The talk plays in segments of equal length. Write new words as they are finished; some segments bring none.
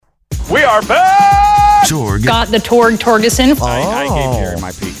We are back! Torg. Got the Torgeson. I gave Jerry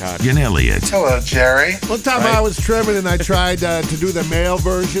my peacock. And Elliott. Hello, Jerry. One time I was trimming and I tried to do the male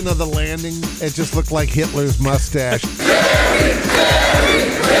version of the landing. It just looked like Hitler's mustache.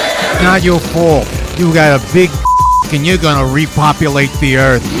 Not your fault. You got a big and you're going to repopulate the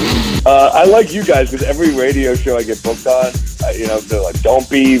earth. I like you guys because every radio show I get booked on, they're like, don't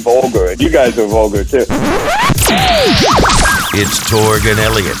be vulgar. And you guys are vulgar, too. It's Torg and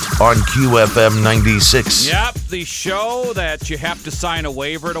Elliott on QFM96. Yep, the show that you have to sign a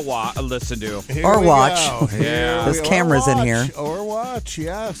waiver to listen to. Here we watch. go. Yeah. There's cameras in here. Or watch,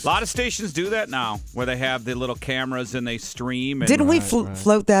 yes. A lot of stations do that now, where they have the little cameras and they stream. And, Didn't we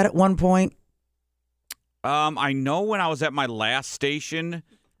float that at one point? I know when I was at my last station,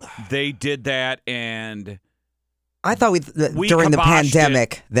 they did that, and I thought we during the kiboshed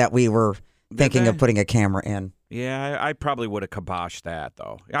pandemic that we were thinking of putting a camera in. yeah, I probably would have kiboshed that,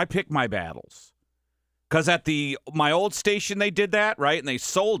 though. I picked my battles. Because at my old station, they did that, right? And they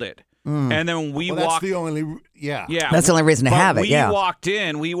sold it. And then when we That's walked... the only, yeah. That's the only reason to have it, yeah. We walked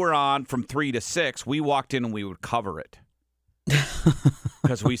in, we were on from 3 to 6. We walked in and we would cover it.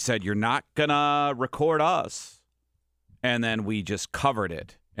 Because we said, you're not going to record us. And then we just covered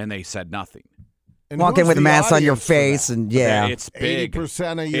it. And they said nothing. And Walk in who's with a the mask on your audience for face, that? and yeah. It's big.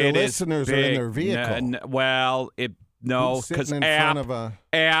 80% of your listeners are in their vehicle. No, because Sitting in front of a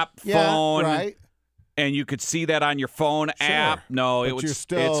app, yeah, phone, right. and you could see that on your phone app. No, But it's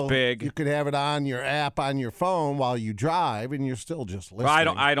still, big. You could have it on your app on your phone while you drive, and you're still just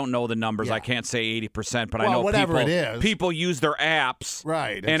listening. I don't know the numbers. Yeah. I can't say 80%, but I Well, know whatever it is. people use their apps.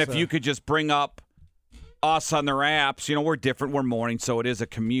 Right. And it's if you could just bring up us on their apps, we're different. We're morning, so it is a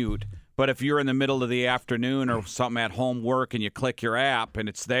commute. But if you're in the middle of the afternoon or something at home work and you click your app and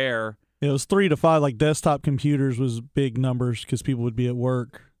it's there. It was 3 to 5, like desktop computers was big numbers because people would be at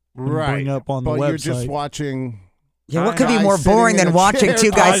work. And right. bring up on the but website. you're just watching. Yeah, what could be guys more boring sitting in than a watching chair.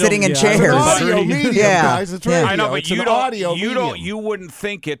 two guys sitting in yeah. chairs? It's an audio medium, Yeah. guys. It's radio. I know, but it's you an audio don't. medium. You wouldn't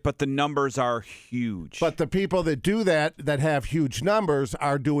think it, but the numbers are huge. But the people that do that have huge numbers,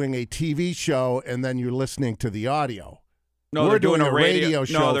 are doing a TV show, and then you're listening to the audio. no, We're they're doing a radio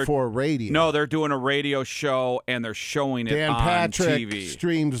show for radio. No, they're doing a radio show and they're showing it Dan on Patrick TV.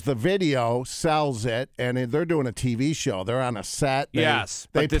 streams the video, sells it, and they're doing a TV show. They're on a set. Yes,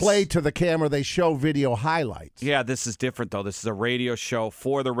 They but this- play to the camera. They show video highlights. Yeah, this is different though. This is a radio show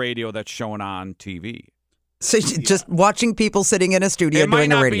for the radio that's shown on TV. So just watching people sitting in a studio It might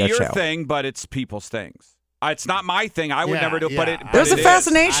doing a not radio be your show. thing, but it's people's things. It's not my thing. I would Yeah, never do it, but yeah. it. but There's a it is.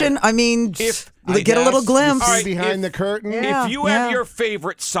 fascination. I mean, If- you get a little glimpse. You All see right, behind if- the curtain. Yeah. If you have your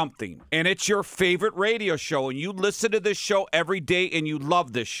favorite something and it's your favorite radio show and you listen to this show every day and you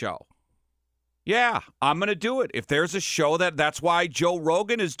love this show, yeah, I'm going to do it. If there's a show that's why Joe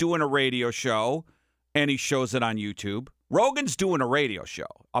Rogan is doing a radio show and he shows it on YouTube. Rogan's doing a radio show,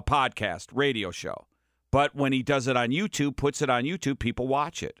 a podcast radio show. But when he does it on YouTube, puts it on YouTube, people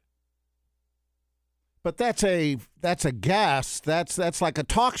watch it. But that's a guest. That's like a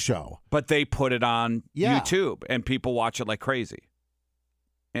talk show. But they put it on Yeah. YouTube and people watch it like crazy.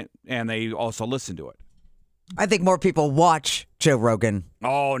 And they also listen to it. I think more people watch Joe Rogan.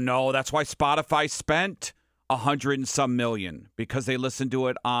 Oh, no. That's why Spotify spent $100 and some million because they listen to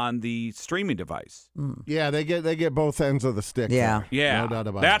it on the streaming device. Yeah, they get both ends of the stick. Yeah. there. Yeah. No doubt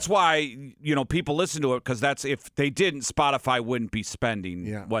about That's it. why, people listen to it because if they didn't, Spotify wouldn't be spending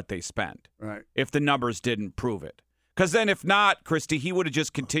Yeah. what they spent Right. if the numbers didn't prove it. Because then if not, Christy, he would have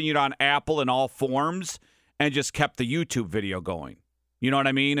just continued on Apple in all forms and just kept the YouTube video going. You know what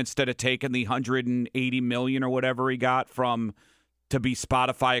I mean? Instead of taking the $180 million or whatever he got to be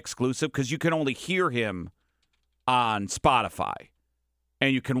Spotify exclusive, because you can only hear him on Spotify,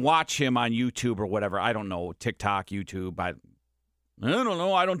 and you can watch him on YouTube or whatever. I don't know, TikTok, YouTube. I don't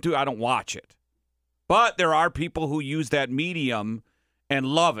know. I don't watch it. But there are people who use that medium and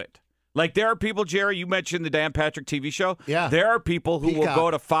love it. Like there are people, Jerry, you mentioned the Dan Patrick TV show. Yeah. There are people who will Peacock. go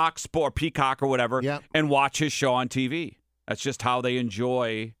to Fox or Peacock or whatever Yep. and watch his show on TV. That's just how they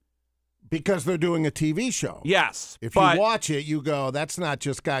enjoy. Because they're doing a TV show. Yes. If but, you watch it, you go, that's not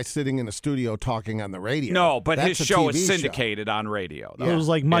just guys sitting in a studio talking on the radio. No, but That's his a show TV is syndicated on radio. Though. It was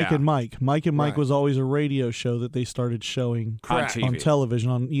like Mike Yeah. and Mike. Mike and Mike Right. was always a radio show that they started showing on on TV. television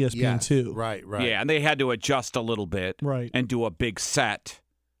on E ESPN Yes. 2. Right. Yeah, and they had to adjust a little bit Right. and do a big set.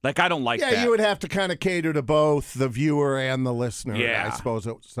 Like, I don't like Yeah, that. you would have to kind of cater to both the viewer and the listener, Yeah. I suppose,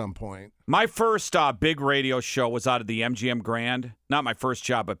 at some point. My first big radio show was out of the MGM Grand. Not my first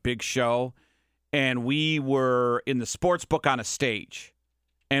job, but big show. And we were in the sports book on a stage.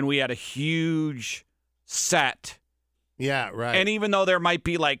 And we had a huge set Yeah, right. And even though there might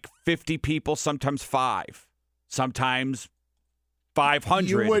be like 50 people, sometimes 5, sometimes 500.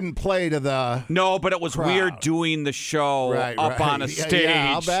 You wouldn't play to the No, but it was crowd. weird doing the show up on a stage.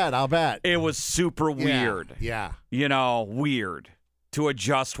 Yeah, I'll bet. It was super weird. Yeah. Weird to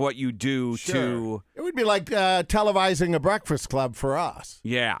adjust what you do to. It would be like televising a breakfast club for us.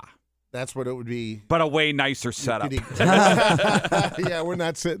 Yeah. That's what it would be. But a way nicer setup. Yeah, we're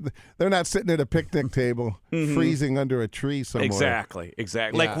not sitting. They're not sitting at a picnic table, freezing under a tree somewhere. Exactly. Yeah.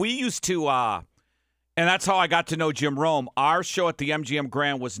 Like we used to, and that's how I got to know Jim Rome. Our show at the MGM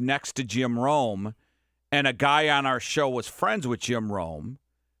Grand was next to Jim Rome, and a guy on our show was friends with Jim Rome.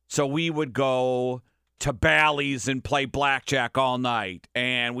 So we would go to Bally's and play blackjack all night,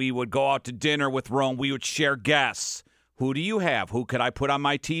 and we would go out to dinner with Rome. We would share guests. Who do you have? Who could I put on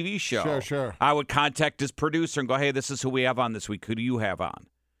my TV show? Sure. I would contact his producer and go, hey, this is who we have on this week. Who do you have on?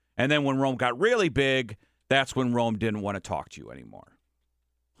 And then when Rome got really big, that's when Rome didn't want to talk to you anymore.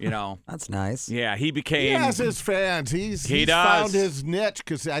 That's nice. Yeah, he became. He has his fans. He's does. found his niche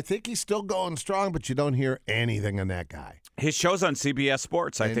because I think he's still going strong, but you don't hear anything on that guy. His show's on CBS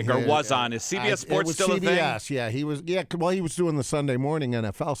Sports, I think, or was on. Is CBS Sports still CBS, a thing? Yeah, he was. Yeah, well, he was doing the Sunday morning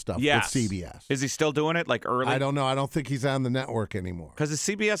NFL stuff with CBS. Is he still doing it like early? I don't know. I don't think he's on the network anymore. Because is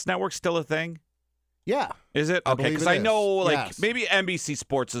CBS Network still a thing? Yeah. Is it? I Okay, believe because it I know is. maybe NBC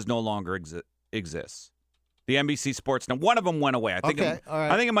Sports is no longer exists. The NBC Sports. Now, one of them went away. I think. Okay, all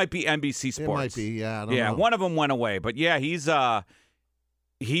right. I think it might be NBC Sports. It might be. Yeah. I don't know. One of them went away, but yeah, he's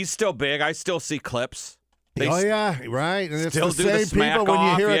still big. I still see clips. Yeah, right. And it's still the do the same smack people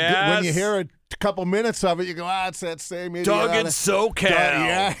off, when you hear a couple minutes of it, you go, it's that same idiot. Doug and SoCal.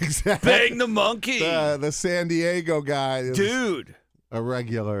 Yeah, exactly. Bang the monkey. The San Diego guy, is dude, a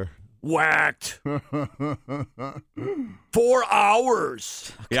regular. Whacked 4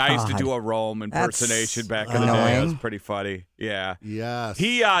 hours. Yeah, I used to do a Rome impersonation back in the day. It was pretty funny. Yeah. Yes.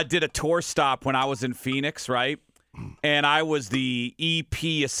 He did a tour stop when I was in Phoenix, right? And I was the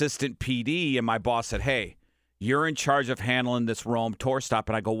EP assistant PD, and my boss said, hey, you're in charge of handling this Rome tour stop.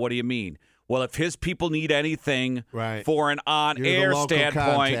 And I go, what do you mean? Well, if his people need anything for an on-air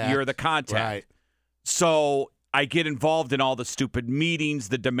standpoint, you're the contact. Right. So I get involved in all the stupid meetings,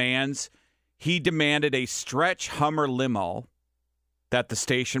 the demands. He demanded a stretch Hummer limo that the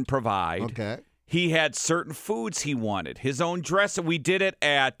station provide. Okay. He had certain foods he wanted. His own dress. We did it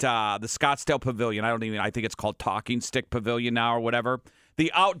at the Scottsdale Pavilion. I think it's called Talking Stick Pavilion now or whatever.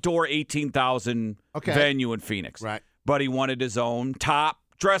 The outdoor 18,000 venue in Phoenix. Right. But he wanted his own top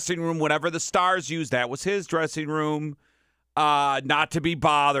dressing room, whatever the stars used. That was his dressing room. Not to be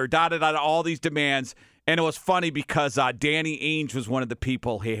bothered. All these demands. And it was funny because Danny Ainge was one of the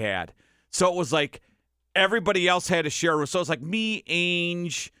people he had. So it was like everybody else had to share a room. So it was like me,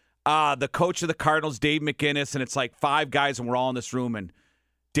 Ainge, the coach of the Cardinals, Dave McGinnis, and it's like 5 guys, and we're all in this room. And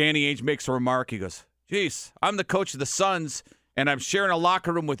Danny Ainge makes a remark. He goes, geez, I'm the coach of the Suns, and I'm sharing a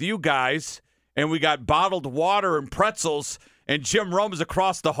locker room with you guys, and we got bottled water and pretzels, and Jim Rome's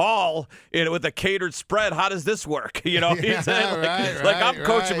across the hall with a catered spread. How does this work? He's I'm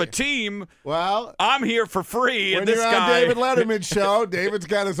coaching a team. Well, I'm here for free. When and this you're on guy, David Letterman's show, David's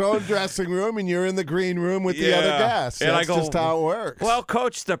got his own dressing room, and you're in the green room with the other guests. And That's just how it works. Well,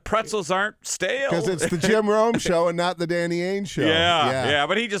 Coach, the pretzels aren't stale. Because it's the Jim Rome show and not the Danny Ainge show. Yeah.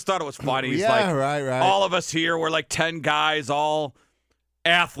 But he just thought it was funny. He's right. All of us here, we're like 10 guys, all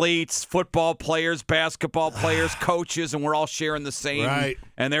athletes, football players, basketball players, coaches, and we're all sharing the same. Right.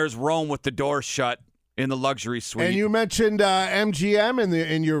 And there's Rome with the door shut in the luxury suite. And you mentioned MGM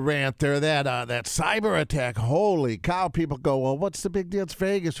in your rant there, that cyber attack. Holy cow! People go, well, what's the big deal? It's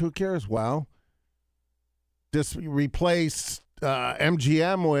Vegas. Who cares? Well, just replace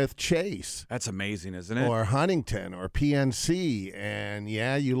MGM with Chase. That's amazing, isn't it? Or Huntington or PNC. And,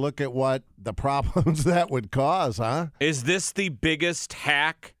 you look at what the problems that would cause, huh? Is this the biggest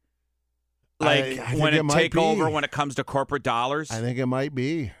hack? I when it might take be. over when it comes to corporate dollars? I think it might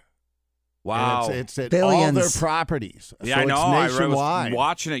be. Wow. And it's at Billions. all their properties. Yeah, so I know. It's nationwide. I was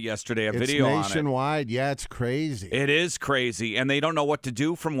watching it yesterday, a video on it. It's nationwide. Yeah, it's crazy. It is crazy, and they don't know what to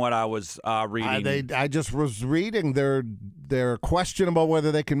do from what I was reading. I just was reading they're questionable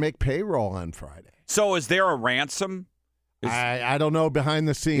whether they can make payroll on Friday. So is there a ransom? I don't know behind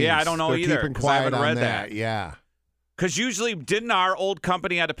the scenes. Yeah, I don't know They're either, keeping 'cause I haven't quiet on read that. Yeah. Because usually, didn't our old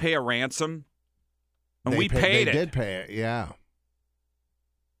company have to pay a ransom? And we paid it. They did pay it, yeah.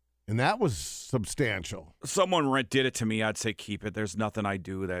 And that was substantial. Someone did it to me, I'd say keep it. There's nothing I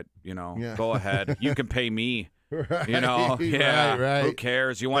do that, go ahead. You can pay me. Right. Yeah. Right. Who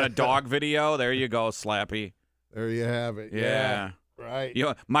cares? You want a dog video? There you go, Slappy. There you have it. Yeah. Right.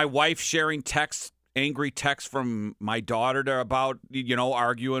 My wife sharing texts angry text from my daughter about,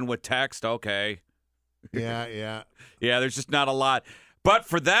 arguing with text. Okay. Yeah. Yeah, there's just not a lot. But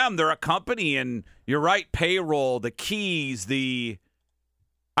for them, they're a company, and you're right, payroll, the keys,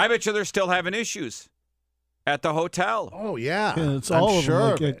 I bet you they're still having issues at the hotel. Oh, yeah. Yeah, it's I'm all of sure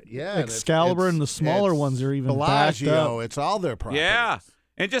them. of it. Yeah. Excalibur and the smaller ones are even backed Bellagio. up. It's all their properties. Yeah.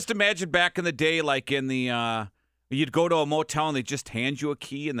 And just imagine back in the day, like in the, you'd go to a motel and they'd just hand you a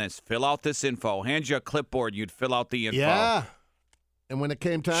key and then fill out this info. Hand you a clipboard, you'd fill out the info. Yeah. And when it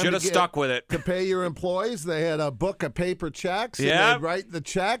came time Should have stuck with it. to pay your employees, they had a book of paper checks. And Yep. they'd write the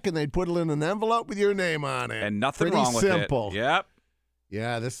check and they'd put it in an envelope with your name on it. And nothing Pretty wrong with simple. it. Yep.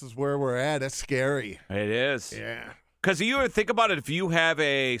 Yeah, this is where we're at. It's scary. It is. Yeah. Because you think about it, if you have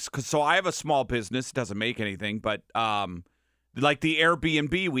so I have a small business, it doesn't make anything, but like the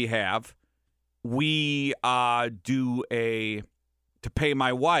Airbnb we have, we to pay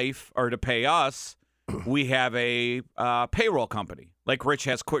my wife or to pay us, we have a payroll company. Like Rich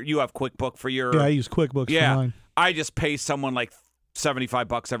has, you have QuickBook for your. Yeah, I use QuickBooks for mine. I just pay someone like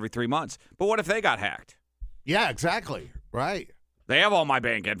 $75 every 3 months. But what if they got hacked? Yeah, exactly. Right. They have all my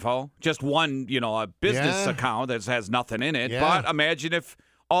bank info. Just one, a business account that has nothing in it. Yeah. But imagine if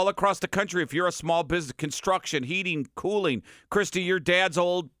all across the country, if you're a small business, construction, heating, cooling, Christy, your dad's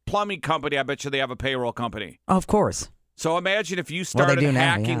old plumbing company, I bet you they have a payroll company. Of course. So imagine if you started do now,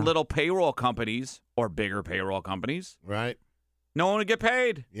 hacking yeah. little payroll companies or bigger payroll companies. Right. No one would get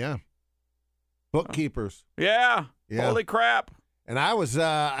paid. Yeah. Bookkeepers. Yeah. Yeah. Holy crap. And I was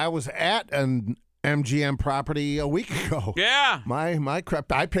at an MGM property a week ago. Yeah. My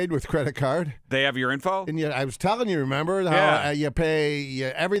crap. I paid with credit card. They have your info? And I was telling you, remember how Yeah. you pay?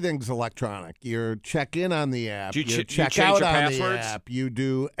 Everything's electronic. You check in on the app. Do you check change out your on passwords? the app. You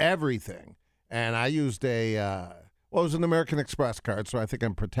do everything. And I used it was an American Express card, so I think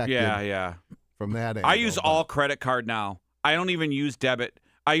I'm protected Yeah. from that angle. I use all credit card now. I don't even use debit.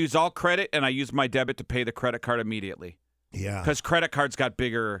 I use all credit, and I use my debit to pay the credit card immediately. Yeah. Because credit cards got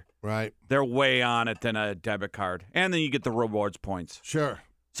bigger. Right. They're way on it than a debit card. And then you get the rewards points. Sure.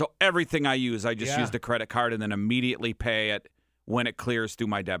 So everything I use, I just Yeah. use the credit card and then immediately pay it when it clears through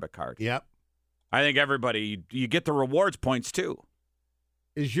my debit card. Yep. I think everybody, you get the rewards points too.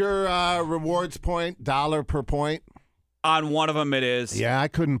 Is your rewards point dollar per point? On one of them it is. Yeah, I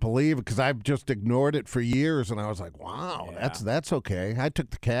couldn't believe it because I've just ignored it for years, and I was like, "Wow, Yeah. that's okay." I took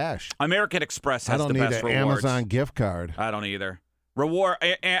the cash. American Express I has don't the need best an rewards. Amazon gift card. I don't either. Reward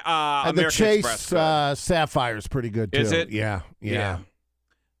And American the Chase Express. Good. Sapphire's pretty good too. Is it? Yeah.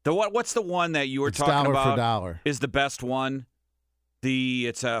 What's the one that you were It's talking dollar about? for dollar. Is the best one.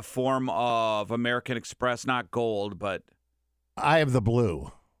 It's a form of American Express, not gold, but I have the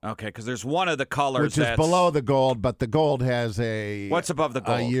blue, okay, because there's one of the colors which is that's below the gold, but the gold has What's above the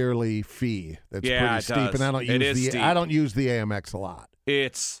a gold? yearly fee that's Yeah, pretty it steep, does. and I don't It use is the steep. I don't use the AMX a lot,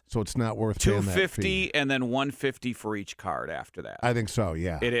 It's so it's not worth paying that fee. $250 and then $150 for each card after that. I think so.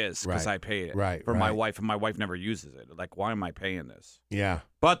 Yeah. It is because Right. I paid it Right, for my right. wife, and my wife never uses it. Like, why am I paying this? Yeah.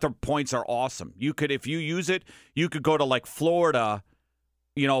 But the points are awesome. You could, if you use it, you could go to like Florida,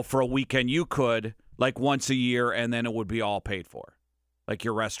 for a weekend. You could like once a year, and then it would be all paid for, like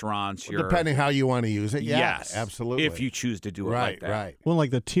your restaurants. Your Depending how you want to use it. Yeah, yes, absolutely. If you choose to do it right, like that. right. Well,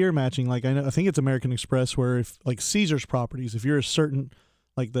 like the tier matching, like I think it's American Express, where if like Caesar's properties, if you're a certain,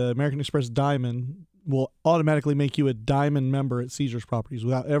 like the American Express Diamond will automatically make you a Diamond member at Caesar's properties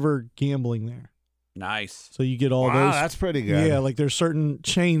without ever gambling there. Nice. So you get all Wow, those. that's pretty good. Yeah, like there's certain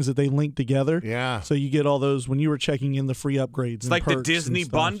chains that they link together. Yeah. So you get all those when you were checking in the free upgrades. It's and like the perks and Disney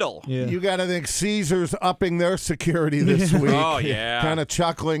stuff. bundle. Yeah. You got to think Caesar's upping their security this week. Oh, yeah. Kind of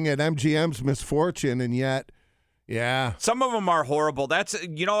chuckling at MGM's misfortune, and yet, yeah. Some of them are horrible.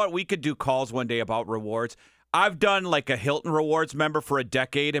 You know what? We could do calls one day about rewards. I've done like a Hilton Rewards member for a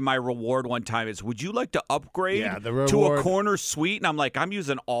decade, and my reward one time is, would you like to upgrade Yeah, the to reward- a corner suite? And I'm like, I'm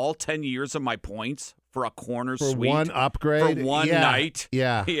using all 10 years of my points for a corner For suite. one upgrade. For one Yeah, night.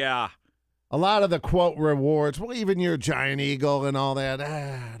 Yeah. Yeah. A lot of the quote rewards, well, even your Giant Eagle and all that,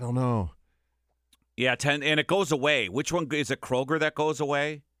 I don't know. Yeah, 10, and it goes away. Which one is it? Kroger that goes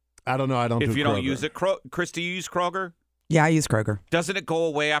away? I don't know. I don't If do you don't Kroger. use it. Christy, you use Kroger? Yeah, I use Kroger. Doesn't it go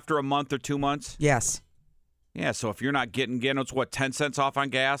away after a month or 2 months? Yes. Yeah, so if you're not getting it's what, 10 cents off on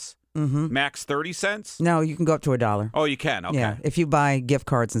gas? Mm-hmm. Max 30 cents? No, you can go up to $1. Oh, you can. Okay. Yeah, if you buy gift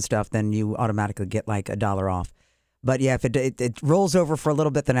cards and stuff, then you automatically get like $1 off. But yeah, if it rolls over for a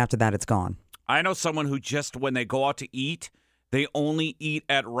little bit, then after that, it's gone. I know someone who just, when they go out to eat, they only eat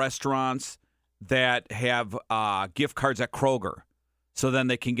at restaurants that have gift cards at Kroger. So then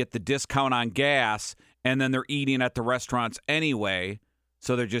they can get the discount on gas, and then they're eating at the restaurants anyway,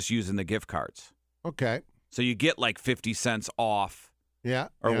 so they're just using the gift cards. Okay. So you get like 50 cents off Yeah.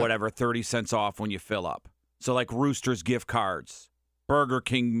 or yeah. whatever, 30 cents off when you fill up. So like Rooster's gift cards, Burger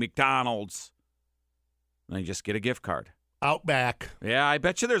King, McDonald's. And you just get a gift card. Outback. Yeah, I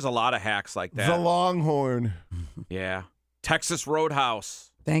bet you there's a lot of hacks like that. The Longhorn. Yeah. Texas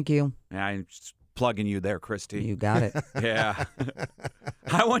Roadhouse. Thank you. Yeah, I'm just plugging you there, Christy. You got it. Yeah.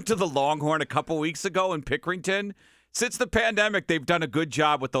 I went to the Longhorn a couple weeks ago in Pickerington. Since the pandemic, they've done a good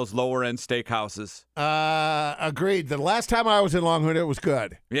job with those lower-end steakhouses. Agreed. The last time I was in Longhorn, it was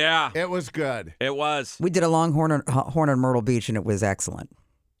good. Yeah. It was good. It was. We did a Longhorn on Myrtle Beach, and it was excellent.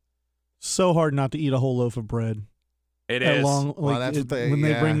 So hard not to eat a whole loaf of bread. It That is. long, Well, like, that's what they- when they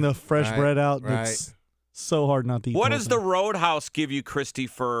yeah, bring the fresh right, bread out, right. it's so hard not to eat. What the does whole the thing. Roadhouse give you, Christy,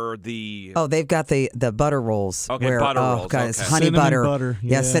 for the... Oh, they've got the butter rolls. Okay, where, butter oh, rolls, God, it's okay. honey Cinnamon butter. butter,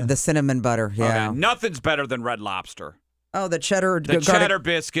 Yeah, yeah. the cinnamon butter. Yeah. Okay, nothing's better than Red Lobster. Oh, the cheddar. The cheddar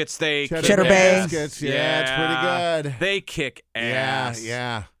biscuits, they Cheddar kick Bay. ass. Biscuits, yeah, it's pretty good. They kick ass.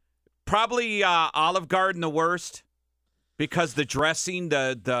 Yeah. Probably Olive Garden the worst because the dressing,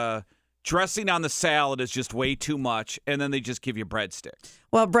 the dressing on the salad is just way too much, and then they just give you breadsticks.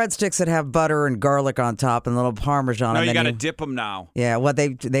 Well, breadsticks that have butter and garlic on top and a little Parmesan. No, and you then got to dip them now. Yeah, well,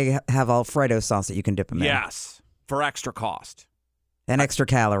 they have Alfredo sauce that you can dip them in. Yes, for extra cost. And extra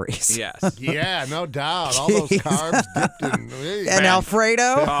calories. Yes. Yeah, no doubt. All those carbs dipped in. And Alfredo?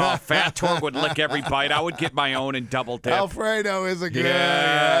 Oh, Fat Torg would lick every bite. I would get my own and double dip. Alfredo is a good.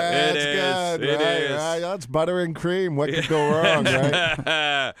 Yeah, it it's is. good. It right, is. Right. That's butter and cream. What could go wrong,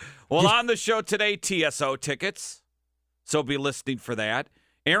 right? Well, on the show today, TSO tickets. So be listening for that.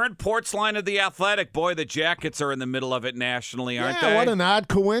 Aaron Portzline of The Athletic. Boy, the Jackets are in the middle of it nationally, aren't Yeah, they? what an odd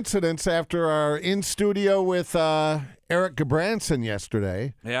coincidence after our in studio with Eric Gabranson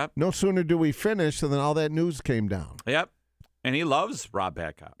yesterday. Yep. No sooner do we finish than all that news came down. Yep. And he loves Rob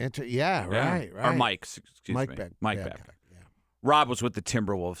Babcock. Yeah, right. Or Mike, excuse Mike me. Babcock. Mike Babcock, Babcock. yeah. Rob was with the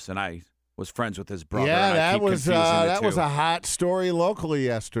Timberwolves, and I was friends with his brother. Yeah, and I that keep was confusing the that two. was a hot story locally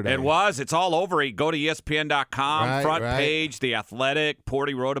yesterday. It was. It's all over. You go to ESPN.com, Right, front right. page, The Athletic.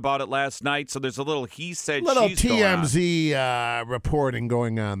 Porty wrote about it last night. So there's a little he said, Little she's going on. TMZ reporting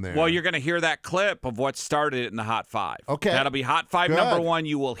going on there. Well, you're going to hear that clip of what started it in the Hot Five. Okay. That'll be Hot Five Good. number one.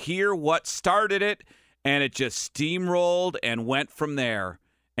 You will hear what started it, and it just steamrolled and went from there.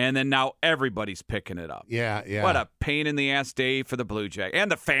 And then now everybody's picking it up. Yeah. What a pain in the ass day for the Blue Jays.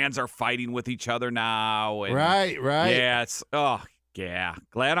 And the fans are fighting with each other now. And Right. Yeah, it's, yeah.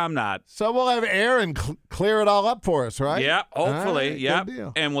 Glad I'm not. So we'll have Aaron clear it all up for us, right? Yeah, hopefully. All right, Yep. good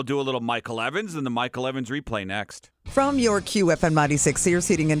deal. And we'll do a little Michael Evans and the Michael Evans replay next. From your QFM96 Sears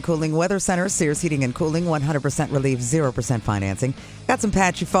Heating and Cooling Weather Center, Sears Heating and Cooling, 100% relief, 0% financing. Got some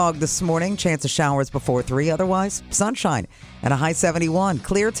patchy fog this morning, chance of showers before 3, otherwise sunshine and a high 71.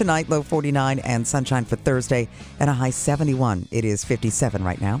 Clear tonight, low 49, and sunshine for Thursday and a high 71. It is 57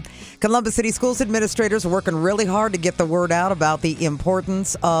 right now. Columbus City Schools administrators are working really hard to get the word out about the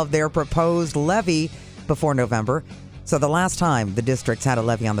importance of their proposed levy before November. So the last time the districts had a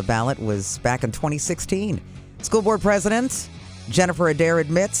levy on the ballot was back in 2016. School board president Jennifer Adair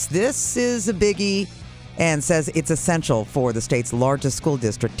admits this is a biggie and says it's essential for the state's largest school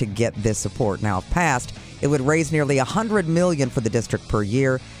district to get this support. Now, if passed, it would raise nearly $100 million for the district per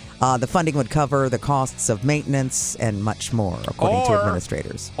year. The funding would cover the costs of maintenance and much more, according to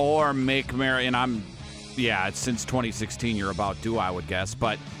administrators. Or make marijuana, it's since 2016 you're about due, I would guess,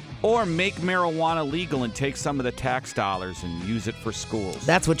 or make marijuana legal and take some of the tax dollars and use it for schools.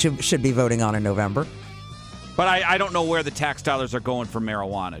 That's what you should be voting on in November. But I don't know where the tax dollars are going for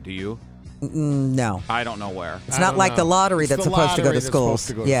marijuana. Do you? No. I don't know where. It's not like the lottery that's supposed to go to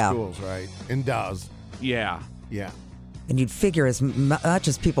schools. Yeah. Right. And does. Yeah. Yeah. And you'd figure as much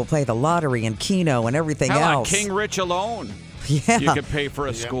as people play the lottery and Keno and everything Hell, on else. King Rich alone, Yeah. you could pay for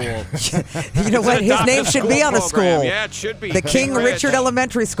a school. You know what? His name should be on a program. school. Yeah, it should be. The King Rich. Richard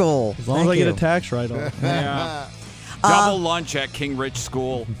Elementary School. As long as I get a tax write-off. Yeah. Double lunch at King Rich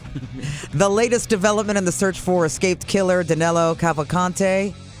School. The latest development in the search for escaped killer Danilo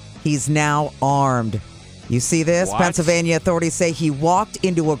Cavalcante. He's now armed. You see this? What? Pennsylvania authorities say he walked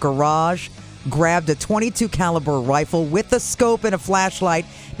into a garage, grabbed a .22 caliber rifle with a scope and a flashlight.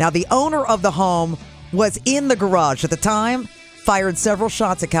 Now, the owner of the home was in the garage at the time, fired several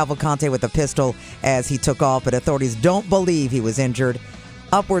shots at Cavalcante with a pistol as he took off, but authorities don't believe he was injured.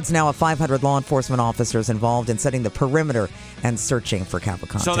 Upwards now of 500 law enforcement officers involved in setting the perimeter and searching for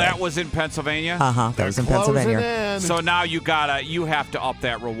Cavalcante. So that was in Pennsylvania? That was in Pennsylvania. So now you have to up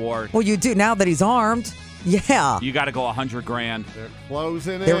that reward. Well, you do now that he's armed. Yeah. You got to go $100,000. They're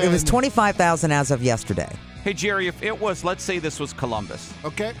closing in. It was $25,000 as of yesterday. Hey, Jerry, if it was, let's say this was Columbus.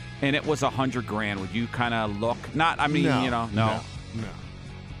 Okay. And it was $100,000, would you kind of look? No. No.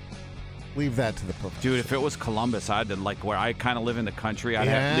 Leave that to the professionals. Dude, if it was Columbus, I'd where I kind of live in the country. I'd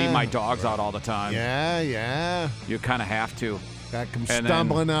have to leave my dogs out all the time. Yeah. You kind of have to. That comes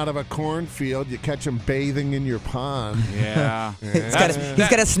stumbling out of a cornfield. You catch him bathing in your pond. Yeah. He's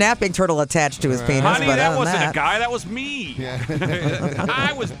got a snapping turtle attached to his penis. Honey, but that other than wasn't a guy. That was me. Yeah.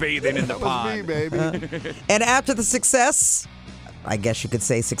 I was bathing in the pond. That was me, baby. And after the success, I guess you could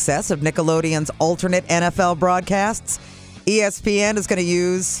say success, of Nickelodeon's alternate NFL broadcasts, ESPN is going to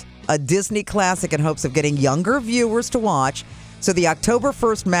use a Disney classic in hopes of getting younger viewers to watch. So the October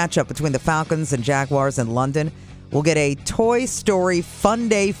 1st matchup between the Falcons and Jaguars in London will get a Toy Story Fun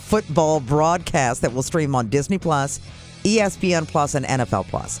Day football broadcast that will stream on Disney+, ESPN+, and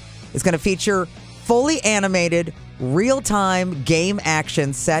NFL+. It's going to feature fully animated, real-time game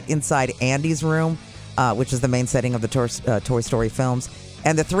action set inside Andy's room, which is the main setting of the Toy Story films.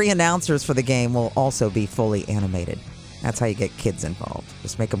 And the 3 announcers for the game will also be fully animated. That's how you get kids involved.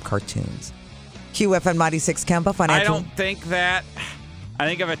 Just make them cartoons. QFM 96 Kemba Financial. I don't think that. I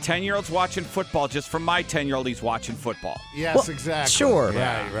think if a 10-year-old's watching football, just from my 10-year-old, he's watching football. Yes, exactly. Sure.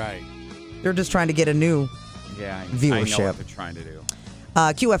 Right. They're just trying to get a new viewership. I know what they're trying to do.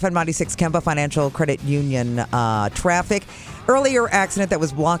 QFM 96 Kemba Financial Credit Union traffic. Earlier accident that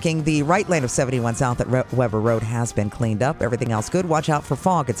was blocking the right lane of 71 South at Weber Road has been cleaned up. Everything else good. Watch out for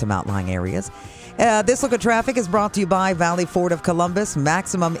fog in some outlying areas. This look at traffic is brought to you by Valley Ford of Columbus.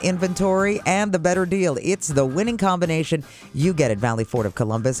 Maximum inventory and the better deal. It's the winning combination you get at Valley Ford of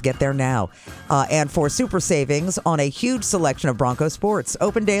Columbus. Get there now. And for super savings on a huge selection of Bronco sports.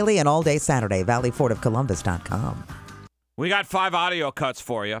 Open daily and all day Saturday. ValleyFordofColumbus.com. We got 5 audio cuts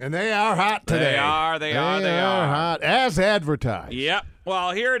for you. And they are hot today. They are hot, as advertised. Yep.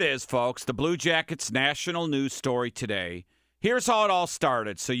 Well, here it is, folks. The Blue Jackets national news story today. Here's how it all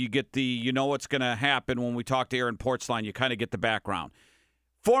started. So you get what's going to happen when we talk to Aaron Portzline. You kind of get the background.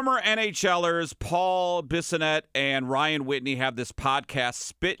 Former NHLers Paul Bisset and Ryan Whitney have this podcast,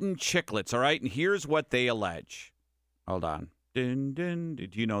 Spittin' Chicklets, all right? And here's what they allege. Hold on.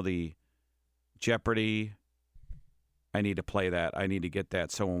 Did you know the Jeopardy? I need to play that. I need to get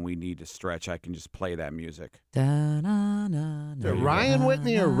that so when we need to stretch, I can just play that music. Ryan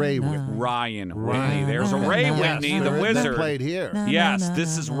Whitney or Ray Whitney? Ryan Whitney. There's a Ray Whitney, the wizard. Played here. Yes,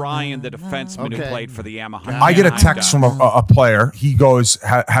 this is Ryan, the defenseman who played for the Yamaha. I get a text from a player. He goes,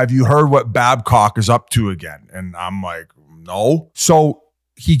 have you heard what Babcock is up to again? And I'm like, no. So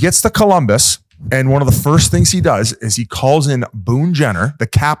he gets to Columbus, and one of the first things he does is he calls in Boone Jenner, the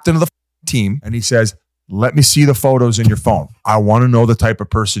captain of the team, and he says, let me see the photos in your phone. I want to know the type of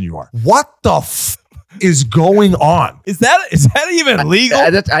person you are. What the is going on? Is that even legal?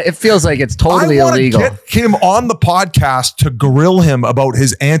 It feels like it's totally illegal. I want to get him on the podcast to grill him about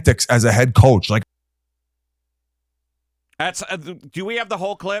his antics as a head coach. Like, that's. Do we have the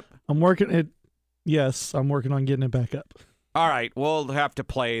whole clip? I'm working on getting it back up. All right, we'll have to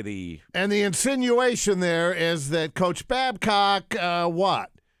play the. And the insinuation there is that Coach Babcock,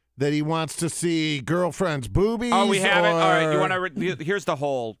 that he wants to see girlfriends' boobies. Oh, we have it. All right, you want to? Here's the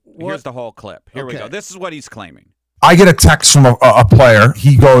whole. Here's the whole clip. Here we go. This is what he's claiming. I get a text from a player.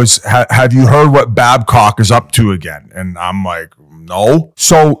 He goes, have you heard what Babcock is up to again? And I'm like, no.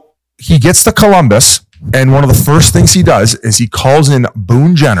 So he gets to Columbus, and one of the first things he does is he calls in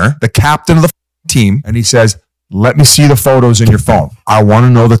Boone Jenner, the captain of the team, and he says, let me see the photos in your phone. I want to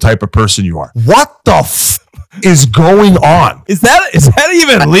know the type of person you are. What the is going on? Is that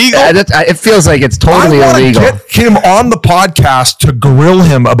even legal? It feels like it's totally illegal. I want to get him on the podcast to grill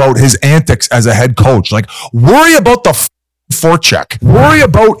him about his antics as a head coach. Like, worry about the forecheck. Worry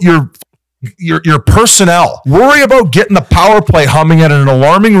about your personnel. Worry about getting the power play humming at an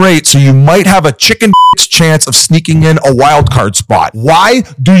alarming rate so you might have a chicken chance of sneaking in a wild card spot. Why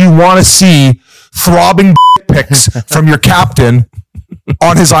do you want to see throbbing pics from your captain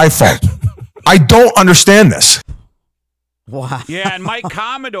on his iPhone? I don't understand this. Wow. Yeah, and Mike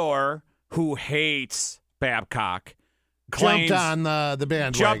Commodore, who hates Babcock, jumped on the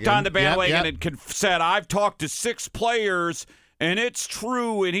bandwagon. And said, I've talked to 6 players, and it's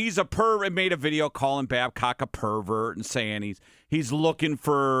true, and he's a pervert. And made a video calling Babcock a pervert and saying he's looking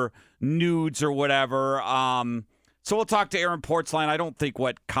for nudes or whatever. So we'll talk to Aaron Portzline. I don't think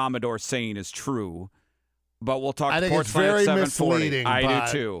what Commodore's saying is true. But we'll talk to Portzline at 7:40. Misleading. I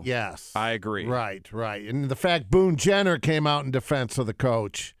do too. Yes. I agree. Right. And the fact Boone Jenner came out in defense of the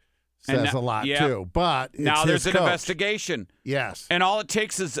coach says a lot too. But now there's an coach. Investigation. Yes. And all it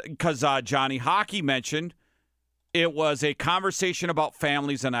takes is, because Johnny Hockey mentioned, it was a conversation about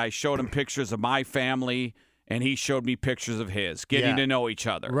families, and I showed him pictures of my family and he showed me pictures of his, getting to know each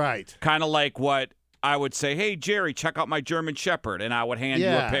other. Right. Kind of like what I would say, hey, Jerry, check out my German Shepherd, and I would hand you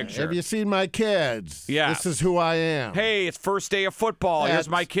a picture. Have you seen my kids? Yeah. This is who I am. Hey, it's first day of football. Here's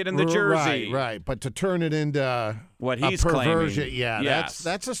my kid in the jersey. Right. But to turn it into what he's a perversion, claiming.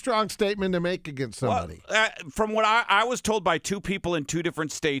 that's a strong statement to make against somebody. Well, from what I was told by two people in two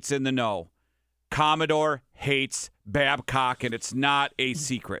different states in the know, Commodore hates Babcock, and it's not a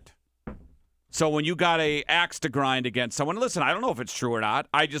secret. So when you got a axe to grind against someone, listen, I don't know if it's true or not.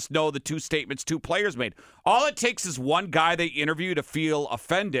 I just know the two statements two players made. All it takes is one guy they interview to feel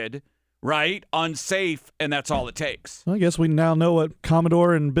offended, right? Unsafe, and that's all it takes. Well, I guess we now know what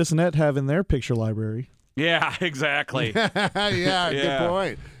Commodore and Bisset have in their picture library. Yeah, exactly. Good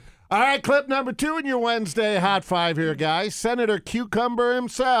point. All right, clip number 2 in your Wednesday Hot 5 here, guys. Senator Cucumber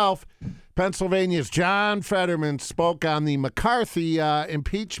himself, Pennsylvania's John Fetterman, spoke on the McCarthy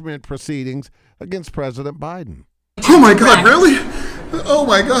impeachment proceedings against President Biden. Oh, my God, really? Oh,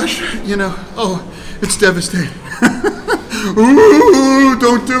 my gosh. It's devastating. Ooh,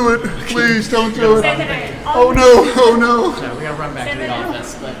 don't do it. Please don't do it. Oh, no. So we got to run back to the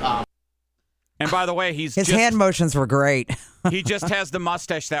office. But, And by the way, his hand motions were great. He just has the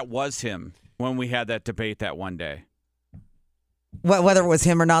mustache that was him when we had that debate that one day. Whether it was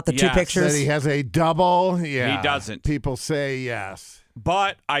him or not, the two pictures. That he has a double. Yeah, he doesn't. People say yes.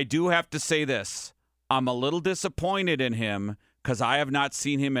 But I do have to say this. I'm a little disappointed in him because I have not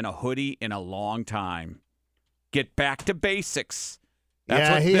seen him in a hoodie in a long time. Get back to basics. That's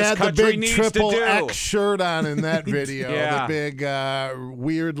what he this had the country big needs triple to do. X shirt on in that video. Yeah. The big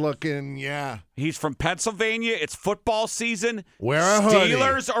weird looking, He's from Pennsylvania. It's football season. Wear a hoodie.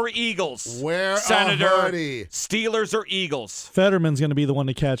 Steelers or Eagles? Wear Senator, a hoodie. Steelers or Eagles? Fetterman's going to be the one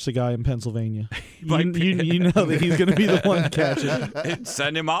to catch the guy in Pennsylvania. You know that he's going to be the one to catch it.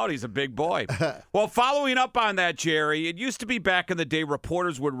 Send him out. He's a big boy. Well, following up on that, Jerry, it used to be back in the day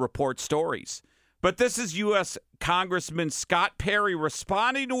reporters would report stories. But this is U.S. Congressman Scott Perry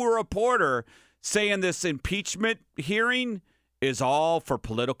responding to a reporter saying this impeachment hearing is all for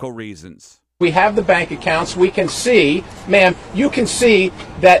political reasons. We have the bank accounts. We can see, ma'am, you can see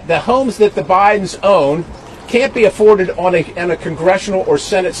that the homes that the Bidens own can't be afforded on a congressional or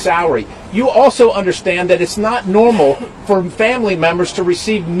Senate salary. You also understand that it's not normal for family members to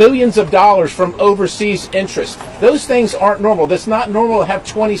receive millions of dollars from overseas interests. Those things aren't normal. That's not normal to have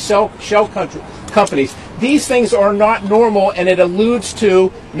 20 shell companies. These things are not normal, and it alludes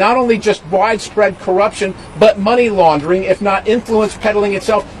to not only just widespread corruption, but money laundering, if not influence peddling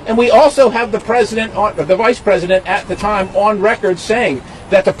itself. And we also have the vice president at the time on record saying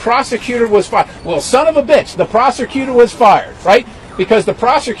that the prosecutor was fired. Well, son of a bitch, the prosecutor was fired, right? Because the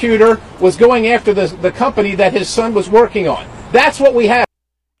prosecutor was going after the company that his son was working on. That's what we have.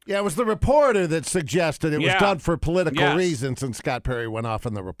 Yeah, it was the reporter that suggested it was done for political reasons, and Scott Perry went off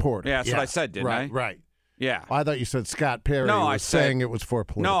on the reporter. Yeah, that's what I said, didn't I? Right. Yeah. I thought you said Scott Perry was saying it was for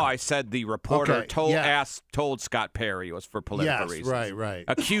political. No, I said the reporter told Scott Perry it was for political reasons. Right.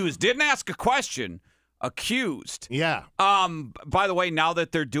 Accused. Didn't ask a question. Accused. Yeah. By the way, now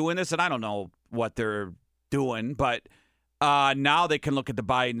that they're doing this, and I don't know what they're doing, but now they can look at the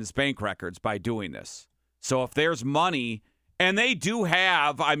Biden's bank records by doing this. So if there's money, and they do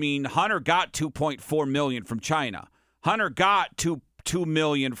have, Hunter got $2.4 million from China. Hunter got $2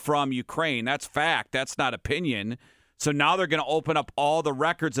 million from Ukraine. That's fact. That's not opinion. So now they're going to open up all the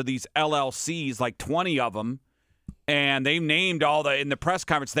records of these LLCs, like 20 of them. And they named in the press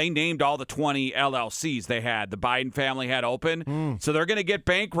conference, they named all the 20 LLCs the Biden family had open. So they're going to get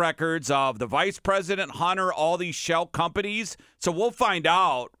bank records of the vice president, Hunter, all these shell companies. So we'll find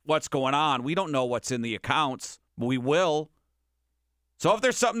out what's going on. We don't know what's in the accounts. We will. So if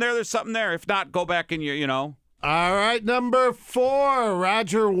there's something there, there's something there. If not, go back and All right, number 4,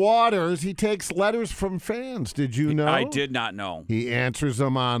 Roger Waters. He takes letters from fans. Did you know? I did not know. He answers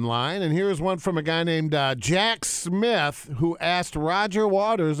them online. And here's one from a guy named Jack Smith, who asked Roger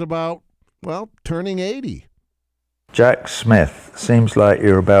Waters about, turning 80. Jack Smith, seems like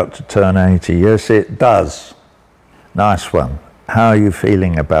you're about to turn 80. Yes, it does. Nice one. How are you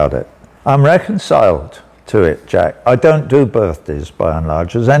feeling about it? I'm reconciled to it, Jack. I don't do birthdays by and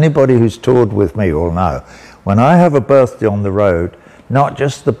large. As anybody who's toured with me will know, when I have a birthday on the road, not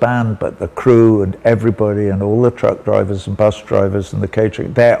just the band, but the crew and everybody and all the truck drivers and bus drivers and the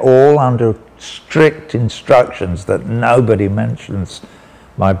catering, they're all under strict instructions that nobody mentions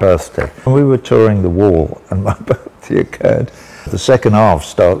my birthday. We were touring the Wall and my birthday occurred. The second half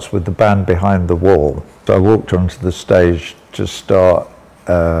starts with the band behind the wall. So I walked onto the stage to start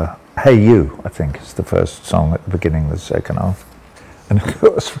Hey You, I think is the first song at the beginning of the second half. And of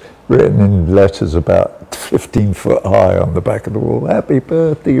course, written in letters about 15 foot high on the back of the wall, happy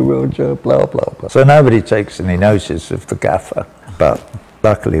birthday, Roger, blah, blah, blah. So nobody takes any notice of the gaffer. But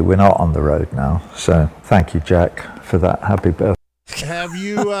luckily, we're not on the road now. So thank you, Jack, for that happy birthday. Have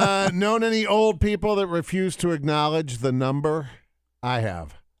you known any old people that refuse to acknowledge the number? I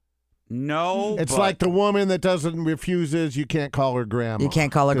have. No. It's like the woman that refuses, you can't call her grandma. You can't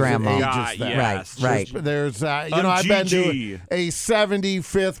call her grandma. Yes. Right. There's, I've been to a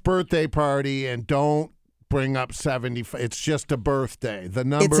 75th birthday party, and don't bring up 70. It's just a birthday. The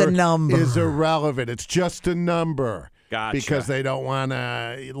number, It's a number. is irrelevant. It's just a number. Gotcha. Because they don't want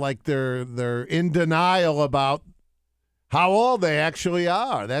to, they're in denial about how old they actually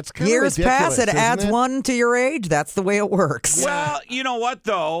are. That's kind Years of ridiculous. pass, it adds one to your age. That's the way it works. Well, you know what,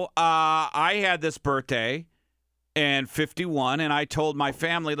 though? I had this birthday and 51, and I told my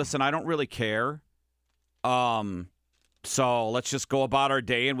family, listen, I don't really care. So let's just go about our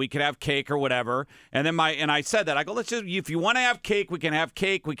day, and we can have cake or whatever. And then I said that. I go, if you want to have cake, we can have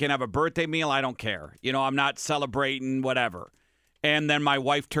cake. We can have a birthday meal. I don't care. I'm not celebrating, whatever. And then my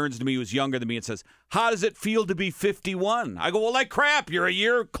wife turns to me, who's younger than me, and says, how does it feel to be 51? I go, well, like crap. You're a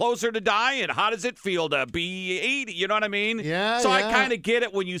year closer to dying. How does it feel to be 80? You know what I mean? Yeah, So yeah. I kind of get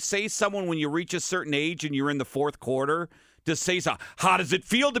it when you say someone, when you reach a certain age and you're in the fourth quarter, to say, so, how does it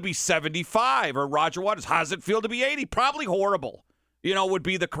feel to be 75? Or Roger Waters, how does it feel to be 80? Probably horrible, would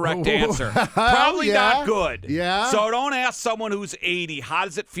be the correct answer. Probably not good. Yeah. So don't ask someone who's 80, how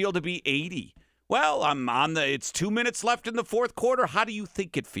does it feel to be 80? Well, it's 2 minutes left in the fourth quarter. How do you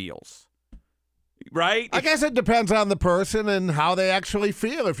think it feels? Right? I guess it depends on the person and how they actually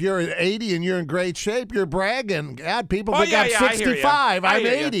feel. If you're at 80 and you're in great shape, you're bragging. God, people that got 65, I'm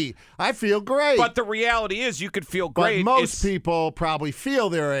 80. I feel great. But the reality is you could feel great. But most people probably feel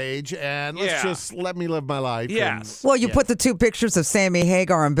their age, and let me live my life. Yes. Well, you put the two pictures of Sammy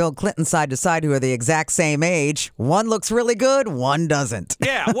Hagar and Bill Clinton side to side who are the exact same age. One looks really good, one doesn't.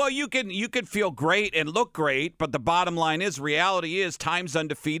 Yeah, well, you can feel great and look great, but the bottom line is, reality is, time's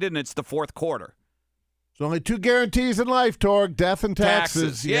undefeated, and it's the fourth quarter. There's only two guarantees in life, Torg, death and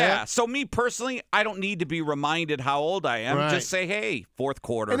taxes. Yeah. So me personally, I don't need to be reminded how old I am. Right. Just say, hey, fourth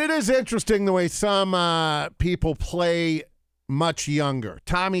quarter. And it is interesting the way some people play much younger.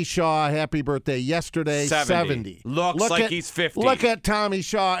 Tommy Shaw, happy birthday yesterday, 70. Looks like he's 50. Look at Tommy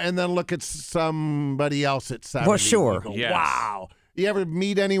Shaw and then look at somebody else at 70. For sure. Go, Yes. wow. You ever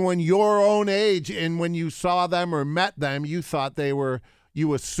meet anyone your own age, and when you saw them or met them, you thought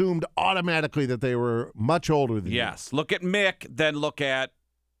you assumed automatically that they were much older than you? Yes. Look at Mick, then look at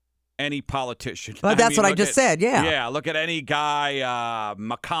any politician. Well, that's what I just said, yeah. Yeah, look at any guy,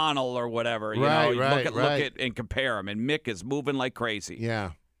 McConnell or whatever. Look at and compare him. And Mick is moving like crazy.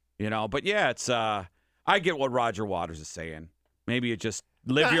 Yeah. But yeah, it's I get what Roger Waters is saying. Maybe you just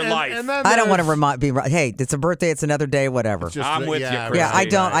live your life. I don't want to be right. Hey, it's a birthday. It's another day. Whatever. I'm with you, Chris. Yeah,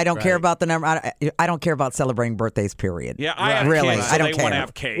 I don't care about the number. I don't care about celebrating birthdays. Period. Yeah, I have really. kids, so I don't they care. want to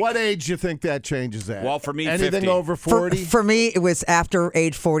have cake. What age do you think that changes at? Well, for me, anything 50. over 40. For me, it was after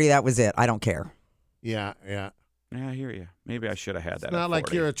age 40. That was it. I don't care. Yeah. Yeah, I hear you. Maybe I should have had that. It's not like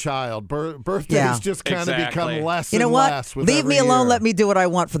 40. you're a child. Birthdays just kind of become less You know and what? less with Leave me every alone. year. Let me do what I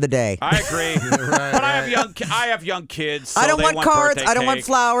want for the day. I agree. But I have young kids. So I don't they want cards. birthday I don't want cake.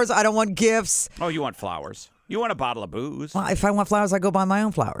 flowers. I don't want gifts. Oh, you want flowers? You want a bottle of booze? Well, if I want flowers, I go buy my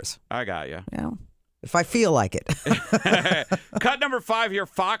own flowers. I got you. If I feel like it. Cut number 5 here.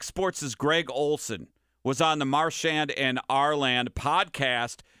 Fox Sports' Greg Olson was on the Marchand and Arland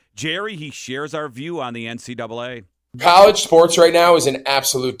podcast. Jerry, he shares our view on the NCAA. College sports right now is an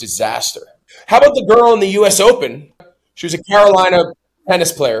absolute disaster. How about the girl in the U.S. Open? She was a Carolina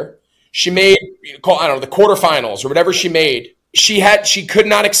tennis player. She made, the quarterfinals or whatever she made. She could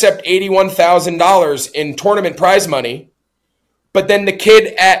not accept $81,000 in tournament prize money, but then the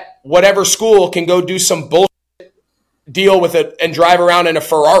kid at whatever school can go do some bullshit deal with it and drive around in a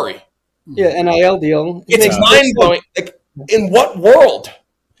Ferrari. Yeah, NIL deal. It's mind-blowing. Like, in what world?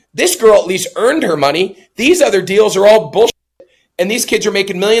 This girl at least earned her money. These other deals are all bullshit. And these kids are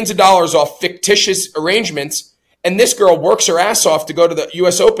making millions of dollars off fictitious arrangements. And this girl works her ass off to go to the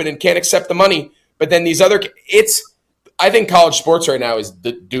U.S. Open and can't accept the money. But then these other I think college sports right now is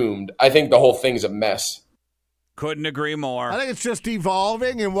doomed. I think the whole thing is a mess. Couldn't agree more. I think it's just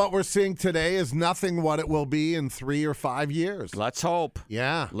evolving, and what we're seeing today is nothing what it will be in 3 or 5 years. Let's hope.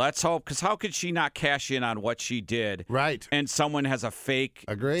 Yeah. Let's hope, because how could she not cash in on what she did? Right. And someone has a fake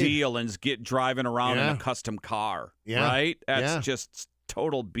deal and is driving around in a custom car. Yeah. Right? That's just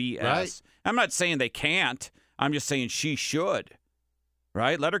total BS. Right. I'm not saying they can't. I'm just saying she should.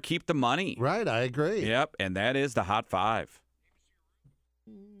 Right? Let her keep the money. Right, I agree. Yep, and that is the Hot 5.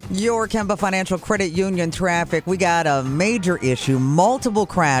 Your Kemba Financial Credit Union traffic. We got a major issue. Multiple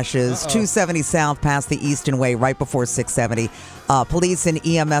crashes. 270 south past the Easton Way right before 670. Police and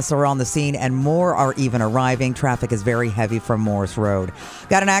EMS are on the scene and more are even arriving. Traffic is very heavy from Morris Road.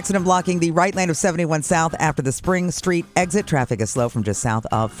 Got an accident blocking the right lane of 71 south after the Spring Street exit. Traffic is slow from just south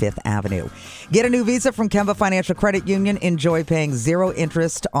of 5th Avenue. Get a new visa from Kemba Financial Credit Union. Enjoy paying 0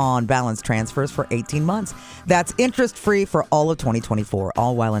 interest on balance transfers for 18 months. That's interest-free for all of 2024,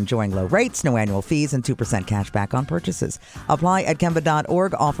 all while enjoying low rates, no annual fees, and 2% cash back on purchases. Apply at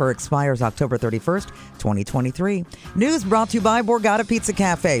Kemba.org. Offer expires October 31st, 2023. News brought to you by Borgata Pizza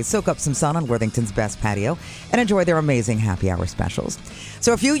Cafe. Soak up some sun on Worthington's best patio and enjoy their amazing happy hour specials.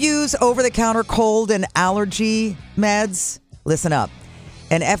 So if you use over-the-counter cold and allergy meds, listen up.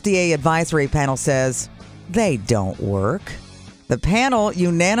 An FDA advisory panel says they don't work. The panel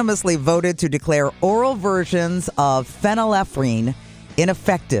unanimously voted to declare oral versions of phenylephrine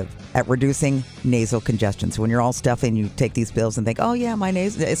ineffective at reducing nasal congestion. So when you're all stuffy and you take these pills and think, oh yeah, my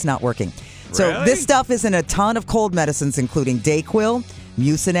nasal, it's not working. So this stuff is in a ton of cold medicines, including Dayquil,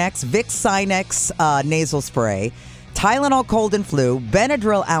 Mucinex, Vicks Sinex nasal spray, Tylenol cold and flu,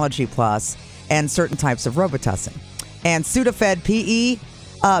 Benadryl Allergy Plus, and certain types of Robitussin. And Sudafed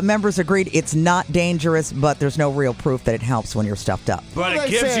PE members agreed it's not dangerous, but there's no real proof that it helps when you're stuffed up. But it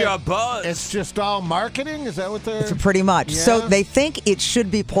gives you a buzz. It's just all marketing? Is that what they're... It's pretty much. Yeah. So they think it should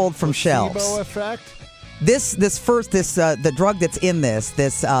be pulled from shelves. Placebo effect? The drug that's in this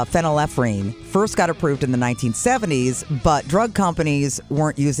phenylephrine, first got approved in the 1970s, but drug companies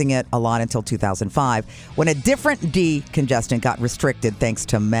weren't using it a lot until 2005, when a different decongestant got restricted thanks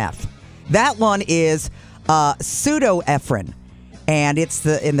to meth. That one is pseudoephedrine, and it's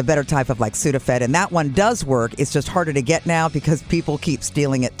in the better type of like Sudafed, and that one does work. It's just harder to get now because people keep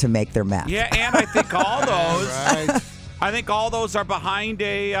stealing it to make their meth. Yeah, and I think all those... right. I think all those are behind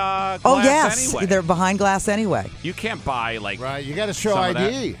a glass anyway. They're behind glass anyway. You can't buy like... Right, you got to show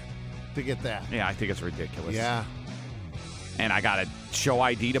ID to get that. Yeah, I think it's ridiculous. Yeah. And I got to show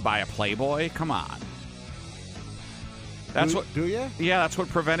ID to buy a Playboy? Come on. Do you? Yeah, that's what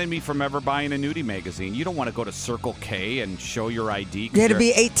prevented me from ever buying a nudie magazine. You don't want to go to Circle K and show your ID. You had to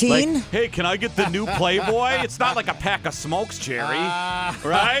be 18? Like, hey, can I get the new Playboy? It's not like a pack of smokes, Jerry.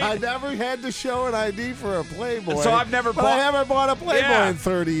 Right? I never had to show an ID for a Playboy. So I haven't bought a Playboy in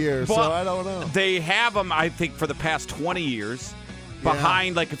 30 years, so I don't know. They have them, I think, for the past 20 years.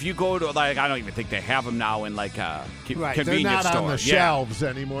 Behind, like, if you go to, like, I don't even think they have them now in, like, convenience store. They're not on the shelves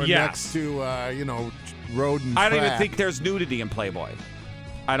anymore next to, road and I don't track. even think there's nudity in Playboy.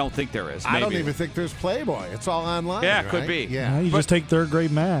 I don't think there is. Maybe. I don't even think there's Playboy. It's all online. Yeah, it right? could be. Yeah, you just take third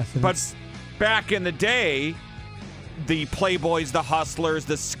grade math. But back in the day, the Playboys, the Hustlers,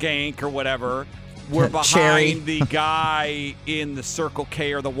 the Skank or whatever were behind the guy in the Circle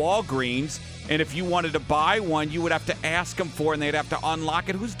K or the Walgreens. And if you wanted to buy one, you would have to ask them for it, and they'd have to unlock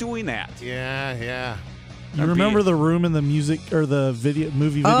it. Who's doing that? Yeah. You remember the room in the music or the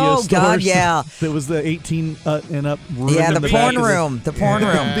movie video oh, stores? God, yeah. That was the 18 and up room. Yeah, in the porn room. The porn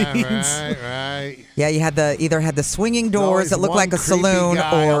room. Right. Yeah, you had either had the swinging doors that looked like a saloon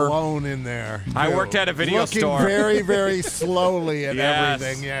guy or alone in there. I worked at a video store. Looking very, very slowly at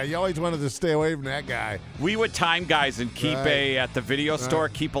everything. Yeah, you always wanted to stay away from that guy. We would time guys and keep at the video store,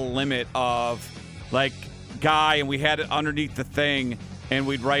 keep a limit of like guy, and we had it underneath the thing. And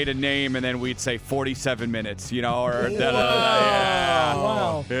we'd write a name, and then we'd say 47 minutes, or da-da-da-da.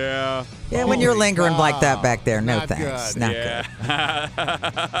 Wow. Yeah. Yeah, when you're lingering like that back there, no Not thanks. good. Not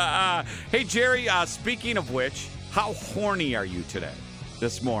good. Hey, Jerry, speaking of which, how horny are you today,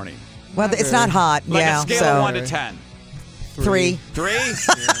 this morning? Well, it's not hot. Like yeah, a scale of 1 to 10. 3. 3?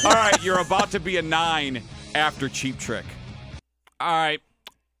 All right, you're about to be a 9 after Cheap Trick. All right.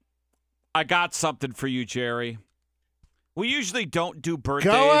 I got something for you, Jerry. We usually don't do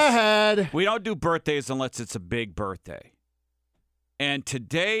birthdays. Go ahead. We don't do birthdays unless it's a big birthday. And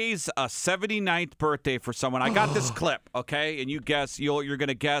today's a 79th birthday for someone. I got this clip, okay? And you guess, you're going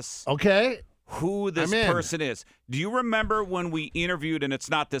to guess who this person is. Do you remember when we interviewed, and it's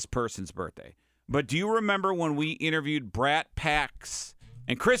not this person's birthday, but do you remember when we interviewed Brat Pax,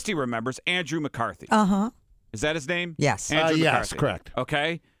 and Christy remembers, Andrew McCarthy? Uh-huh. Is that his name? Yes. Andrew yes, McCarthy. correct.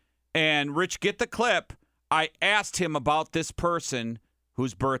 Okay. And Rich, get the clip. I asked him about this person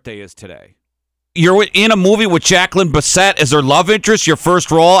whose birthday is today. You're in a movie with Jacqueline Bisset as her love interest, your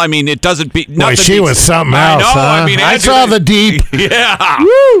first role. I mean, it doesn't be... Boy, she was something else, I know. huh? I mean, I saw the deep. Yeah.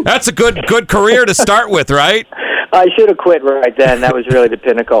 That's a good career to start with, right? I should have quit right then. That was really the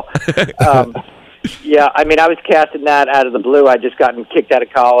pinnacle. Yeah, I mean, I was casting that out of the blue. I'd just gotten kicked out of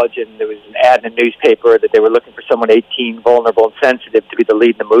college, and there was an ad in a newspaper that they were looking for someone 18, vulnerable, and sensitive to be the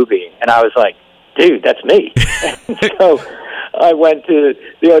lead in the movie. And I was like, dude, that's me. So I went to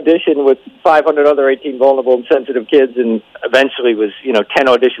the audition with 500 other 18 vulnerable and sensitive kids, and eventually was, 10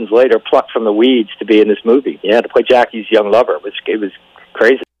 auditions later, plucked from the weeds to be in this movie. Yeah, to play Jackie's young lover. It was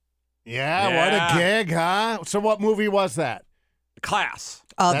crazy. Yeah, what a gig, huh? So what movie was that? Class.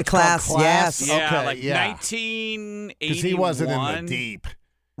 Oh, The Class, yes. Yeah, Okay, like yeah. 1981. Because he wasn't in the deep.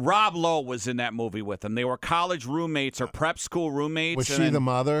 Rob Lowe was in that movie with him. They were college roommates or prep school roommates. Was she the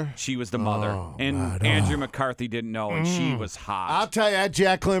mother? She was the mother. Oh, and Andrew McCarthy didn't know, and she was hot. I'll tell you, I had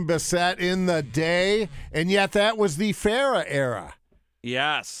Jacqueline Bisset in the day, and yet that was the Farrah era.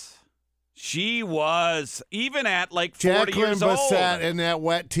 Yes. She was, even at like 40 Jacqueline years old. Bisset in that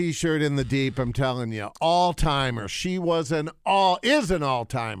wet T-shirt in the deep, I'm telling you, all-timer. She is an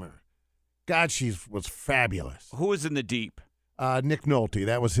all-timer. God, she was fabulous. Who was in the deep? Nick Nolte.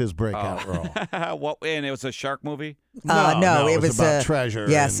 That was his breakout role. And it was a shark movie? No, it was about treasure.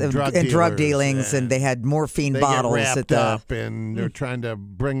 Yes, and drug dealings, and they had morphine bottles get wrapped at the. up, and they're trying to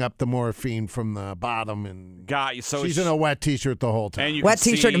bring up the morphine from the bottom. And got you. So she's in a wet T-shirt the whole time. Wet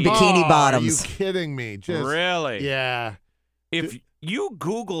T-shirt and bikini bottoms. Are you kidding me? Really? Yeah. If you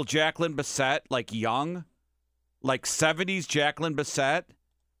Google Jacqueline Bisset, like young, like 70s Jacqueline Bisset,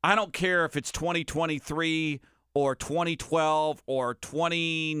 I don't care if it's 2023 or 2012 or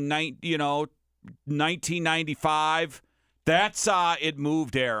 1995. That's it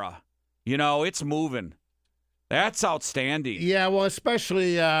moved era. It's moving. That's outstanding. Yeah, well,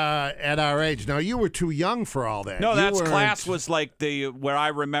 especially at our age. Now, you were too young for all that. No, Class was like where I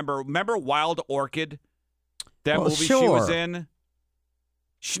remember Wild Orchid? That movie she was in?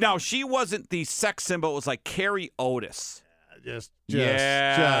 She wasn't the sex symbol. It was like Carrie Otis. Just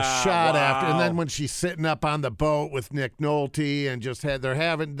shot after. And then when she's sitting up on the boat with Nick Nolte and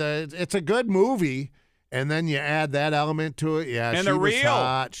it's a good movie. And then you add that element to it. Yeah, and she was real.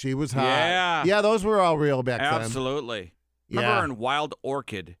 Hot. She was hot. Yeah, those were all real back then. Absolutely. Remember her in Wild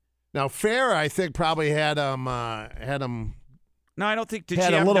Orchid. Now, Farrah, I think, probably had him. No, I don't think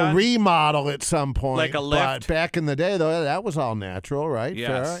had a little remodel at some point. Like a lift? But back in the day, though, that was all natural, right?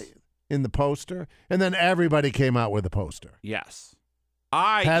 Yes. Farrah? In the poster, and then everybody came out with a poster. Yes,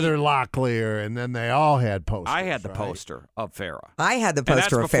 Heather Locklear, and then they all had posters. I had the poster of Farrah. I had the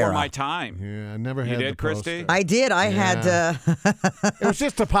poster and of that's before Farrah. My time. Yeah, I never had. You did, the poster. Christy? I did. I had. It was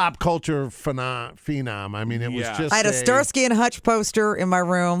just a pop culture phenom. I mean, it was just. I had a Starsky and Hutch poster in my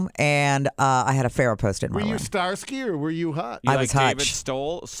room, and I had a Farrah poster in my room. Were you Starsky or were you Hutch? You I like was Hutch. David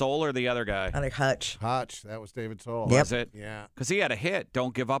Soul or the other guy? I like Hutch. Hutch. That was David Soul. Yep. Was it? Yeah. Because he had a hit.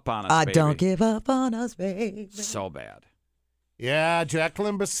 Don't give up on us, baby. Don't give up on us, baby. So bad. Yeah,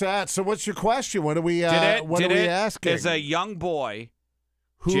 Jacqueline Bisset. So what's your question? What are we asking? As a young boy,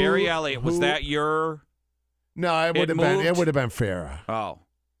 Jerry Elliott, was that your? No, it would have been. It would have been Farrah. Oh,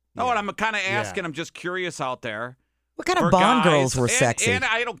 no. And I'm kind of asking. I'm just curious out there. What kind of Bond girls were sexy? And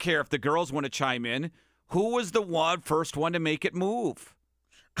I don't care if the girls want to chime in. Who was the first one to make it move?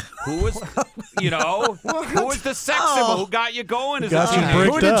 Who was, who was the sex symbol? Who got you going as a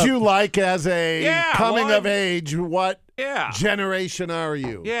teenager? Who did you like as a coming of age? What generation are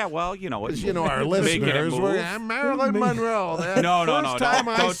you? Yeah, well, our listeners were Marilyn Monroe. No, first time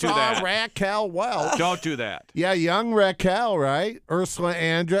I don't do saw that. Raquel Welch. Don't do that. Yeah, young Raquel, right? Ursula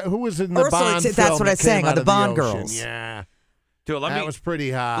Andress. Who was in the Bond film? That's what I was saying on the Bond ocean? girls. Yeah. Dude, that was pretty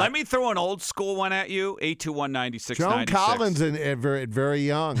hot. Let me throw an old school one at you. 821-9696. Joan Collins very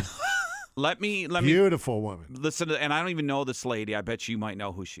young. Let me. Beautiful woman. Listen to, and I don't even know this lady. I bet you might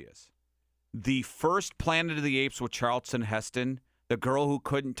know who she is. The first Planet of the Apes with Charlton Heston, the girl who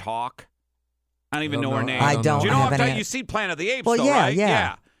couldn't talk. I don't even know her name. I don't. Do you know have what I'm any. talking? You see Planet of the Apes, well, though, yeah, right?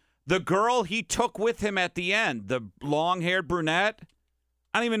 Yeah. The girl he took with him at the end, the long-haired brunette.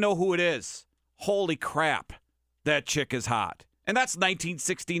 I don't even know who it is. Holy crap, that chick is hot. And that's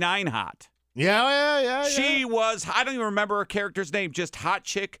 1969 hot. Yeah. She was, I don't even remember her character's name, just hot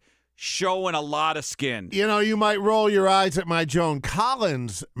chick showing a lot of skin. You might roll your eyes at my Joan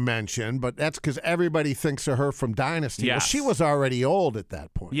Collins mention, but that's because everybody thinks of her from Dynasty. Yes. Well, she was already old at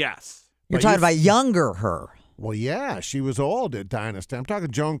that point. Yes. You're talking about younger her. Well, yeah, she was old at Dynasty. I'm talking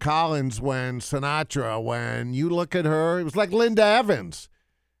Joan Collins when you look at her, it was like Linda Evans.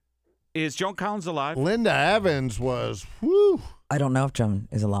 Is Joan Collins alive? Linda Evans was, whew. I don't know if Joan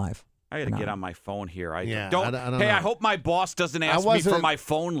is alive. I got to get on my phone here. I don't know. I hope my boss doesn't ask me for my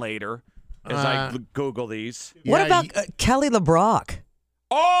phone later as I Google these. What about Kelly LeBrock?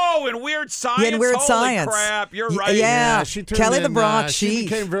 Oh, in Weird Science? Yeah, in Weird Holy Science. crap, you're right. Yeah, she turned Kelly in, LeBrock. she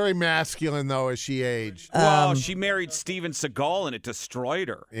became very masculine, though, as she aged. Well, she married Steven Seagal, and it destroyed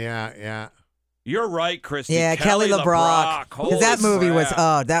her. Yeah. You're right, Christy. Yeah, Kelly LeBrock. Holy That movie was,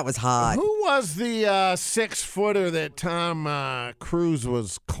 crap. that was hot. Who was the 6-footer that Tom Cruise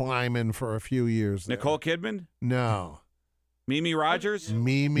was climbing for a few years there? Nicole Kidman? No. Mimi Rogers?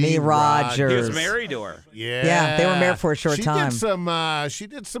 Mimi Rogers. He was married to her. Yeah, they were married for a short time. She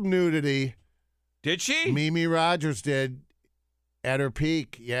did some nudity. Did she? Mimi Rogers did at her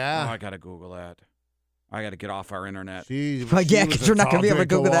peak. Yeah. Oh, I got to Google that. I got to get off our internet. Because you're not going to be able to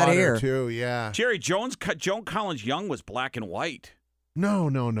Google that here. Too, yeah. Jerry, Joan Collins Young was black and white. No.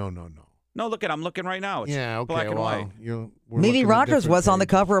 No, look I'm looking right now. It's yeah, okay. black and white. Mimi Rogers was on the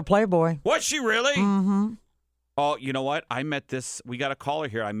cover of Playboy. Was she really? Mm-hmm. Oh, you know what? We got a caller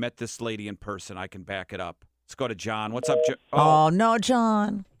here. I met this lady in person. I can back it up. Let's go to John. What's up, John? Oh, no,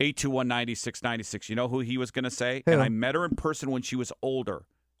 John. 821-9696. You know who he was going to say? Who? And I met her in person when she was older,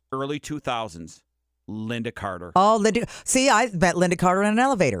 early 2000s. Linda Carter. Oh, Linda. See, I met Linda Carter in an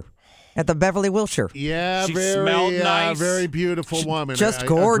elevator at the Beverly Wilshire. Yeah, She very smelled nice. very beautiful woman. Just I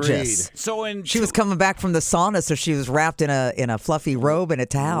gorgeous. agreed. So she was coming back from the sauna, so she was wrapped in a fluffy robe and a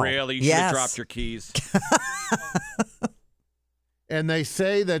towel. Really? You should have dropped your keys. And they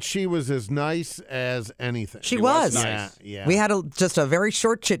say that she was as nice as anything. She was. nice. Yeah. We had just a very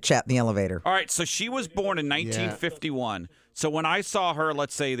short chit chat in the elevator. All right, so she was born in 1951. So when I saw her,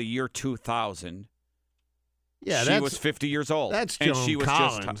 let's say the year 2000, she was 50 years old. That's and Joan she was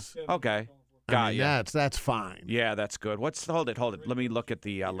Collins. just okay. Got you. That's fine. Yeah, that's good. Hold it. Let me look at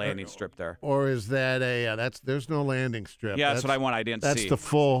the landing strip there. Or is that there's no landing strip? Yeah, that's what I want. I didn't see. That's the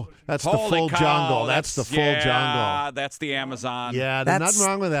full. That's the Holy full cow, jungle. That's the full jungle. That's the Amazon. Yeah, there's nothing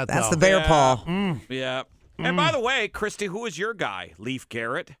wrong with that. That's though. the bear paw. Yeah. And by the way, Christy, who is your guy? Leif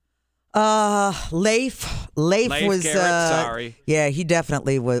Garrett. Leif was. Garrett, sorry. Yeah, he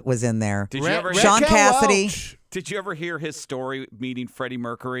definitely was in there. Did you ever? Sean Cassidy. Did you ever hear his story meeting Freddie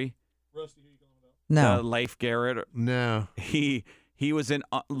Mercury? No. Leif Garrett. No. He was in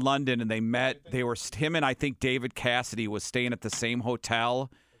London and they met. Him and I think David Cassidy was staying at the same hotel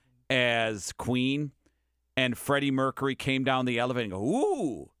as Queen, and Freddie Mercury came down the elevator and go,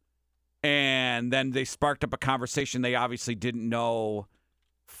 ooh. And then they sparked up a conversation. They obviously didn't know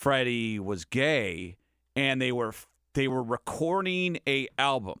Freddie was gay, and they were recording a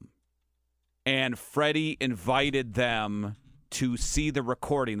album, and Freddie invited them to see the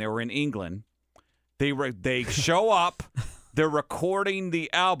recording. They were in England. They show up, they're recording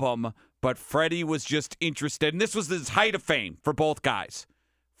the album, but Freddie was just interested, and this was his height of fame for both guys.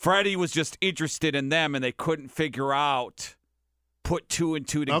 Freddie was just interested in them, and they couldn't figure out, put two and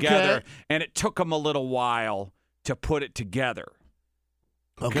two together, and it took them a little while to put it together.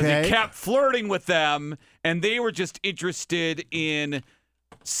 Because he kept flirting with them, and they were just interested in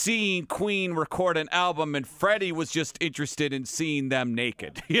seeing Queen record an album, and Freddie was just interested in seeing them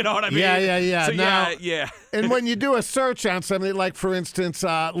naked. You know what I mean? Yeah. So, now, yeah. And when you do a search on something, like, for instance,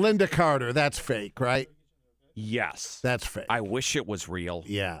 Linda Carter, that's fake, right? Yes. That's fake. I wish it was real.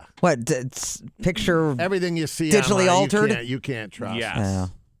 Yeah. What? It's picture everything you see digitally online, altered? You can't trust. Yes. Yeah.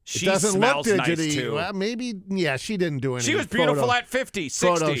 She It doesn't look smells digitally. nice too. Well, maybe, she didn't do anything. She was beautiful at 50, 60.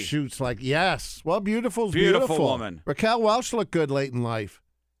 Photo shoots yes. Well, beautiful woman. Raquel Welch looked good late in life.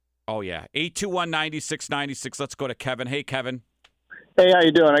 Oh, yeah. 821-9696. Let's go to Kevin. Hey, Kevin. Hey, how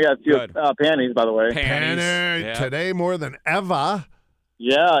you doing? I got a few panties, by the way. Panties. Yeah. Today more than ever.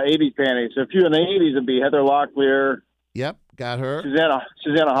 Yeah, 80s panties. A few in the 80s would be Heather Locklear. Yep, got her.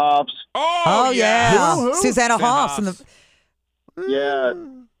 Susanna Hoffs. Oh yeah. Who? Susanna Hoffs. Yeah.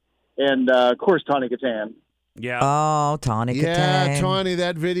 And, of course, Tawny Katan. Yeah. Oh, Tawny Katan. Yeah, Tawny,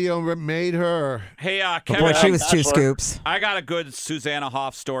 that video made her. Hey, Kevin. Boy, she was two scoops. I got a good Susanna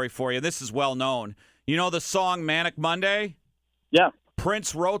Hoff story for you. This is well known. You know the song Manic Monday? Yeah.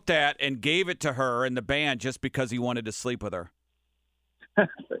 Prince wrote that and gave it to her in the band just because he wanted to sleep with her.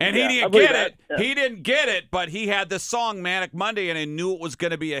 And he didn't get it. Yeah. He didn't get it, but he had this song Manic Monday and he knew it was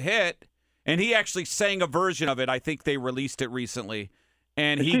going to be a hit. And he actually sang a version of it. I think they released it recently.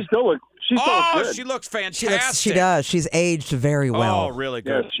 And she still looks good. She looks fantastic. She does. She's aged very well. Oh, really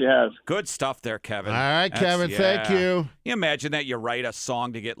good. Yes, she has. Good stuff there, Kevin. All right, Kevin, thank you. You imagine that you write a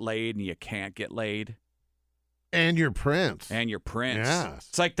song to get laid and you can't get laid? And your Prince. Yeah.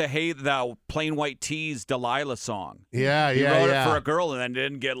 It's like the Plain White Tees Delilah song. Yeah, He wrote it for a girl and then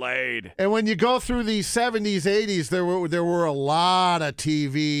didn't get laid. And when you go through the 70s, 80s, there were a lot of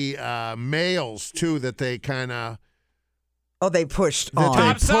TV males, too, that they kind of... Oh, they pushed that on.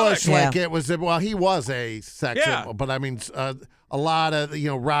 they pushed like it was... Well, he was a sex symbol, but I mean, a a lot of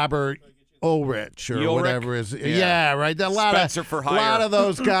Robert Ulrich or Ulrich? whatever is Yeah. right. A Spencer for hire. lot of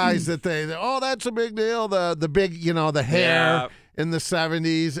those guys that that's a big deal. The big the hair in the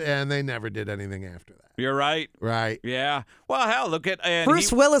 70s, and they never did anything after that. You're right. Right. Yeah. Well, hell, look at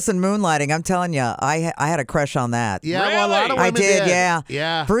Bruce Willis in Moonlighting. I'm telling you, I had a crush on that. Yeah, well, a lot of women I did. Yeah.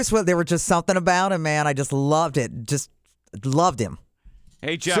 Yeah. Bruce Willis. There was just something about him, man. I just loved it. Just loved him.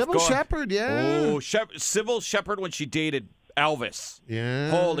 Hey, Jeff. Sybil Shepherd, yeah. Oh, Sybil Shepherd when she dated Elvis.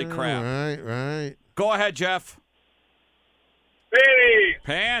 Yeah. Holy crap. Right. Go ahead, Jeff.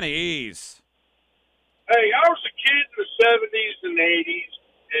 Panties. Hey, I was a kid in the 70s and 80s,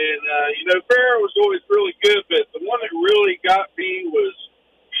 and, Farrah was always really good, but the one that really got me was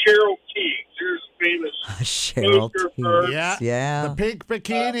Cheryl Teague. There's a famous Cheryl poster of her. Yeah. The pink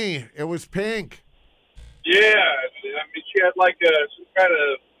bikini. It was pink. Yeah. I mean, she had like some kind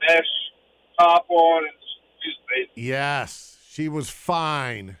of mesh top on, and she was amazing. Yes, she was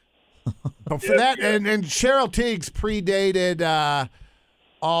fine. But for that, and Cheryl Teague's predated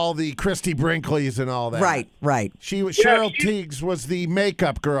all the Christy Brinkley's and all that. Right. Cheryl Teague's was the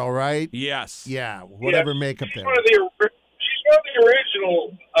makeup girl, right? Yes. Yeah, whatever makeup there. She's one of the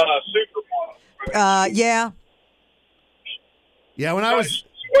original supermodels. Yeah. Yeah, when I was.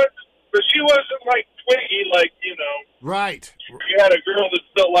 But she wasn't like Twiggy, Right. You had a girl that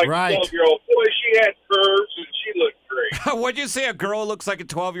felt like Right. a 12-year-old boy. She had curves, and she looked great. What'd you say? A girl looks like a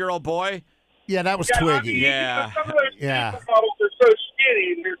 12-year-old boy? Yeah, that was I Twiggy. mean, Yeah. Some of those Yeah. supermodels are so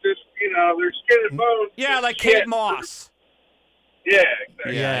skinny. They're just, they're skin and bones. Yeah, like Kate Moss. Yeah,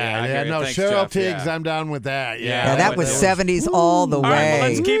 exactly. Yeah. No, Thanks, Cheryl Jeff. Teague's, Yeah. I'm down with that. Yeah, that was 70s all the way. All right, well,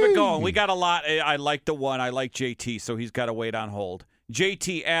 let's keep it going. We got a lot. I like the one. I like JT, so he's got to wait on hold.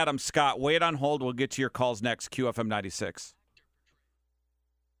 JT, Adam, Scott, wait on hold. We'll get to your calls next. QFM 96.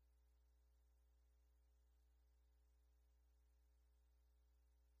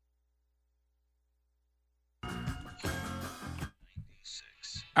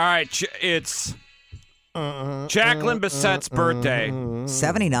 All right, it's Jacqueline Bisset's birthday.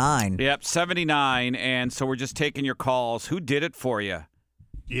 79. Yep, 79. And so we're just taking your calls. Who did it for you?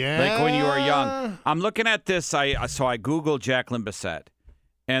 Yeah. Like when you were young. I'm looking at this. So I Googled Jacqueline Bisset.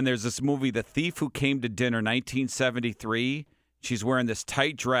 And there's this movie, The Thief Who Came to Dinner, 1973. She's wearing this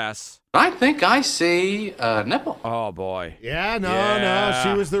tight dress. I think I see a nipple. Oh, boy. Yeah, no,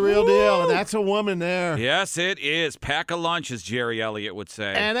 she was the real deal. That's a woman there. Yes, it is. Pack a lunch, as Jerry Elliott would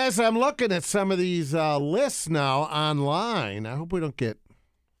say. And as I'm looking at some of these lists now online, I hope we don't get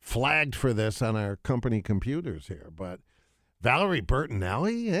flagged for this on our company computers here, but Valerie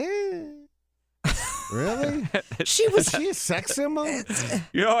Bertinelli, really? She a sex symbol?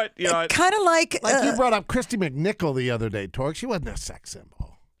 You know what? Kind of like you brought up Christy McNichol the other day, Torg. She wasn't a sex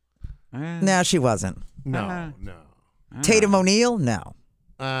symbol. No, she wasn't. No. Tatum O'Neal? No.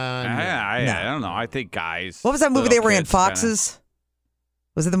 I don't know. I think guys. What was that movie they were in? Foxes?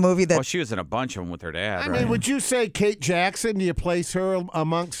 Was it the movie that? Well, she was in a bunch of them with her dad. I right? mean, would you say Kate Jackson? Do you place her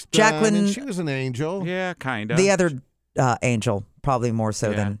amongst Jacqueline? I mean, she was an angel. Yeah, kind of. The other angel, probably more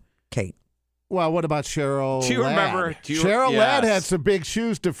so than Kate. Well, what about Cheryl? Do you Ladd? remember? Cheryl Ladd had some big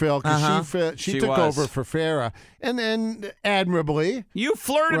shoes to fill because she took was. over for Farrah, and then admirably, You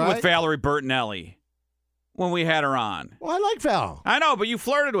flirted with Right? Valerie Bertinelli when we had her on. well, I like Val. I know, but you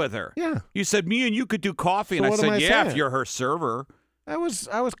flirted with her. Yeah. You said me and you could do coffee, So and I what am said, I yeah, if saying? you're her server. I was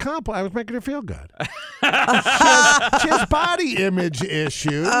making her feel good. she has body image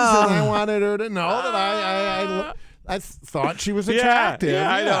issues, and I wanted her to know that I thought she was attractive. Yeah,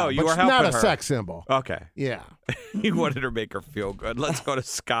 I know. You but were she's helping not a her. sex symbol. Okay. Yeah. You wanted her to make her feel good. Let's go to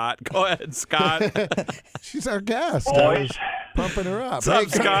Scott. Go ahead, Scott. She's our guest. I was pumping her up. What's up,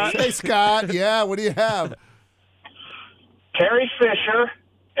 Scott? Hey, Scott. Yeah, what do you have? Carrie Fisher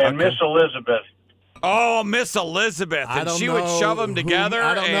and Miss Elizabeth. Oh, Miss Elizabeth. I And don't she would know shove them who- together.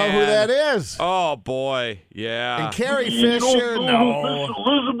 I don't know who that is. Oh, boy. Yeah. And Carrie You Fisher, don't know who no. Miss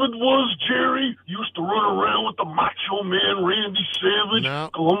Elizabeth was, Jerry? Used to run around with the macho man Randy Savage, No.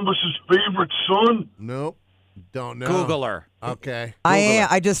 Columbus's favorite son. Nope. Don't know. Google her. Okay.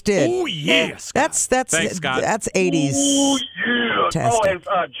 I just did. Oh, yes. That's Thanks, Scott. that's 80s. Oh, yeah. Tastic.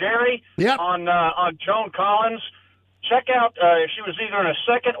 Oh, and Jerry, Yep. on Joan Collins, check out, she was either in a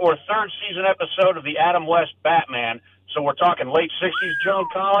second or third season episode of the Adam West Batman. So we're talking late 60s Joan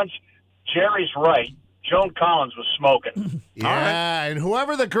Collins. Jerry's right. Joan Collins was smoking. Yeah, and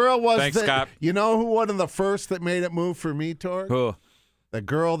whoever the girl was, Thanks, Scott. you know who one of the first that made it move for me, Torg? Who? The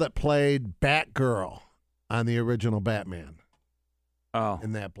girl that played Batgirl on the original Batman. Oh.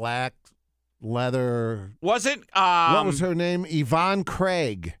 In that black leather. Wasn't what was her name? Yvonne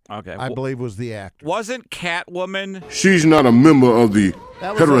Craig. Okay, I believe was the actor. Wasn't Catwoman? She's not a member of the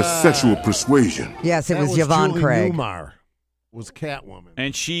That was, heterosexual persuasion. Yes, it that was Yvonne Julie Craig. Newmar was Catwoman.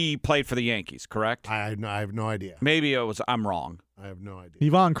 And she played for the Yankees, correct? I have no idea. Maybe it was. I'm wrong. I have no idea.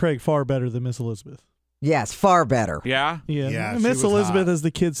 Yvonne Craig far better than Miss Elizabeth. Yes, far better. Yeah? Yeah, she Miss was Elizabeth, hot. as the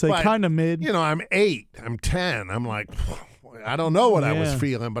kids say, But, kind of mid. You know, I'm 8. I'm 10. I'm like, I don't know what I was Yeah.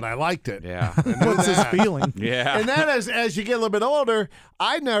 feeling, but I liked it. Yeah. What's his feeling? Yeah. And then as you get a little bit older,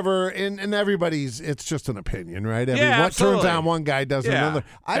 I never, and everybody's, it's just an opinion, right? What absolutely. turns on one guy doesn't Yeah. another.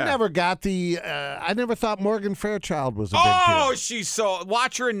 I never got I never thought Morgan Fairchild was a big Oh, deal. she's so.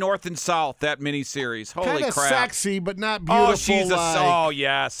 Watch her in North and South, that miniseries. Holy Kind of crap. sexy, but not beautiful. Oh, she's like,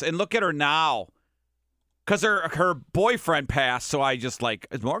 yes. And look at her now. Because her boyfriend passed, so I just like,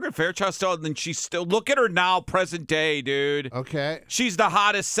 is Morgan Fairchild still? And then she's still, look at her now, present day, dude. Okay. She's the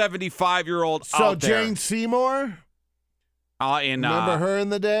hottest 75-year-old So out there. Jane Seymour? Remember her in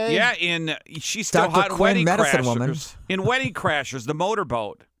the day? Yeah, she's still Dr. hot in Quinn, Wedding medicine Crashers. woman. In Wedding Crashers, the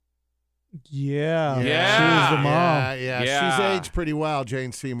motorboat. Yeah. Yeah. She was the mom. Yeah. She's aged pretty well,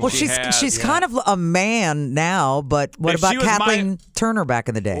 Jane Seymour. Well, she's kind of a man now, but what If she about was Kathleen Turner back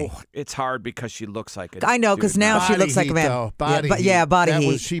in the day? Oh, it's hard because she looks like a I know, because dude now she Body looks like a heat, man. though. Body body that heat.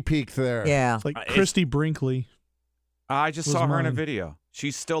 Was, she peaked there. Yeah. It's like Christy Brinkley. I just was saw her in a mine. video.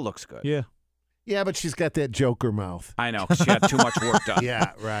 She still looks good. Yeah. Yeah, but she's got that Joker mouth. I know, 'cause she had too much work done.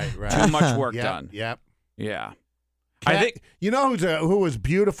 Yeah, right. Too much work Yep, done. Yep. Yeah. Cat, I think you know who was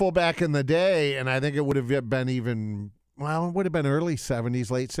beautiful back in the day, and I think it would have been even it would have been early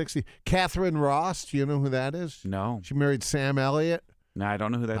 70s, late 60s. Catherine Ross. Do you know who that is? No. She married Sam Elliott. No, I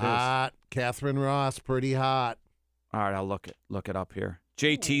don't know who that is. Hot. Catherine Ross, pretty hot. All right, I'll look it up here.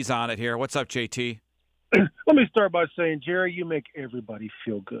 JT's on it here. What's up, JT? Let me start by saying, Jerry, you make everybody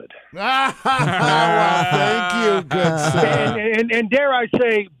feel good. Well, thank you, good sir. And dare I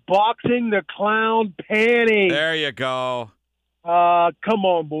say, boxing the clown panty. There you go. Come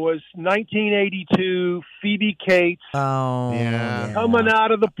on, boys. 1982, Phoebe Cates. Oh, yeah. Coming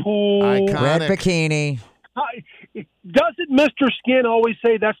out of the pool. Iconic. Red bikini. Doesn't Mr. Skin always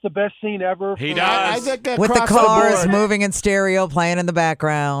say that's the best scene ever? He does. I think With the across cars board. moving in stereo, playing in the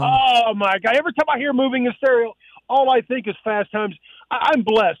background. Oh, my God. Every time I hear moving in stereo, all I think is Fast Times. I'm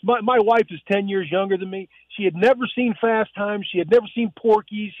blessed. My wife is 10 years younger than me. She had never seen Fast Times. She had never seen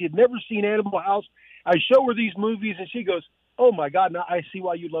Porky's. She had never seen Animal House. I show her these movies, and she goes, oh, my God, now I see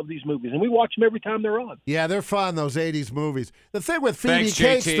why you love these movies. And we watch them every time they're on. Yeah, they're fun, those 80s movies. The thing with Phoebe Thanks,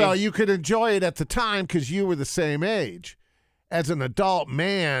 Cates, JT. though, you could enjoy it at the time because you were the same age. As an adult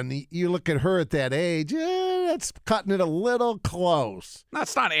man, you look at her at that age, that's cutting it a little close.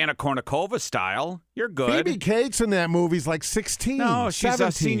 That's not Anna Kournikova style. You're good. Phoebe Cates in that movie's like 16, No, she's 17.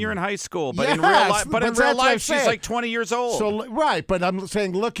 a senior in high school, but in Yes, real life, but in that's real what I'm life, she's saying. like 20 years old. So right, but I'm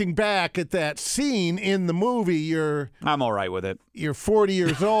saying looking back at that scene in the movie, I'm all right with it. you're 40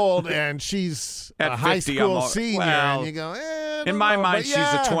 years old and she's At a high 50, school I'm all- senior, well, and you go, I In don't my know, mind, but she's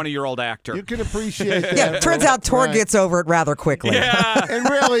yeah, a 20-year-old actor. You can appreciate that. Yeah, turns out Torg Right. gets over it rather quickly. Yeah. And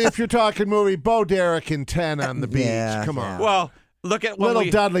really, if you're talking movie, Bo Derek in 10 on the beach. Yeah, Come on. Well, look at when Little we...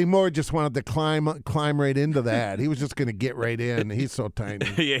 Dudley Moore just wanted to climb right into that. He was just going to get right in. He's so tiny.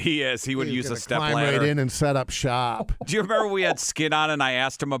 Yeah, he is. He would He's use a gonna step climb ladder. right in and set up shop. Do you remember we had Skin on and I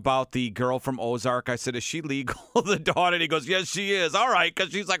asked him about the girl from Ozark? I said, is she legal, the daughter? And he goes, yes, she is. All right,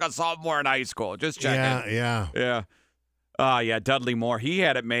 because she's like a sophomore in high school. Just checking. Yeah. Yeah. Yeah, Dudley Moore. He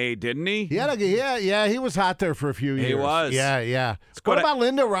had it made, didn't he? Yeah, he was hot there for a few years. He was. Yeah. go What to- about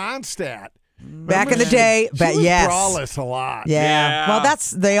Linda Ronstadt? Back in the day, she was yes. braless a lot. Yeah. Well,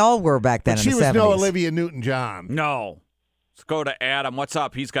 they all were back then But in she the was 70s. no Olivia Newton-John. No. Let's go to Adam. What's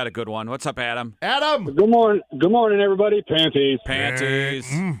up? He's got a good one. What's up, Adam? Adam. Good morning, everybody. Panties.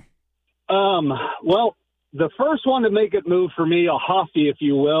 Well, the first one to make it move for me, a Hoffy, if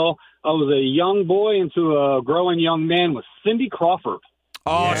you will. I was a young boy into a growing young man with Cindy Crawford.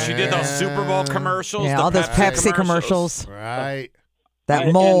 Oh, she did those Super Bowl commercials. Yeah, the all those Pepsi commercials. Right. That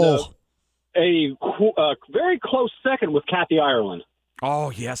And, mole. a very close second with Kathy Ireland.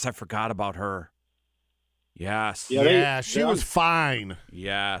 Oh, yes, I forgot about her. Yes. Yeah, she was fine.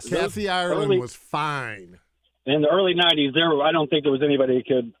 Yes. Kathy Ireland was fine. In the early 90s, I don't think there was anybody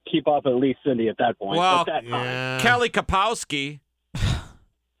who could keep up at least Cindy at that point. Well, At that time. Kelly Kapowski.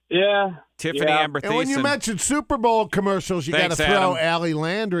 Yeah. Tiffany Amber And when you Thiessen. mentioned Super Bowl commercials, you got to Thanks, throw Adam. Allie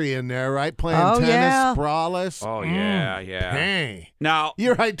Landry in there, right? Playing Oh, tennis, yeah. braless. Oh, yeah. Hey. Now,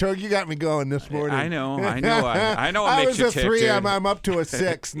 You're right, Torg. You got me going this morning. I know. I know it I makes was you a tick, 3. dude. I'm up to a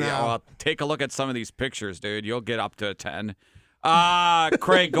 6 now. Yeah, well, take a look at some of these pictures, dude. You'll get up to a 10.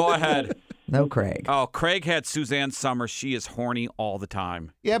 Craig, go ahead. No Craig. Oh, Craig had Suzanne Summers. She is horny all the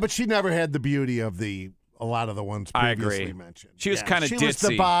time. Yeah, but she never had the beauty of a lot of the ones previously I agree. mentioned. She was kind of ditzy. She was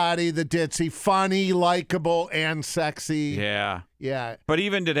the body, the ditzy, funny, likable, and sexy. Yeah. Yeah. But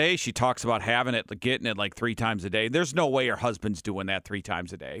even today, she talks about having it, getting it like 3 times a day. There's no way her husband's doing that 3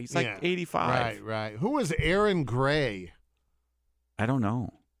 times a day. He's like 85. Right. Who was Aaron Gray? I don't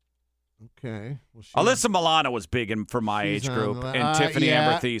know. Okay. Well, Alyssa Milano was big for my age group, and Tiffany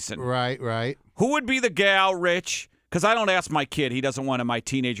Amber Thiessen. Right. Who would be the gal, Rich? Because I don't ask my kid. My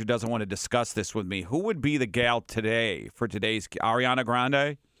teenager doesn't want to discuss this with me. Who would be the gal today for today's Ariana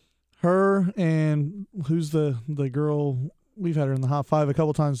Grande? Her, and who's the girl? We've had her in the Hot 5 a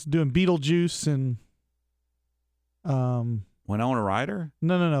couple times doing Beetlejuice and Winona Ryder?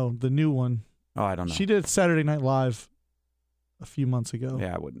 No, the new one. Oh, I don't know. She did Saturday Night Live a few months ago.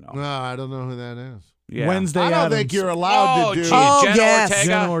 Yeah, I wouldn't know. No, I don't know who that is. Yeah. Wednesday I don't Addams. think you're allowed to do.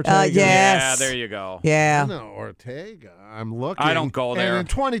 Jenna Ortega? Yes. Yeah, there you go. Yeah. Jenna Ortega. I'm looking. I don't go there. And in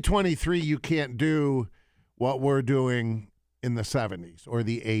 2023, you can't do what we're doing in the 70s or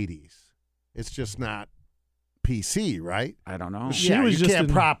the 80s. It's just not PC, right? I don't know. You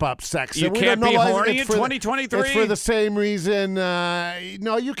can't prop up sex. You can't be horny in 2023? It's for the same reason.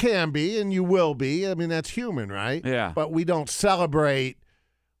 No, you can be, and you will be. I mean, that's human, right? Yeah. But we don't celebrate,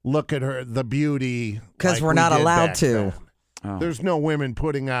 look at her, the beauty. Because like we're we not did allowed back to. then. Oh. There's no women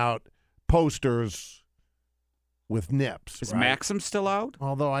putting out posters with nips. Is right? Maxim still out?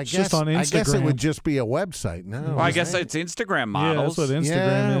 Although I It's guess just on I guess it Instagram. would just be a website now. Well, I guess it's Instagram Yeah, models. that's what Instagram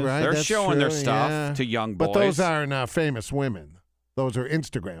yeah, is. right. They're that's showing true, their stuff yeah. to young boys. But those aren't famous women. Those are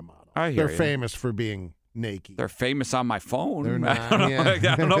Instagram models. I hear They're you. famous for being naked. They're famous on my phone. They're not, I don't know,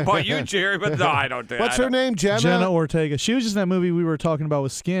 yeah. I don't know about you, Jerry, but no, I don't. What's her name? Jenna Ortega. She was just in that movie we were talking about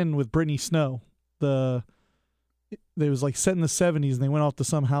with Skin with Brittany Snow. They was like set in the 70s, and they went off to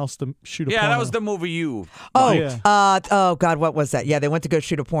some house to shoot a Yeah, porno. that was the movie you. Oh, Yeah. oh God, what was that? Yeah, they went to go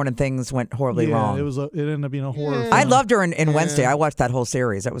shoot a porn and things went horribly Yeah, wrong. it ended up being a horror film. I loved her in Wednesday. I watched that whole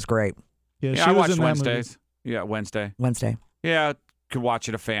series. That was great. Yeah, Yeah, she I was watched in that Wednesdays. Yeah, Wednesday. Yeah, you could watch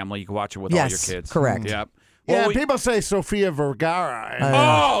it a family. You could watch it with all your Yes, kids. correct. Yep. Yeah, Well, people say Sofia Vergara.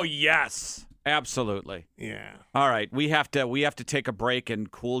 oh yes, absolutely. Yeah. All right, we have to take a break and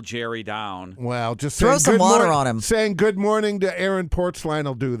cool Jerry down. Well, just Throw saying some good water mor- on him. Saying good morning to Aaron Portzline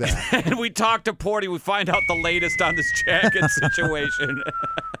will do that. And we talk to Porty. We find out the latest on this jacket situation.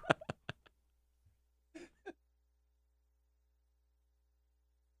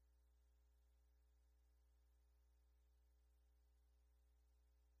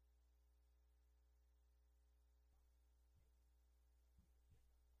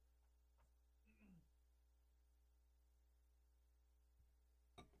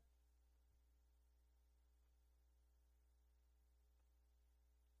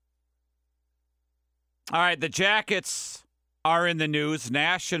 All right, the Jackets are in the news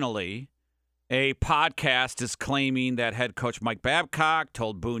nationally. A podcast is claiming that head coach Mike Babcock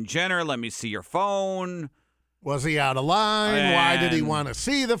told Boone Jenner, "Let me see your phone." Was he out of line? Why did he And- want to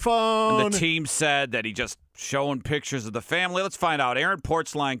see the phone? And the team said that he just showing pictures of the family. Let's find out. Aaron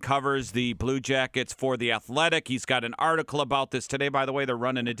Portzline covers the Blue Jackets for The Athletic. He's got an article about this today. By the way, they're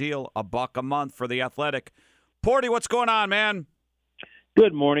running a deal, $1 a month for The Athletic. Porty, what's going on, man?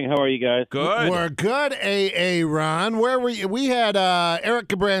 Good morning. How are you guys? Good. We're good, Ron. Where were you? We had Eric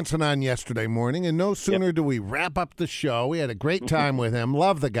Gabranson on yesterday morning, and no sooner do we wrap up the show. We had a great time with him.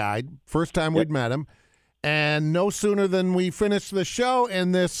 Love the guy. First time we'd met him. And no sooner than we finished the show,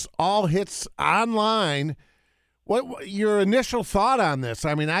 and this all hits online. What your initial thought on this?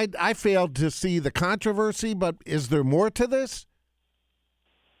 I mean, I failed to see the controversy, but is there more to this?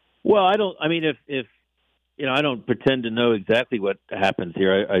 Well, I don't. I mean, if you know, I don't pretend to know exactly what happens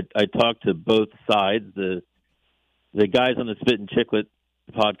here. I talked to both sides. The guys on the Spit and Chiclet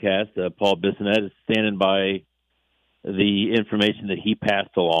podcast, Paul Bisset, is standing by the information that he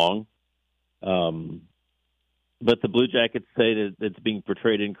passed along. But the Blue Jackets say that it's being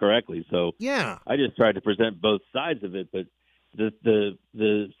portrayed incorrectly. So yeah, I just tried to present both sides of it. But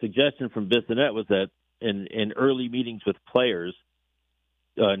the suggestion from Bissonette was that in early meetings with players,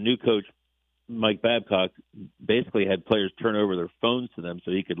 new coach Mike Babcock basically had players turn over their phones to them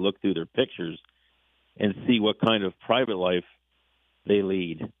so he could look through their pictures and see what kind of private life they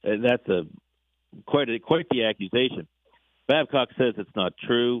lead. And that's quite the accusation. Babcock says it's not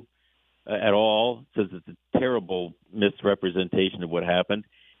true at all, says it's a terrible misrepresentation of what happened.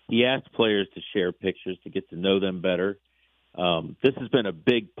 He asked players to share pictures to get to know them better. This has been a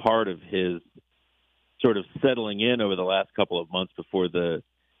big part of his sort of settling in over the last couple of months before the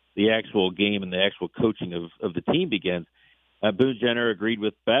actual game and the actual coaching of the team begins. Boone Jenner agreed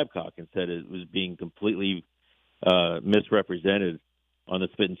with Babcock and said it was being completely misrepresented on the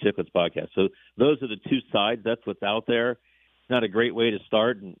Spit and Chicklets podcast. So those are the two sides. That's what's out there. It's not a great way to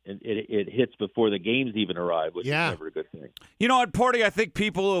start, and it hits before the games even arrive, which is never a good thing. You know what, Porty, I think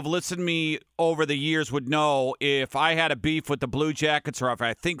people who have listened to me over the years would know if I had a beef with the Blue Jackets or if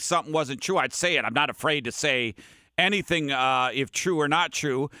I think something wasn't true, I'd say it. I'm not afraid to say anything, if true or not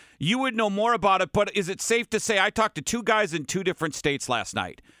true. You would know more about it, but is it safe to say, I talked to two guys in two different states last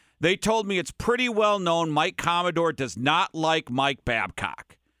night. They told me it's pretty well known Mike Commodore does not like Mike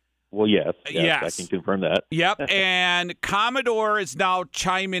Babcock. Well, yes, I can confirm that. Yep, and Commodore is now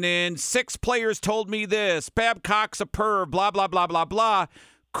chiming in. 6 players told me this. Babcock's a perv, blah, blah, blah, blah, blah.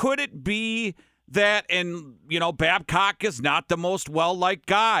 Could it be that, and, Babcock is not the most well-liked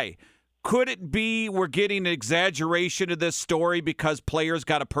guy. Could it be we're getting an exaggeration of this story because players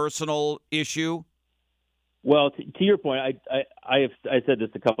got a personal issue? Well, to your point, I said this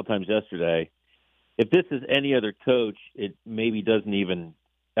a couple times yesterday. If this is any other coach, it maybe doesn't even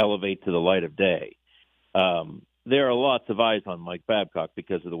elevate to the light of day. There are lots of eyes on Mike Babcock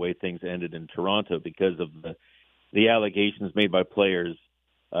because of the way things ended in Toronto, because of the allegations made by players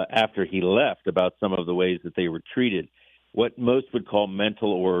after he left about some of the ways that they were treated. What most would call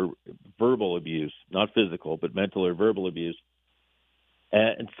mental or verbal abuse, not physical, but mental or verbal abuse.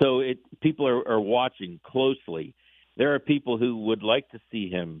 And so people are watching closely. There are people who would like to see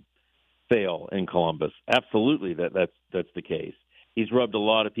him fail in Columbus. Absolutely, that's the case. He's rubbed a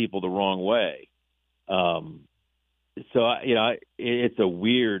lot of people the wrong way. So it's a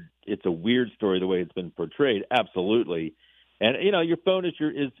weird story the way it's been portrayed. Absolutely. And your phone is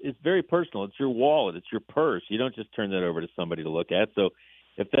very personal. It's your wallet. It's your purse. You don't just turn that over to somebody to look at. So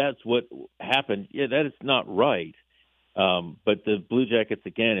if that's what happened, that is not right. But the Blue Jackets,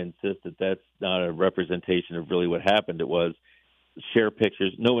 again, insist that that's not a representation of really what happened. It was share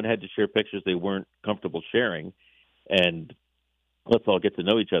pictures. No one had to share pictures they weren't comfortable sharing. And let's all get to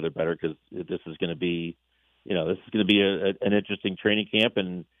know each other better, because this is going to be, an interesting training camp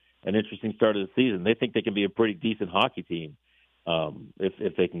and an interesting start of the season. They think they can be a pretty decent hockey team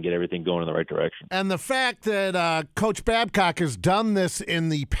if they can get everything going in the right direction. And the fact that Coach Babcock has done this in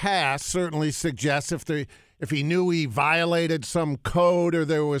the past certainly suggests if he knew he violated some code or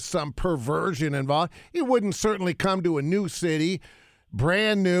there was some perversion involved, he wouldn't certainly come to a new city,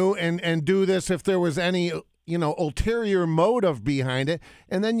 brand new, and do this if there was any ulterior motive behind it.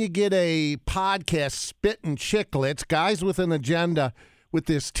 And then you get a podcast, Spit and Chicklets, guys with an agenda, with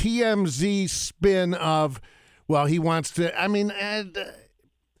this TMZ spin of, well, he wants to. I mean,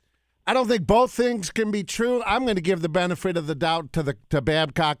 I don't think both things can be true. I'm going to give the benefit of the doubt to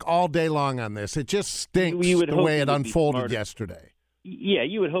Babcock all day long on this. It just stinks the way it unfolded yesterday. Yeah,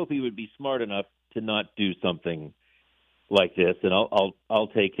 you would hope he would be smart enough to not do something like this, and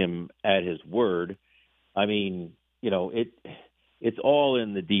I'll take him at his word. I mean, it's all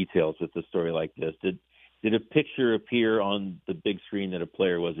in the details with a story like this. Did a picture appear on the big screen that a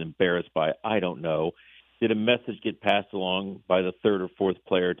player was embarrassed by? I don't know. Did a message get passed along by the third or fourth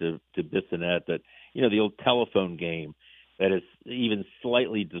player to Bisset that, the old telephone game that is even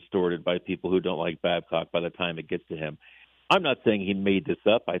slightly distorted by people who don't like Babcock by the time it gets to him? I'm not saying he made this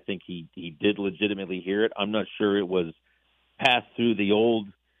up. I think he did legitimately hear it. I'm not sure it was passed through the old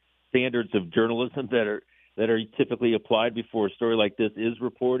standards of journalism that are typically applied before a story like this is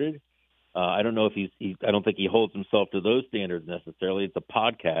reported. I don't know if I don't think he holds himself to those standards necessarily. It's a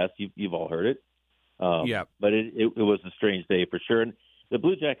podcast. You've all heard it. But it was a strange day for sure. And the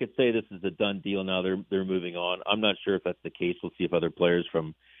Blue Jackets say this is a done deal now. They're moving on. I'm not sure if that's the case. We'll see if other players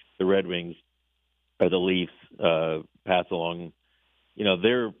from the Red Wings or the Leafs pass along,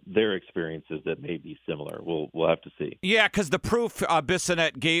 their experiences that may be similar. We'll have to see. Yeah, because the proof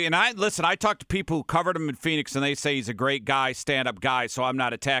Bisset gave, and I talked to people who covered him in Phoenix, and they say he's a great guy, stand-up guy. So I'm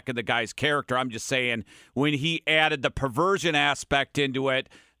not attacking the guy's character. I'm just saying when he added the perversion aspect into it,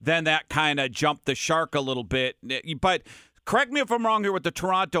 then that kind of jumped the shark a little bit. But correct me if I'm wrong here with the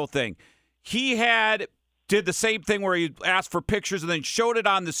Toronto thing. He did the same thing where he asked for pictures and then showed it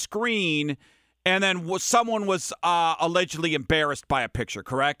on the screen, and then someone was allegedly embarrassed by a picture,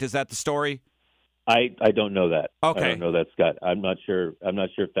 correct? Is that the story? I don't know that. Okay. I don't know that, Scott. I'm not sure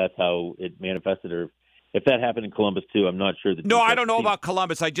if that's how it manifested or if that happened in Columbus too. I'm not sure. No, I don't know about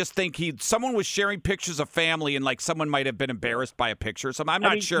Columbus. I just think someone was sharing pictures of family and someone might have been embarrassed by a picture. So I'm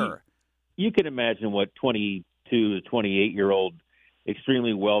not sure. You can imagine what 22 to 28-year-old,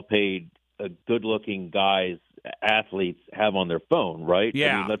 extremely well-paid, good-looking guys, athletes have on their phone, right?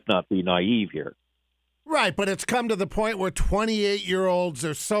 Yeah. I mean, let's not be naive here. Right, but it's come to the point where 28-year-olds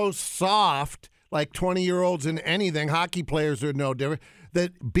are so soft. like 20-year-olds in anything. Hockey players are no different.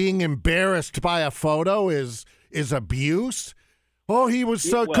 That being embarrassed by a photo is abuse. Oh, he was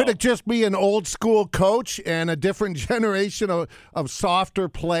so. Could it just be an old school coach and a different generation of softer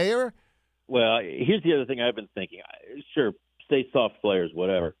player? Well, here's the other thing I've been thinking. Sure, stay soft players,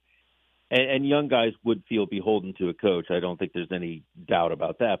 whatever. And young guys would feel beholden to a coach. I don't think there's any doubt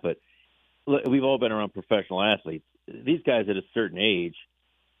about that. But we've all been around professional athletes. These guys at a certain age,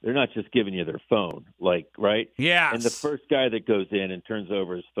 they're not just giving you their phone, right? Yeah. And the first guy that goes in and turns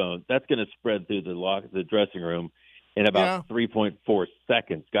over his phone, that's going to spread through the dressing room in about 3.4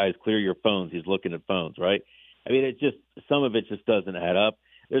 seconds. Guys, clear your phones. He's looking at phones, right? I mean, some of it just doesn't add up.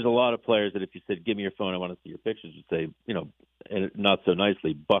 There's a lot of players that if you said, give me your phone, I want to see your pictures, would say, and not so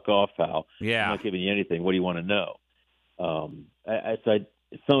nicely, buck off, pal. Yeah. I'm not giving you anything. What do you want to know?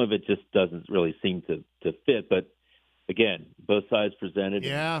 Some of it just doesn't really seem to fit. But, again, both sides presented,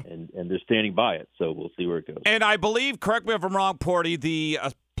 and they're standing by it. So we'll see where it goes. And I believe, correct me if I'm wrong, Porty, the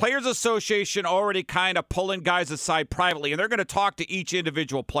Players Association already kind of pulling guys aside privately, and they're going to talk to each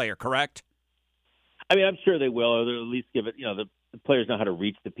individual player, correct? I mean, I'm sure they will, or they'll at least give it, the players know how to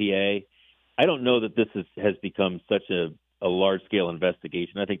reach the PA. I don't know that this has become such a large-scale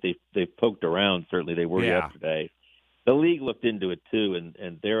investigation. I think they've poked around. Certainly they were yesterday. The league looked into it, too,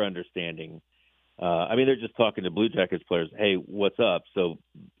 and their understanding. They're just talking to Blue Jackets players, hey, what's up? So,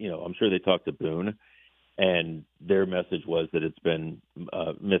 I'm sure they talked to Boone, and their message was that it's been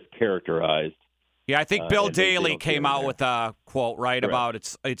mischaracterized. Yeah, I think Bill Daly came out with a quote, right, about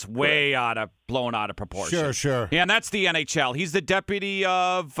it's way blown out of proportion. Sure. Yeah, and that's the NHL. He's the deputy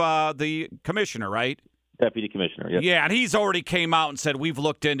of the commissioner, right? Deputy commissioner, yes. Yeah, and he's already came out and said, we've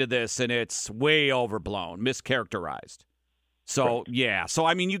looked into this, and it's way overblown, mischaracterized. So, So,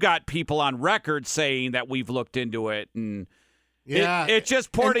 you got people on record saying that we've looked into it, and it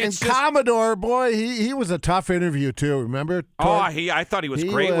just poured. And Commodore, boy, he was a tough interview, too, remember? I thought he was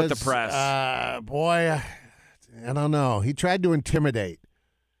great with the press. Boy, I don't know. He tried to intimidate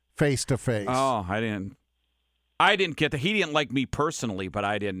face-to-face. Oh, I didn't get that. He didn't like me personally, but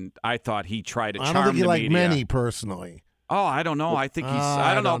I thought he tried to charm the media. I don't think he liked many personally. Oh, I don't know. I think he's.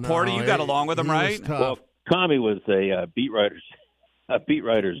 I don't know, Porty. You got along with him, right? Well, Tommy was a beat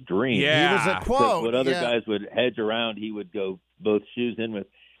writer's dream. Yeah, he was a quote. What other guys would hedge around, he would go both shoes in with.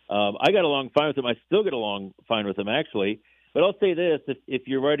 I got along fine with him. I still get along fine with him, actually. But I'll say this: if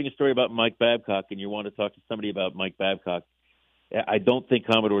you're writing a story about Mike Babcock and you want to talk to somebody about Mike Babcock, I don't think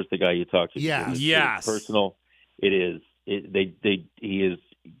Commodore's the guy you talk to. Yes. It's personal. It is. He is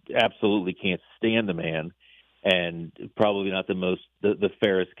absolutely can't stand the man, and probably not the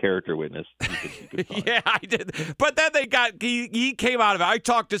fairest character witness you could find. Yeah, I did. But then he came out of it. I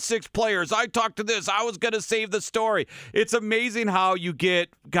talked to 6 players. I talked to this. I was going to save the story. It's amazing how you get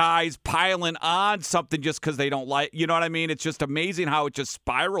guys piling on something just because they don't like. You know what I mean? It's just amazing how it just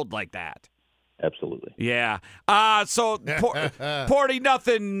spiraled like that. Absolutely. Yeah. So, Porty,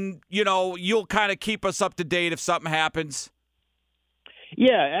 nothing, you'll kind of keep us up to date if something happens.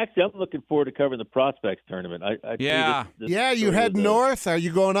 Yeah, actually, I'm looking forward to covering the Prospects tournament. You head north? Are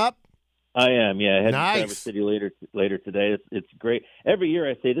you going up? I am, yeah. I head to Traverse City later today. It's great. Every year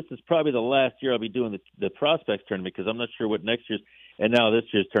I say this is probably the last year I'll be doing the Prospects tournament because I'm not sure what next year's. And now this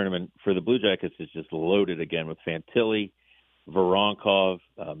year's tournament for the Blue Jackets is just loaded again with Fantilli, Voronkov,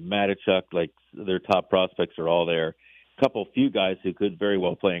 Matichuk, like their top prospects are all there. Few guys who could very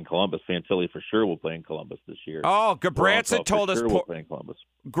well play in Columbus. Fantilli for sure will play in Columbus this year. Oh, Gabranson told us. Will play in Columbus.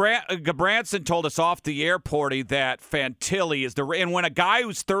 Gabranson told us off the air, Porty, that Fantilli is and when a guy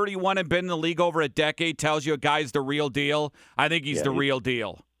who's 31 and been in the league over a decade tells you a guy's the real deal, I think he's the real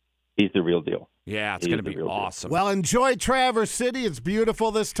deal. He's the real deal. Yeah, it's going to be awesome. Well, enjoy Traverse City. It's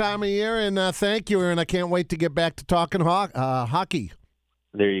beautiful this time of year, and thank you, and I can't wait to get back to talking hockey.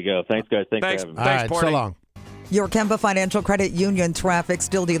 There you go. Thanks, guys. Thanks for having me. All right, so long. Your Kemba Financial Credit Union traffic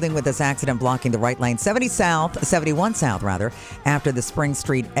still dealing with this accident blocking the right lane, 71 South, after the Spring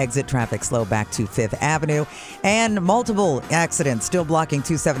Street exit. Traffic slow back to 5th Avenue. And multiple accidents still blocking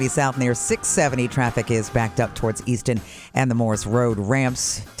 270 South near 670. Traffic is backed up towards Easton and the Morris Road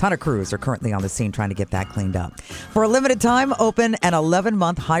ramps. Ton of crews are currently on the scene trying to get that cleaned up. For a limited time, open an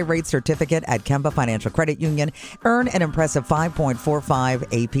 11-month high-rate certificate at Kemba Financial Credit Union. Earn an impressive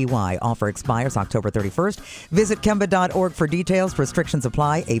 5.45 APY. Offer expires October 31st. Visit Kemba.org for details. Restrictions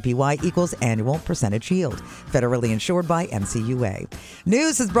apply. APY equals annual percentage yield. Federally insured by NCUA.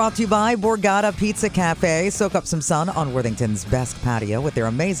 News is brought to you by Borgata Pizza Cafe. Soak up some sun on Worthington's best patio with their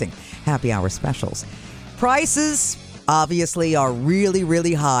amazing happy hour specials. Prices obviously are really,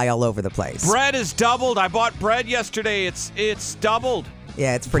 really high all over the place. Bread is doubled. I bought bread yesterday. It's doubled.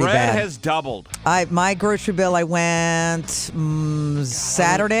 Yeah, it's pretty Bread bad. has doubled. My grocery bill, I went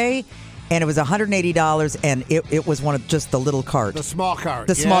Saturday, and it was $180, and it was one of just the little cart. The small cart.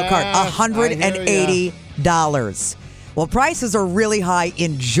 The small cart. Yes, $180. Well, prices are really high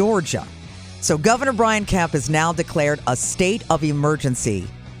in Georgia. So Governor Brian Kemp has now declared a state of emergency,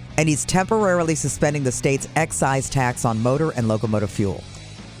 and he's temporarily suspending the state's excise tax on motor and locomotive fuel.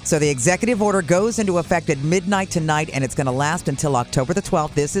 So the executive order goes into effect at midnight tonight, and it's going to last until October the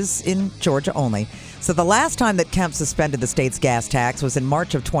 12th. This is in Georgia only. So the last time that Kemp suspended the state's gas tax was in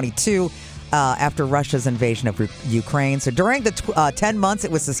March of 22 after Russia's invasion of Ukraine. So during the 10 months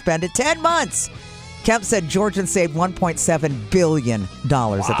it was suspended, 10 months, Kemp said Georgians saved $1.7 billion at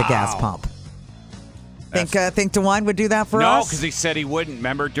the gas pump. Think DeWine would do that for us? No, because he said he wouldn't.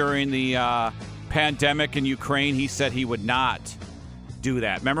 Remember during the pandemic in Ukraine, he said he would not do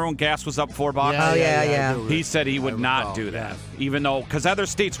that. Remember when gas was up $4? Yeah. He said he would not do that, even though because other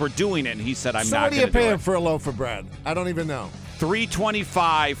states were doing it, and he said, "I'm so not what are going you to do paying it." for a loaf of bread? I don't even know.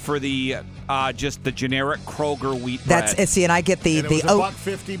 $3.25 for the just the generic Kroger wheat bread. That's see, and I get the and it was oat.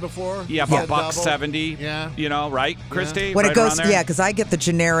 $1.50 before. Yeah, about $1.70. Yeah, you know, right, Christy? When right it goes, around there? yeah, because I get the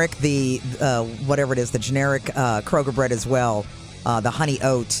generic, whatever it is, the generic Kroger bread as well, the honey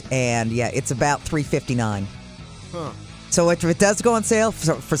oat, and yeah, it's about $3.59. Huh. So if it does go on sale,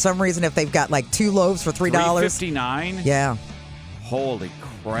 for some reason, if they've got like 2 loaves for $3, $3.59. Yeah. Holy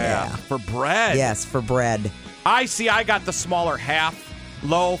crap! Yeah. For bread. Yes, for bread. I got the smaller half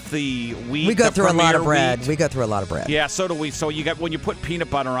loaf, the wheat. We go the through a lot of Premier bread. wheat. We go through a lot of bread. Yeah, so do we. So you got when you put peanut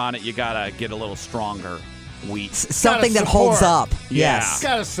butter on it, you gotta get a little stronger wheat. Something that holds up. Yes.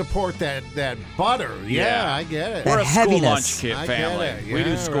 Got to support that butter. Yeah, I get it. We're a heaviness. school lunch kid I family. get it. We do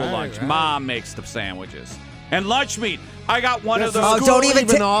Yeah, school right, lunch. right. Mom makes the sandwiches. And lunch meat. I got one Does of the those. school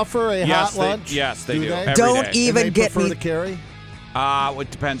even offer a yes, hot lunch? Yes, they do. They? Every Don't day. even And they get prefer me. to carry?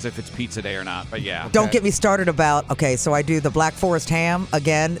 It depends if it's pizza day or not, but yeah. Don't get me started about, okay, so I do the Black Forest ham,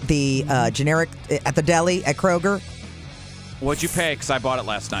 again, the generic at the deli at Kroger. What'd you pay? Because I bought it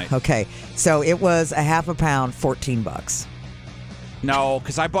last night. Okay, so it was a half a pound, $14. No,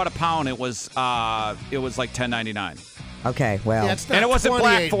 because I bought a pound. It was like $10.99. Okay, well. Yeah, it's not And it wasn't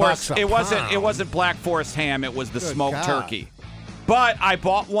Black 28 Forest. bucks a It pound. wasn't Black Forest ham. It was the Good smoked God. turkey. But I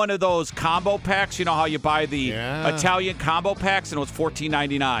bought one of those combo packs. You know how you buy the Italian combo packs, and it was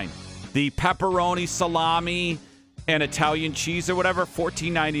 $14.99. The pepperoni, salami, and Italian cheese or whatever,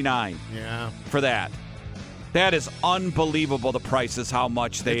 $14.99. Yeah. For that. That is unbelievable. The prices, how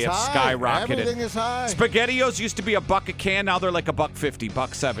much they It's have high. skyrocketed. Everything is high. SpaghettiOs used to be $1 a can. Now they're like $1.50,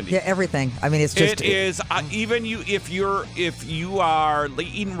 $1.70. Yeah, everything. I mean, it's just. It is even you if you are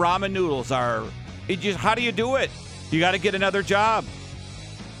eating ramen noodles how do you do it? You got to get another job.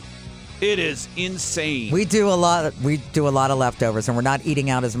 It is insane. We do a lot of leftovers, and we're not eating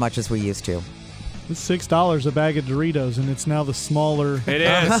out as much as we used to. It's $6 a bag of Doritos, and it's now the smaller. It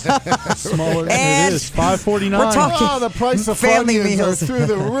is. Smaller. And it is $5.49. we're talking the price of family Funyuns meals are through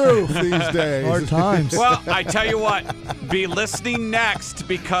the roof these days. Hard times. Well, I tell you what, be listening next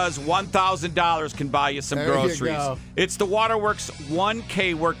because $1,000 can buy you some There you groceries. go. It's the Waterworks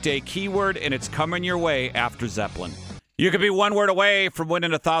 1K Workday keyword, and it's coming your way after Zeppelin. You could be one word away from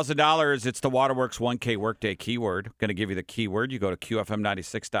winning $1,000. It's the Waterworks 1K Workday keyword. Going to give you the keyword. You go to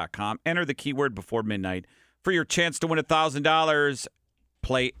QFM96.com. Enter the keyword before midnight for your chance to win $1,000.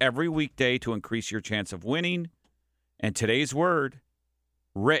 Play every weekday to increase your chance of winning. And today's word,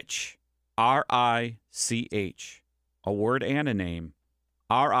 rich, R-I-C-H. A word and a name,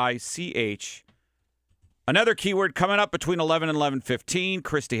 R-I-C-H. Another keyword coming up between 11 and 11:15.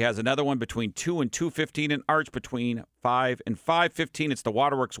 Christy has another one between 2 and 2:15, and Arch between 5 and 5:15. It's the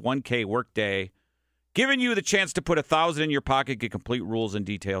Waterworks 1K Workday, giving you the chance to put $1,000 in your pocket. Get complete rules and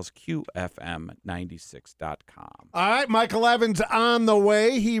details, QFM96.com. All right, Michael Evans on the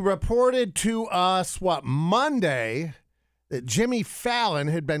way. He reported to us, Monday, that Jimmy Fallon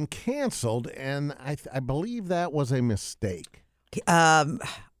had been canceled, and I believe that was a mistake.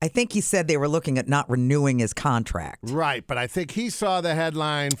 I think he said they were looking at not renewing his contract. Right, but I think he saw the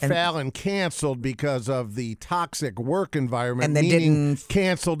headline, Fallon canceled because of the toxic work environment, and they meaning didn't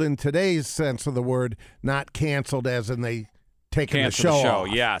canceled in today's sense of the word, not canceled as in they taken the show off.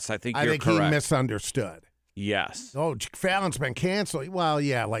 Yes, I think you're correct. he misunderstood. Yes. Oh, Fallon's been canceled. Well,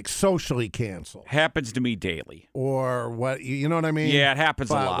 yeah, like socially canceled. Happens to me daily. Or what, you know what I mean? Yeah, it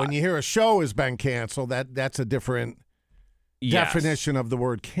happens a But lot. when you hear a show has been canceled, that's a different definition of the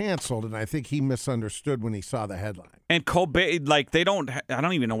word canceled, and I think he misunderstood when he saw the headline. And Colbert, I don't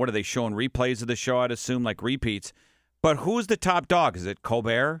even know, what are they showing, replays of the show, I'd assume, like repeats. But who's the top dog? Is it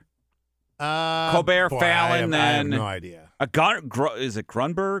Colbert? Colbert, boy, Fallon, I have then no idea. Is it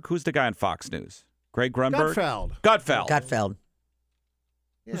Grunberg? Who's the guy on Fox News? Greg Grunberg? Gutfeld. Gutfeld.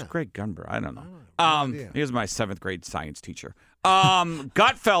 Who's Greg Grunberg? I don't know. idea. He was my 7th grade science teacher.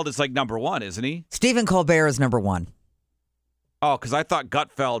 Gutfeld is like number 1, isn't he? Stephen Colbert is number 1. Oh, because I thought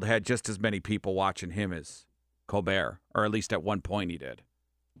Gutfeld had just as many people watching him as Colbert, or at least at one point he did.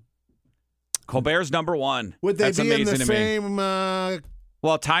 Colbert's number 1. Would they That's be in amazing the to me. same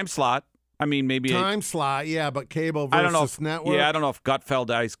Well, time slot. I mean, maybe time slot? Yeah, but cable versus I don't know if, network. Yeah, I don't know if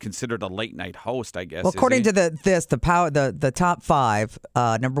Gutfeld is considered a late night host. I guess. Well, according is he? to the top 5,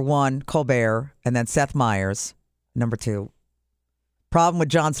 number 1 Colbert, and then Seth Meyers, number 2. Problem with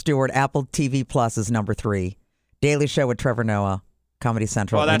Jon Stewart, Apple TV Plus is number 3. Daily Show with Trevor Noah, Comedy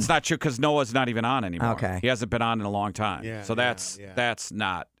Central. Well, that's not true because Noah's not even on anymore. Okay. He hasn't been on in a long time. Yeah, so that's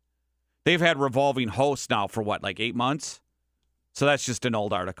not. They've had revolving hosts now for what, like 8 months? So that's just an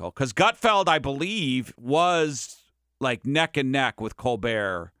old article. Because Gutfeld, I believe, was like neck and neck with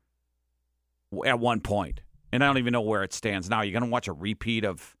Colbert at one point. And I don't even know where it stands now. You're going to watch a repeat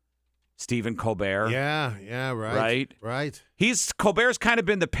of Stephen Colbert? Yeah, right. Right. Colbert's kind of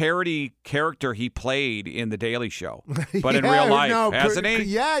been the parody character he played in The Daily Show, but in Yeah, real life, no, hasn't he?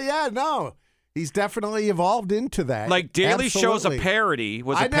 Yeah, no. He's definitely evolved into that. Like Daily Show's a Absolutely. parody.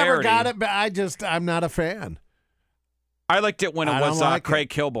 I never got it, but I'm not a fan. I liked it when it I was don't like Craig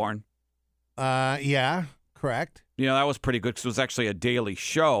Kilborn. Yeah, correct. You know, that was pretty good because it was actually a daily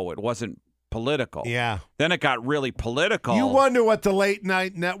show. It wasn't political. Yeah. Then it got really political. You wonder what the late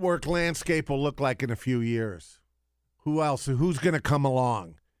night network landscape will look like in a few years. Who else? Who's going to come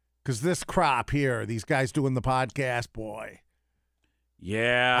along? Because this crop here, these guys doing the podcast, boy.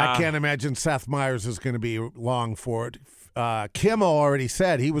 Yeah. I can't imagine Seth Meyers is going to be long for it. Kimmel already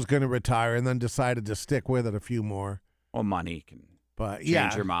said he was going to retire and then decided to stick with it a few more. Well, money can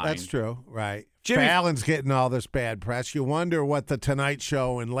change your mind. That's true, right. Jimmy- Fallon's getting all this bad press. You wonder what the Tonight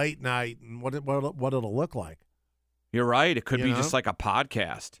Show and late night and what it'll look like. You're right. It could You be know? just like a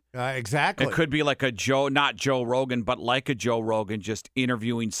podcast. Exactly. It could be like not Joe Rogan, but like a Joe Rogan, just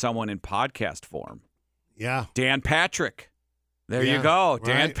interviewing someone in podcast form. Yeah. Dan Patrick. There Yeah, you go.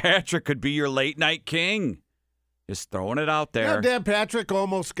 Dan right. Patrick could be your late night king. Just throwing it out there. Yeah, Dan Patrick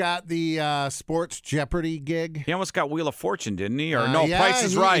almost got the Sports Jeopardy gig. He almost got Wheel of Fortune, didn't he? Or Yeah, Price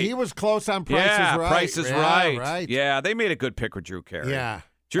is Right. He was close on Price is Right. Price is Yeah, right. Yeah, they made a good pick with Drew Carey. Yeah.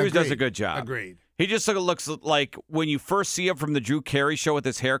 Drew does a Agreed. good job. Agreed. He just looks like when you first see him from the Drew Carey show with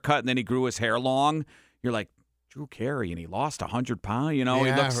his haircut and then he grew his hair long, you're like, Drew Carey, and he lost 100 pounds. You know,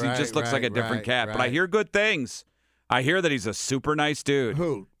 Yeah, he just looks like a different right, cat. But I right. hear good things. I hear that he's a super nice dude.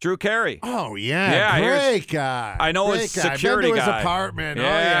 Who? Drew Carey. Oh, yeah. Great guy. I know Great his guy. security Been to guy. his apartment. Yeah, Oh,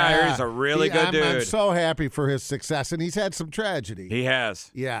 yeah. I hear he's a really good I'm dude. so happy for his success, and he's had some tragedy. He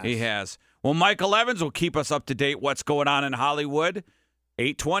has. Yes. He has. Well, Michael Evans will keep us up to date what's going on in Hollywood.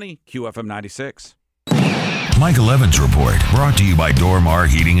 820 QFM 96. Michael Evans Report, brought to you by Dormar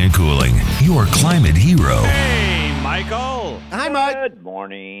Heating and Cooling, your climate hero. Hey, Michael. Hi, Mike. Good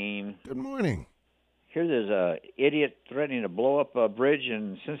morning. Good morning. Here there's a idiot threatening to blow up a bridge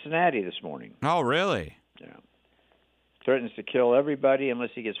in Cincinnati this morning. Oh, really? Yeah. Threatens to kill everybody unless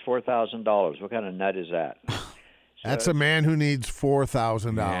he gets $4,000. What kind of nut is that? That's a man who needs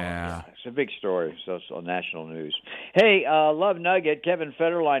 $4,000. Yeah. It's a big story, so it's on national news. Hey, Love Nugget, Kevin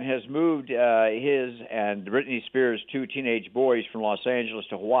Federline has moved his and Britney Spears' 2 teenage boys from Los Angeles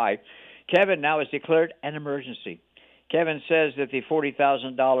to Hawaii. Kevin now has declared an emergency. Kevin says that the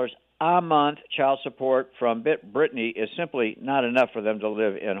 $40,000 a month child support from Britney is simply not enough for them to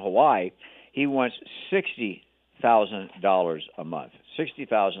live in Hawaii. He wants $60,000 a month.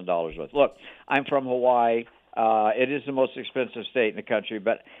 $60,000 worth. Look, I'm from Hawaii. It is the most expensive state in the country,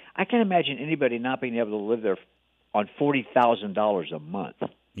 but I can't imagine anybody not being able to live there on $40,000 a month.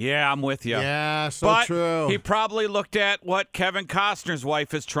 Yeah, I'm with you. Yeah, so but true. He probably looked at what Kevin Costner's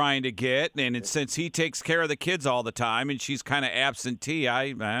wife is trying to get, and since he takes care of the kids all the time and she's kind of absentee,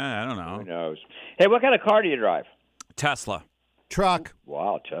 I don't know. Who knows? Hey, what kind of car do you drive? Tesla. Truck.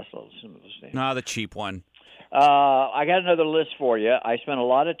 Wow, Tesla. No, the cheap one. I got another list for you. I spent a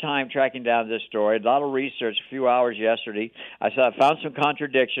lot of time tracking down this story, a lot of research, a few hours yesterday. I found some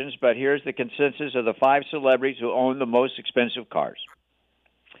contradictions, but here's the consensus of the 5 celebrities who own the most expensive cars.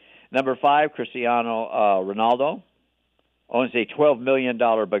 Number 5, Cristiano Ronaldo owns a $12 million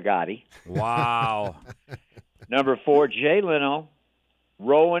Bugatti. Wow. Number 4, Jay Leno,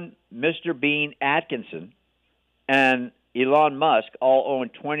 Rowan, Mr. Bean Atkinson, and Elon Musk all own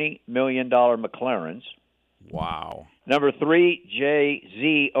 $20 million McLarens. Wow. Number 3,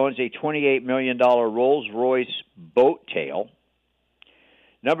 Jay-Z owns a $28 million Rolls-Royce boat tail.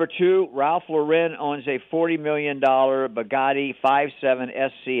 Number 2, Ralph Lauren owns a $40 million Bugatti 57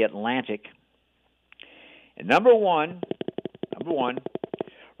 SC Atlantic. And number one,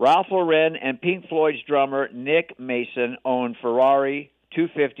 Ralph Lauren and Pink Floyd's drummer Nick Mason own Ferrari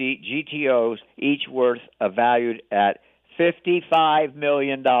 250 GTOs, each valued at $55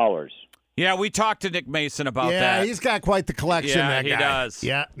 million. Yeah, we talked to Nick Mason about that. Yeah, he's got quite the collection, that guy. Yeah, he does.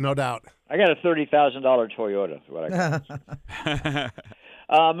 Yeah, no doubt. I got a $30,000 Toyota, is what I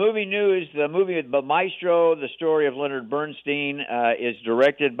got. Movie news, the movie The Maestro, the story of Leonard Bernstein, is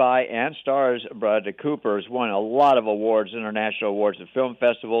directed by and stars Bradley Cooper, has won a lot of awards, international awards at film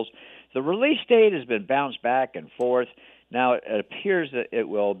festivals. The release date has been bounced back and forth. Now, it appears that it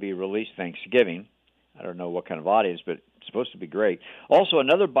will be released Thanksgiving. I don't know what kind of audience, but it's supposed to be great. Also,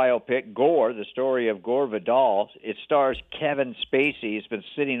 another biopic, Gore, the story of Gore Vidal. It stars Kevin Spacey. He's been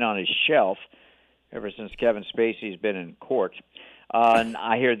sitting on his shelf ever since Kevin Spacey's been in court. And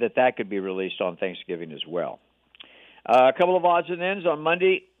I hear that could be released on Thanksgiving as well. A couple of odds and ends. On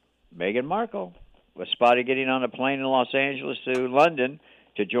Monday, Meghan Markle was spotted getting on a plane in Los Angeles to London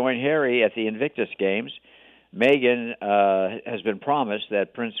to join Harry at the Invictus Games. Meghan has been promised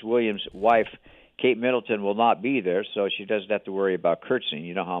that Prince William's wife, Kate Middleton, will not be there, so she doesn't have to worry about curtsying.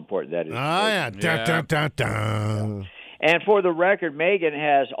 You know how important that is. Oh, yeah. Dun, dun, dun, dun. And for the record, Meghan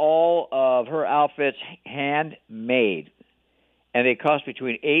has all of her outfits handmade, and they cost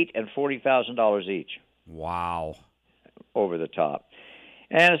between $8,000 and $40,000 each. Wow. Over the top.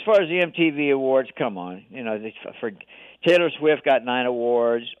 And as far as the MTV Awards, come on. You know, for Taylor Swift got 9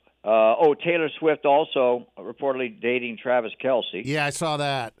 awards. Taylor Swift also reportedly dating Travis Kelce. Yeah, I saw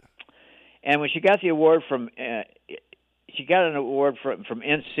that. And when she got the award she got an award from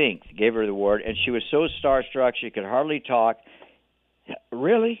NSYNC, gave her the award, and she was so starstruck she could hardly talk.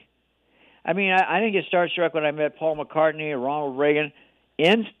 Really? I mean, I didn't get starstruck when I met Paul McCartney or Ronald Reagan.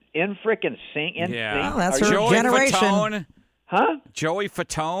 In frickin' sync. Yeah. Oh, that's her Joey generation. Fatone. Huh? Joey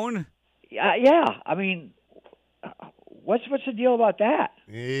Fatone? Yeah. I mean, what's the deal about that?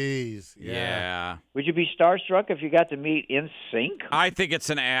 Jeez. Yeah. Would you be starstruck if you got to meet NSYNC? I think it's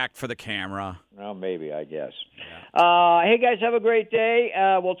an act for the camera. Well, maybe, I guess. Hey, guys, have a great day.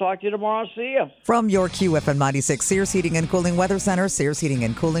 We'll talk to you tomorrow. See you. From your QFM96 Sears Heating and Cooling Weather Center, Sears Heating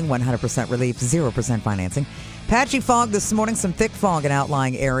and Cooling, 100% relief, 0% financing. Patchy fog this morning, some thick fog in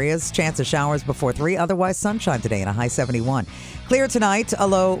outlying areas. Chance of showers before 3, otherwise sunshine today and a high 71. Clear tonight, a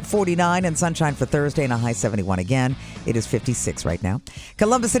low 49, and sunshine for Thursday and a high 71 again. It is 56 right now.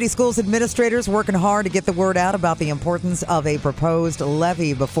 Columbus City Schools administrators working hard to get the word out about the importance of a proposed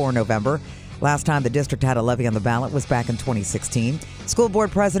levy before November. Last time the district had a levy on the ballot was back in 2016. School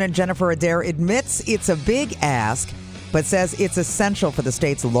Board President Jennifer Adair admits it's a big ask, but says it's essential for the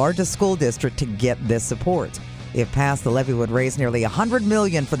state's largest school district to get this support. If passed, the levy would raise nearly $100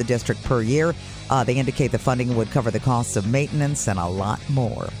 million for the district per year. They indicate the funding would cover the costs of maintenance and a lot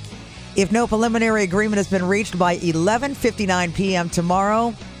more. If no preliminary agreement has been reached by 11:59 p.m.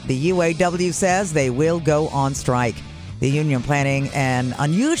 tomorrow, the UAW says they will go on strike. The union planning an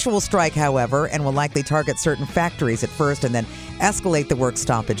unusual strike, however, and will likely target certain factories at first and then escalate the work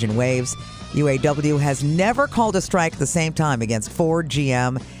stoppage in waves. UAW has never called a strike at the same time against Ford,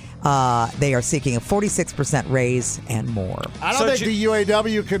 GM. They are seeking a 46% raise and more. I don't think the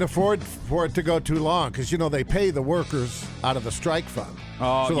UAW can afford for it to go too long because, they pay the workers out of the strike fund.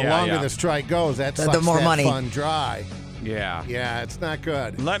 Oh, so the longer the strike goes, that sucks the more that money. fund dry. Yeah. Yeah, it's not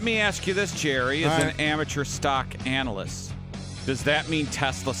good. Let me ask you this, Jerry, as an amateur stock analyst. Does that mean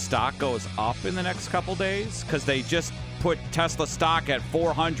Tesla stock goes up in the next couple days? Because they just put Tesla stock at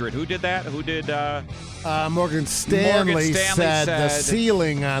 400. Who did that? Who did? Morgan Stanley said the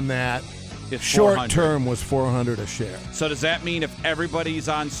ceiling on that short term was 400 a share. So does that mean if everybody's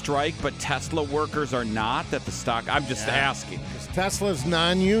on strike but Tesla workers are not, that the stock? I'm just asking. Tesla's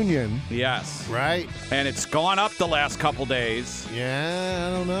non-union. Yes. Right. And it's gone up the last couple days. Yeah,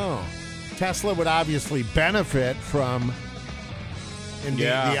 I don't know. Tesla would obviously benefit from... And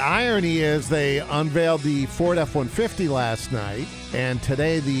the irony is they unveiled the Ford F-150 last night, and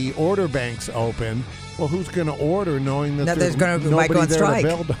today the order bank's open. Well, who's going to order knowing that there's nobody there to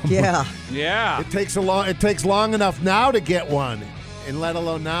build them? Yeah. Yeah. It takes long enough now to get one, and let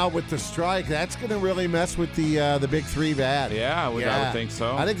alone now with the strike. That's going to really mess with the big three bad. Yeah, I would think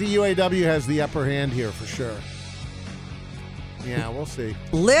so. I think the UAW has the upper hand here for sure. Yeah, we'll see.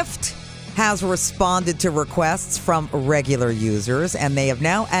 Lyft has responded to requests from regular users, and they have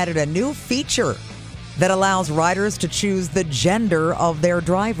now added a new feature that allows riders to choose the gender of their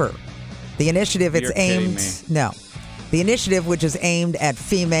driver. The initiative, The initiative, which is aimed at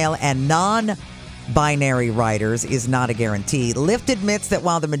female and binary writers is not a guarantee. Lyft admits that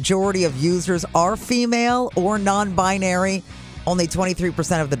while the majority of users are female or non-binary, only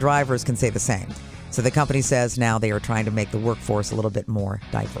 23% of the drivers can say the same. So the company says now they are trying to make the workforce a little bit more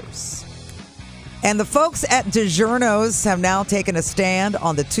diverse. And the folks at DiGiorno's have now taken a stand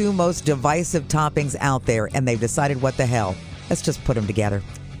on the two most divisive toppings out there, and they've decided, what the hell, let's just put them together.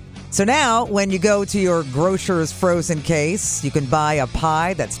 So now, when you go to your grocer's frozen case, you can buy a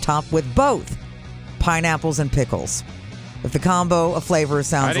pie that's topped with both pineapples and pickles. If the combo of flavors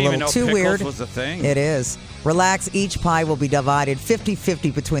sounds a little too weird, was a thing. It is. Relax, each pie will be divided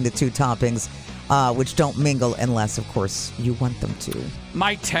 50-50 between the two toppings, which don't mingle unless, of course, you want them to.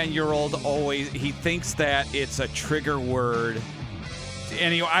 My 10-year-old he thinks that it's a trigger word.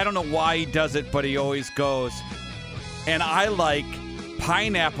 And I don't know why he does it, but he always goes, and I like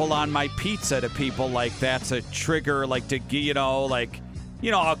pineapple on my pizza to people, like that's a trigger, like to,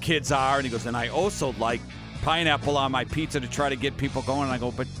 how kids are. And he goes, and I also like pineapple on my pizza to try to get people going. And I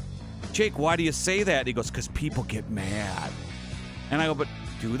go, but Jake, why do you say that? And he goes, because people get mad. And I go, but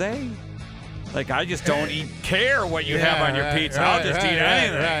do they? Like, I just don't care what you have on your pizza. I'll just eat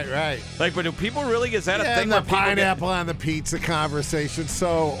anything. Right. Like, but do people really, is that a thing? And the pineapple on the pizza conversation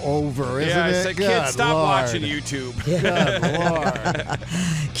so over, isn't it? Say, kids, stop watching YouTube. Good Lord.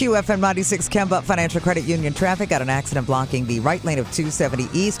 QFM 96 Kemba Financial Credit Union traffic got an accident blocking the right lane of 270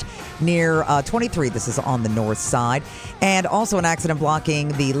 East near 23. This is on the north side. And also an accident blocking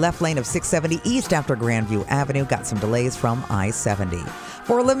the left lane of 670 East after Grandview Avenue. Got some delays from I-70.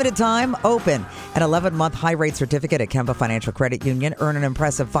 For a limited time, open an 11-month high-rate certificate at Kemba Financial Credit Union. Earn an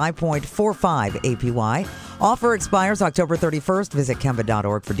impressive 5.45 APY. Offer expires October 31st. Visit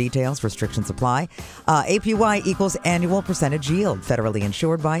Kemba.org for details. Restrictions apply. APY equals annual percentage yield. Federally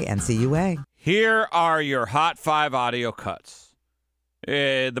insured by NCUA. Here are your Hot 5 audio cuts.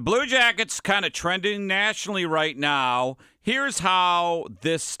 The Blue Jackets kind of trending nationally right now. Here's how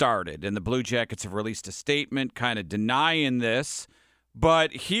this started. And the Blue Jackets have released a statement kind of denying this.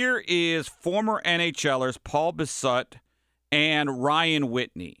 But here is former NHLers Paul Bisset and Ryan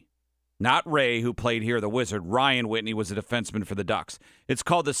Whitney. Not Ray, who played here, the Wizard. Ryan Whitney was a defenseman for the Ducks. It's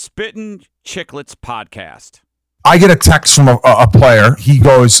called the Spittin' Chicklets Podcast. I get a text from a player. He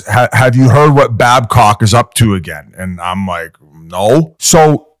goes, have you heard what Babcock is up to again? And I'm like, no.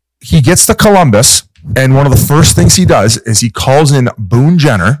 So he gets to Columbus, and one of the first things he does is he calls in Boone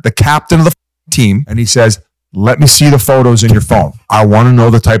Jenner, the captain of the team, and he says, let me see the photos in your phone. I want to know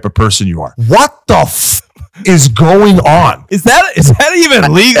the type of person you are. What the is going on? Is that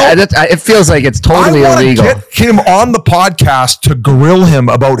even legal? It feels like it's totally illegal. I want to get him on the podcast to grill him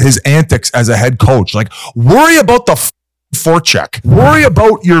about his antics as a head coach. Like, worry about the forecheck. Worry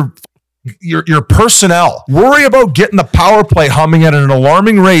about your personnel. Worry about getting the power play humming at an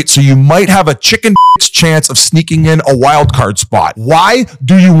alarming rate so you might have a chicken chance of sneaking in a wild card spot. Why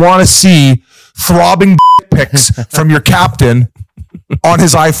do you want to see throbbing pics from your captain on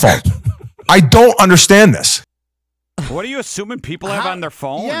his iPhone? I don't understand this. What are you assuming people have on their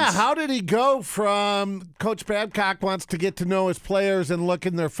phones? Yeah, how did he go from Coach Babcock wants to get to know his players and look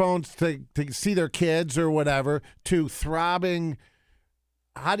in their phones to see their kids or whatever to throbbing?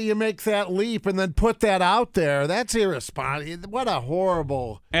 How do you make that leap and then put that out there? That's irresponsible. What a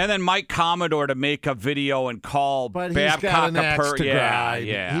horrible. And then Mike Commodore to make a video and call Babcock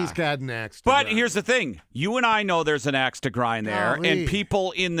Yeah. He's got an axe to But grind. here's the thing. You and I know there's an axe to grind there. And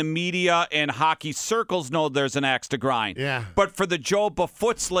people in the media and hockey circles know there's an axe to grind. Yeah. But for the Joe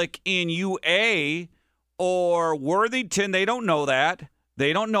Bafootslick in UA or Worthington, they don't know that.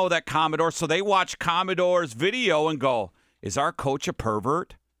 They don't know that Commodore. So they watch Commodore's video and go, is our coach a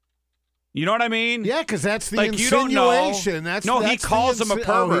pervert? You know what I mean? Yeah, because that's the like, insinuation. You don't know. He calls him a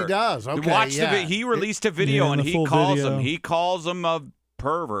pervert. Oh, he does. Okay, He released a video, and he calls him a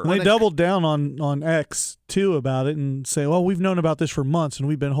pervert. And they doubled down on X, too, about it and say, well, we've known about this for months, and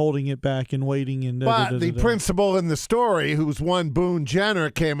we've been holding it back and waiting. And But the principal in the story, who's one Boone Jenner,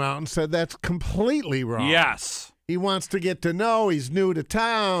 came out and said that's completely wrong. Yes. He wants to get to know. He's new to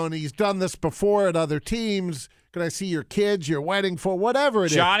town. He's done this before at other teams. Could I see your kids, your wedding for whatever it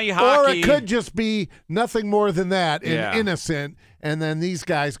Johnny is? Hockey. Or it could just be nothing more than that and innocent. And then these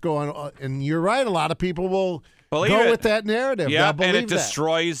guys go on. And you're right. A lot of people will go with that narrative. Yeah, and it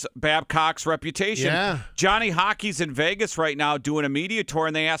destroys Babcock's reputation. Yeah. Johnny Hockey's in Vegas right now doing a media tour,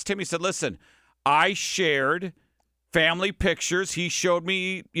 and they asked him, he said, listen, I shared family pictures. He showed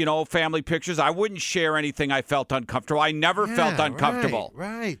me, family pictures. I wouldn't share anything I felt uncomfortable. I never felt uncomfortable.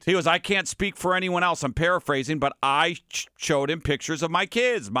 Right. He goes, I can't speak for anyone else. I'm paraphrasing, but I showed him pictures of my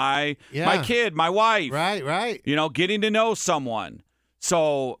kids, my kid, my wife. Right. Getting to know someone.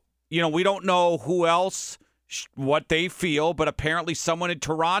 So we don't know who else, what they feel, but apparently someone in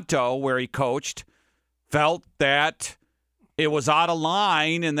Toronto where he coached felt that it was out of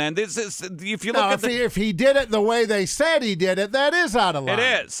line. And then if you look if he did it the way they said he did it, that is out of line.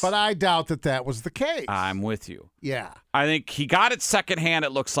 It is. But I doubt that was the case. I'm with you. Yeah. I think he got it secondhand,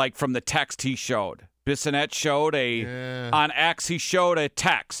 it looks like, from the text he showed. Bissett showed on X, he showed a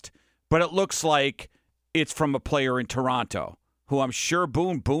text, but it looks like it's from a player in Toronto who I'm sure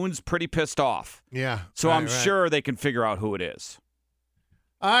Boone's pretty pissed off. Yeah. So I'm sure they can figure out who it is.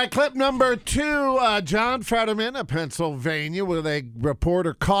 All right, clip number 2, John Fetterman of Pennsylvania, where a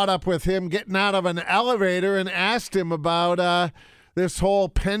reporter caught up with him getting out of an elevator and asked him about this whole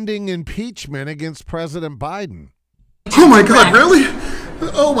pending impeachment against President Biden. Oh, my God, really?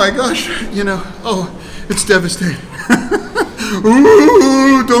 Oh, my gosh. It's devastating.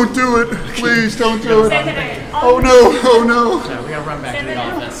 Ooh, don't do it. Please don't do it. Oh, no. So we got to run back to the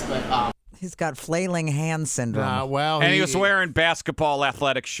office, but... He's got flailing hand syndrome. And he was wearing basketball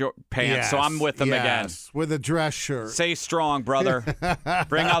athletic pants, so I'm with him again. With a dress shirt. Stay strong, brother.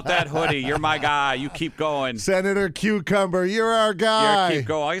 Bring out that hoodie. You're my guy. You keep going. Senator Cucumber, you're our guy. Keep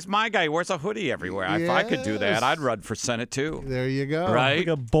going. He's my guy. He wears a hoodie everywhere. If I could do that, I'd run for Senate, too. There you go. Right? Like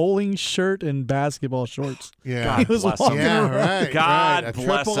a bowling shirt and basketball shorts. Yeah. God He was bless walking him. around. Right. God A bless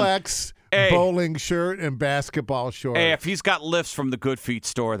him. triple X. Hey. Bowling shirt and basketball shorts. Hey, if he's got lifts from the Good Feet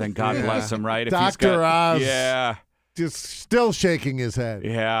store, then God bless him, right? If he's Dr. got, Oz. Yeah. Just still shaking his head.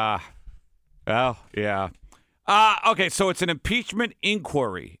 Yeah. Well, yeah. Okay, so it's an impeachment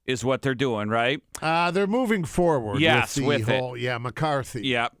inquiry is what they're doing, right? They're moving forward with the whole, McCarthy.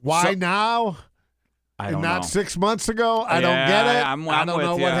 Yeah. Why now? I don't not know. 6 months ago? I don't get it. I'm I don't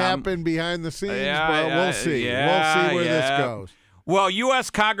know with what you. happened behind the scenes, but we'll see. We'll see where this goes. Well,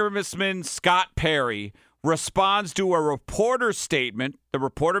 U.S. Congressman Scott Perry responds to a reporter's statement. The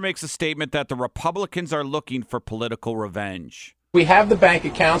reporter makes a statement that the Republicans are looking for political revenge. We have the bank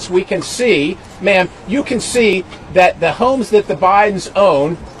accounts. We can see, ma'am, you can see that the homes that the Bidens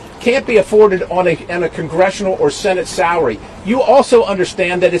own can't be afforded on a congressional or Senate salary. You also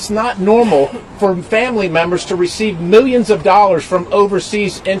understand that it's not normal for family members to receive millions of dollars from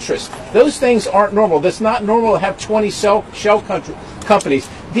overseas interests. Those things aren't normal. That's not normal to have 20 shell companies.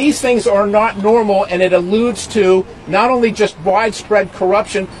 These things are not normal, and it alludes to not only just widespread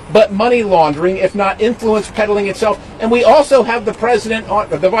corruption, but money laundering, if not influence peddling itself. And we also have the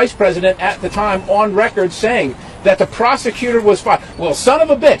vice president at the time on record saying that the prosecutor was fired. Well, son of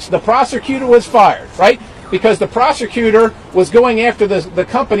a bitch, the prosecutor was fired, right? Because the prosecutor was going after the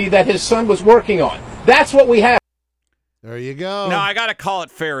company that his son was working on. That's what we have. There you go. Now, I got to call it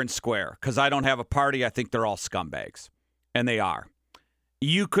fair and square because I don't have a party. I think they're all scumbags, and they are.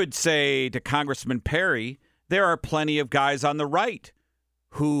 You could say to Congressman Perry, there are plenty of guys on the right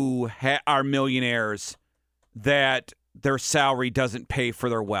who are millionaires that their salary doesn't pay for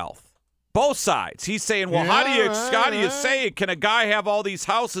their wealth. Both sides. He's saying, well, how do you say, can a guy have all these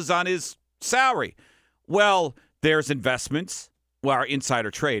houses on his salary? Well, there's investments, insider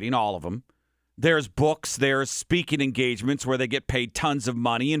trading, all of them. There's books, there's speaking engagements where they get paid tons of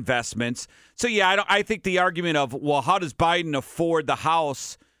money, investments. So, yeah, I think the argument of, well, how does Biden afford the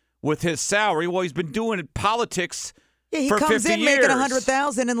house with his salary? Well, he's been doing politics for 50 years. He comes in making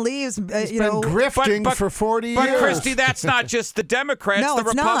 $100,000 and leaves. He's been grifting for 40 years. But, Christy, that's not just the Democrats, no, the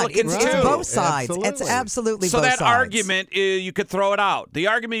Republicans, too. It's both sides. Absolutely. It's absolutely so both sides. So that argument, you could throw it out. The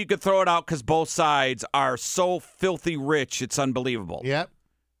argument, you could throw it out because both sides are so filthy rich, it's unbelievable. Yep.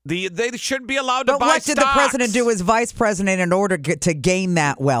 They shouldn't be allowed to buy But what did the stocks. president do as vice president in order to gain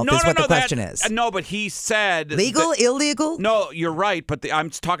that wealth is what the question is. No, but he said... Legal, illegal? No, you're right, but I'm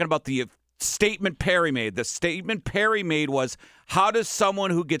talking about the statement Perry made. The statement Perry made was, how does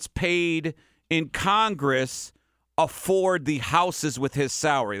someone who gets paid in Congress afford the houses with his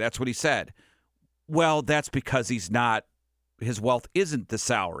salary? That's what he said. Well, that's because his wealth isn't the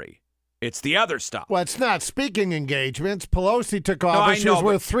salary. It's the other stuff. Well, it's not speaking engagements. Pelosi took office. She was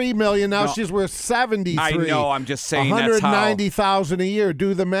worth $3 million. Now she's worth $73. I know. I'm just saying $190,000 a year.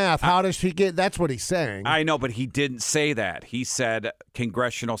 Do the math. How does she get? That's what he's saying. I know, but he didn't say that. He said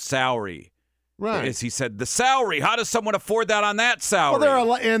congressional salary. Right. He said the salary. How does someone afford that on that salary?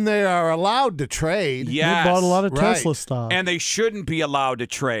 Well, they are allowed to trade. Yes. They bought a lot of Tesla stock. And they shouldn't be allowed to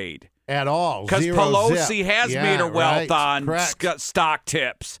trade. At all. Because Pelosi has made her wealth on stock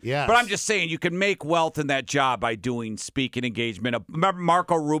tips. Yes. But I'm just saying, you can make wealth in that job by doing speaking engagement. Remember,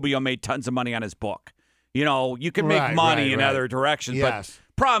 Marco Rubio made tons of money on his book. You know, you can make money in other directions. Yes.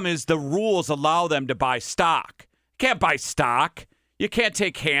 But problem is the rules allow them to buy stock. You can't buy stock. You can't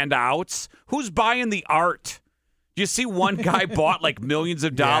take handouts. Who's buying the art? You see one guy bought like millions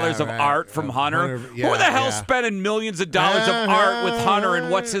of dollars of art from Hunter. Who the hell's spending millions of dollars of art with Hunter, and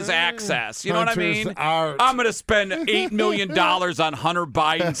what's his access? You know what I mean? Art. I'm going to spend $8 million on Hunter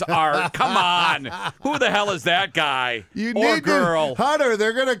Biden's art. Come on. Who the hell is that guy or girl? Hunter,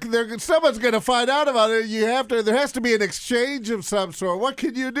 someone's gonna find out about it. There has to be an exchange of some sort. What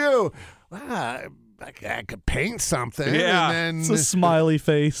can you do? I could paint something. Yeah. And then It's a smiley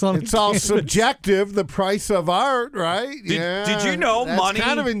face. It's all subjective, the price of art, right? Did you know That's money?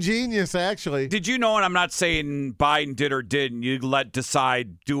 kind of ingenious, actually. Did you know, and I'm not saying Biden did or didn't, you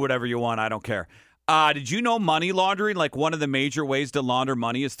do whatever you want, I don't care. Did you know money laundering, like one of the major ways to launder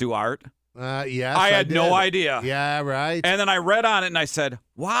money is through art? Yes, I had no idea. Yeah, right. And then I read on it and I said,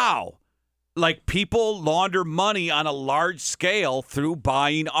 wow, like people launder money on a large scale through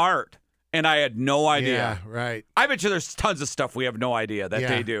buying art. And I had no idea. Yeah, right. I bet you there's tons of stuff we have no idea that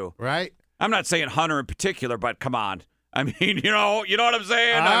they do. Right. I'm not saying Hunter in particular, but come on. I mean, you know what I'm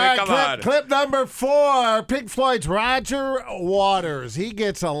saying? All I mean, right, come on. Clip number 4, Pink Floyd's Roger Waters. He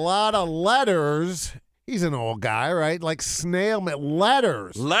gets a lot of letters. He's an old guy, right? Like snail mail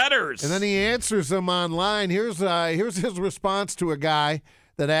letters. Letters. And then he answers them online. Here's his response to a guy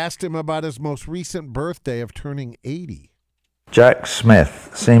that asked him about his most recent birthday of turning 80. Jack Smith,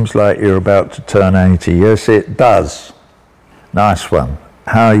 seems like you're about to turn 80. Yes, it does. Nice one.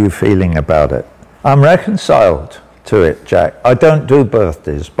 How are you feeling about it? I'm reconciled to it, Jack. I don't do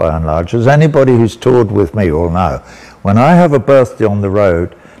birthdays by and large. As anybody who's toured with me will know, when I have a birthday on the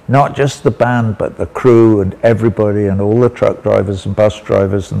road, not just the band, but the crew and everybody and all the truck drivers and bus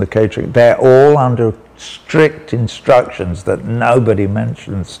drivers and the catering, they're all under strict instructions that nobody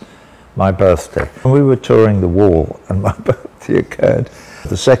mentions my birthday. We were touring the Wall and my birthday occurred.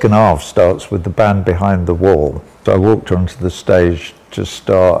 The second half starts with the band behind the wall. So I walked onto the stage to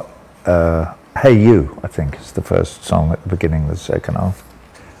start Hey You, I think is the first song at the beginning of the second half.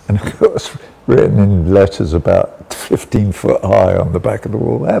 And of course, written in letters about 15 foot high on the back of the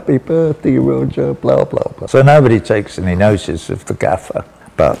wall, happy birthday, Roger, blah, blah, blah. So nobody takes any notice of the gaffer.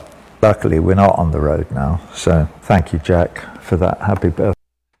 But luckily, we're not on the road now. So thank you, Jack, for that happy birthday.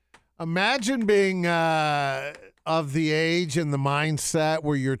 Imagine being of the age and the mindset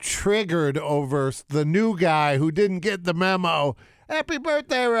where you're triggered over the new guy who didn't get the memo. Happy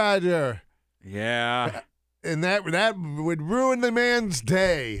birthday, Roger. Yeah. And that would ruin the man's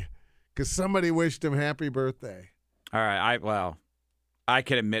day because somebody wished him happy birthday. All right. I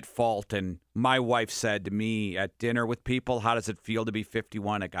can admit fault. And my wife said to me at dinner with people, how does it feel to be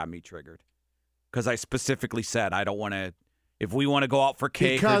 51? It got me triggered. Because I specifically said, I don't want to. If we want to go out for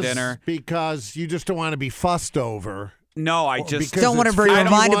cake or dinner. Because you just don't want to be fussed over. No, I just don't want to be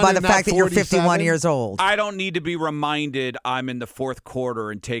reminded by the fact that you're 51 years old. I don't need to be reminded I'm in the fourth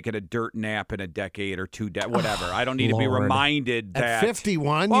quarter and taking a dirt nap in a decade or two, whatever. I don't need to be reminded that. At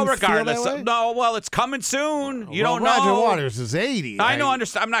 51, well, you regardless, feel that way? No, well, it's coming soon. You don't Roger know. Waters is 80. I know,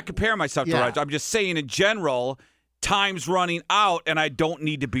 understand. I'm not comparing myself to Roger. I'm just saying in general, time's running out, and I don't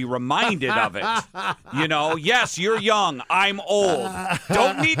need to be reminded of it. You know, yes, you're young. I'm old.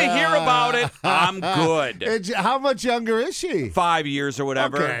 Don't need to hear about it. I'm good. How much younger is she? 5 years or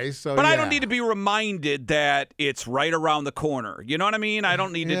whatever. Okay, so but I don't need to be reminded that it's right around the corner. You know what I mean? I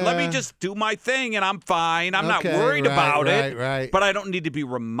don't need to. Let me just do my thing, and I'm fine. I'm not worried about it. Right. But I don't need to be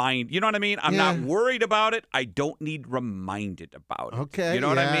reminded. You know what I mean? I'm not worried about it. I don't need reminded about it. Okay. You know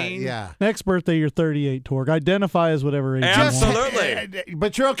what I mean? Yeah. Next birthday, you're 38, Torg. Identify as whatever age you want. Absolutely.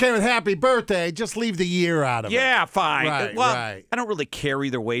 But you're okay with happy birthday. Just leave the year out of it. Yeah, fine. Right, well, right. I don't really care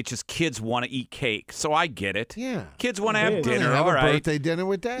either way. It's just kids want to eat cake, so I get it. Yeah. Kids want to have dinner, have all a right. birthday dinner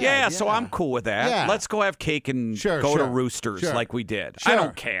with Dad. Yeah, so I'm cool with that. Yeah. Let's go have cake and go to Roosters like we did. I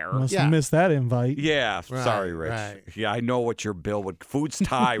don't care. Must have missed that invite. Yeah, Right, sorry, Rich. right. Yeah, I know what your bill would. Food's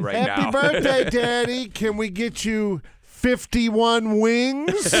tie right Happy now. birthday, Daddy. Can we get you 51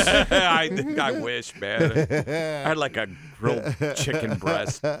 wings? I wish, man. I had like a grilled chicken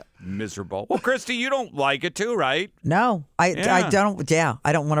breast. Miserable. Well, Christy, you don't like it too, right? No, I don't. Yeah,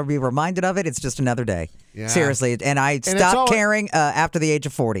 I don't want to be reminded of it. It's just another day. Yeah. Seriously, and I stopped caring after the age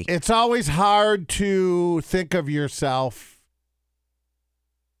of 40. It's always hard to think of yourself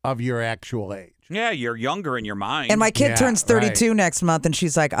of your actual age. Yeah, you're younger in your mind. And my kid turns 32 next month, and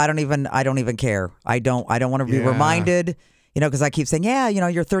she's like, I don't even care. I don't want to be reminded, because I keep saying,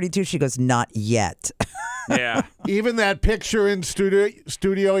 you're 32. She goes, not yet. Yeah. Even that picture in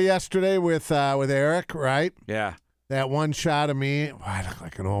studio yesterday with Eric, right? Yeah. That one shot of me, I look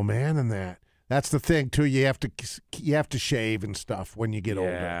like an old man in that. That's the thing too. You have to shave and stuff when you get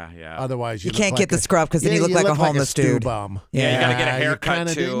older. Yeah. Otherwise, you can't get the scrub because then you look like a homeless dude. Bum. Yeah, you got to get a haircut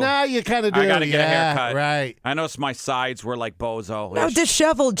too. No, you kind of do. I got to get a haircut. Right. I noticed my sides were like bozo. No,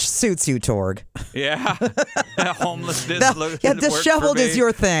 disheveled suits you, Torg. Yeah. Homelessness. Disheveled is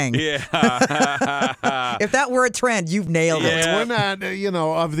your thing. Yeah. If that were a trend, you've nailed it. We're not,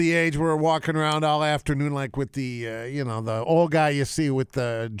 of the age where we're walking around all afternoon like with the, the old guy you see with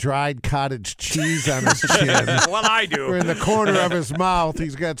the dried cottage cheese on his chin. Well, I do. Or in the corner of his mouth,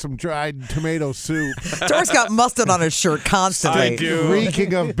 he's got some dried tomato soup. Torg's got mustard on his shirt constantly. I do.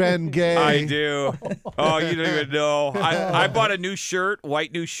 Reeking of Ben Gay. I do. Oh, you don't even know. I bought a new shirt,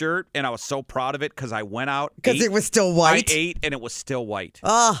 white new shirt, and I was so proud of it because I went out. Because it was still white? I ate, and it was still white.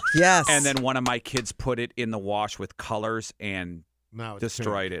 Oh, yes. And then one of my kids put it in the wash with colors and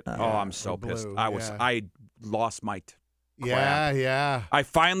destroyed it. I'm so pissed. I lost my crap. Yeah. I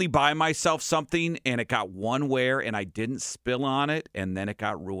finally buy myself something, and it got one wear, and I didn't spill on it, and then it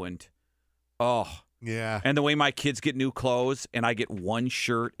got ruined. Oh. Yeah. And the way my kids get new clothes, and I get one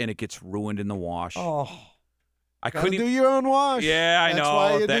shirt, and it gets ruined in the wash. Oh. I couldn't do your own wash. Yeah, I That's know.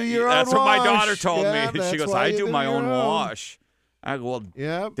 Why you do your own that's what my wash. daughter told Yeah, me. She that's goes, why I you do my own your wash. I go, well,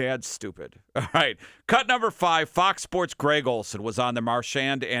 yep. Dad's stupid. All right. Cut number 5, Fox Sports' Greg Olson was on the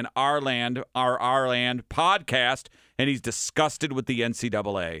Marchand and our Land podcast, and he's disgusted with the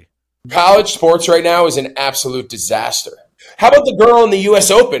NCAA. College sports right now is an absolute disaster. How about the girl in the U.S.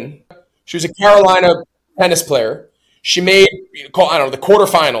 Open? She was a Carolina tennis player. She made, the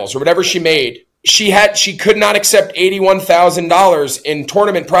quarterfinals or whatever she made. She could not accept $81,000 in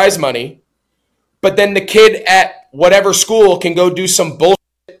tournament prize money, but then the kid at whatever school can go do some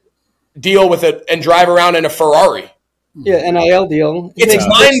bullshit deal with it and drive around in a Ferrari. Yeah, NIL deal. It's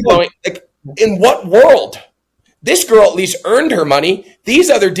mind-blowing. Like, in what world? This girl at least earned her money. These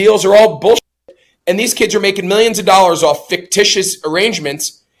other deals are all bullshit, and these kids are making millions of dollars off fictitious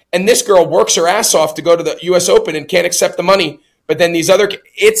arrangements, and this girl works her ass off to go to the U.S. Open and can't accept the money, but then these other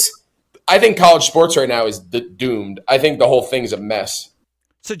I think college sports right now is doomed. I think the whole thing's a mess.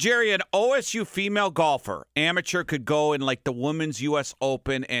 So, Jerry, an OSU female golfer, amateur, could go in like the Women's U.S.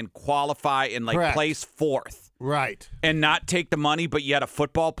 Open and qualify and place 4th. Right. And not take the money, but yet a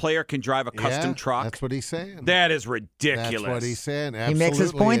football player can drive a custom truck. That's what he's saying. That is ridiculous. That's what he's saying. He makes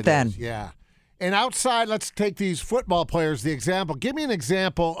his point then. Yeah. And outside, let's take these football players, the example. Give me an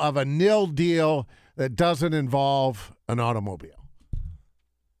example of a nil deal that doesn't involve an automobile.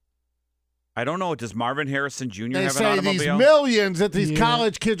 I don't know. Does Marvin Harrison Jr. They have an say automobile? these millions that these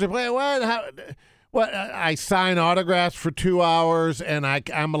college kids are playing. What? I sign autographs for 2 hours, and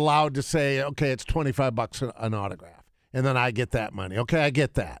I'm allowed to say, okay, it's $25 an autograph, and then I get that money. Okay, I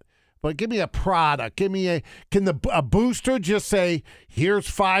get that. But give me a product. Can a booster just say, here's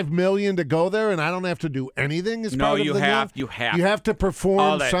 $5 million to go there, and I don't have to do anything? No, you have. You have to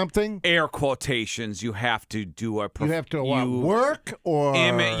perform something. Air quotations. You have to do a. You have to work or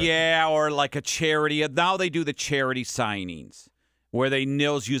or like a charity. Now they do the charity signings where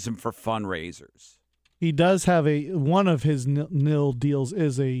Nils use them for fundraisers. He does have one of his nil deals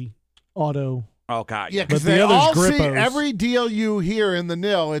is a auto. Oh God! Yeah, because they all see every deal you hear in the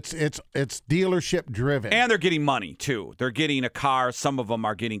nil. It's dealership driven, and they're getting money too. They're getting a car. Some of them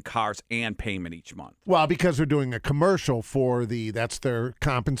are getting cars and payment each month. Well, because they're doing a commercial for that's their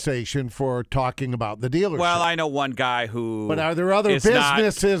compensation for talking about the dealership. Well, I know one guy who. But are there other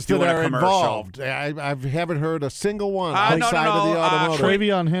businesses that are involved? I haven't heard a single one outside of the automotive.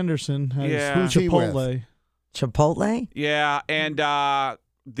 Travion Henderson has Chipotle. Chipotle? Yeah, and.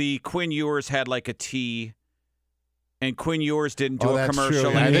 The Quinn Ewers had like a tea, and Quinn Ewers didn't do a commercial.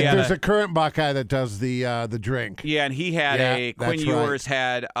 True. I think there's a current Buckeye that does the drink. Yeah, and he had Quinn Ewers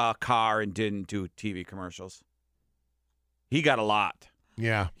had a car and didn't do TV commercials. He got a lot.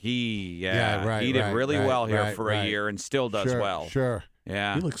 Yeah. He did really well here for a year and still does well. Sure.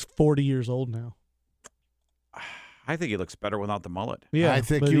 Yeah. He looks 40 years old now. I think he looks better without the mullet. Yeah, I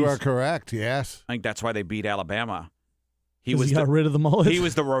think you are correct. Yes. I think that's why they beat Alabama. He got rid of the mullet. He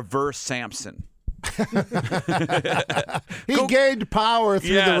was the reverse Samson. He gained power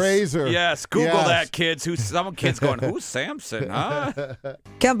through the razor. Yes, Google that, kids. Some kids going, who's Samson, huh?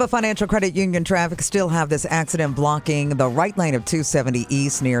 Kemba Financial Credit Union traffic still have this accident blocking the right lane of 270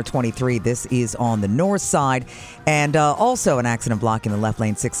 East near 23. This is on the north side. And also an accident blocking the left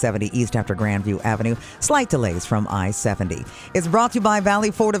lane 670 East after Grandview Avenue. Slight delays from I-70. It's brought to you by Valley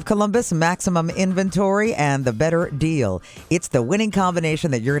Ford of Columbus, maximum inventory and the better deal. It's the winning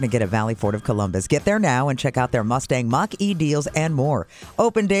combination that you're going to get at Valley Ford of Columbus. Get there now and check out their Mustang Mach-E deals and more.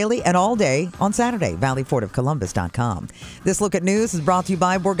 Open daily and all day on Saturday. ValleyFordOfColumbus.com. This Look at News is brought to you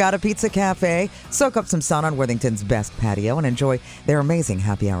by Borgata Pizza Cafe. Soak up some sun on Worthington's best patio and enjoy their amazing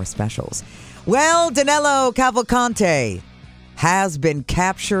happy hour specials. Well, Danilo Cavalcante has been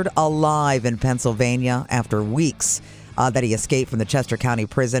captured alive in Pennsylvania after weeks that he escaped from the Chester County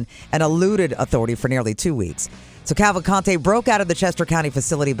prison and eluded authority for nearly 2 weeks. So Cavalcante broke out of the Chester County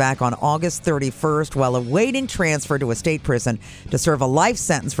facility back on August 31st while awaiting transfer to a state prison to serve a life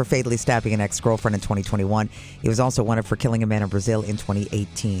sentence for fatally stabbing an ex-girlfriend in 2021. He was also wanted for killing a man in Brazil in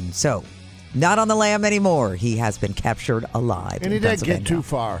 2018. So, not on the lam anymore. He has been captured alive. And he didn't get too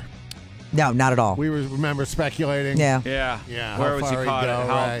far. No, not at all. We remember speculating. Yeah. Yeah. Where was he caught?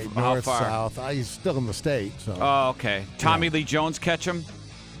 Right, How north, far? south. He's still in the state. So. Oh, okay. Tommy Lee Jones catch him?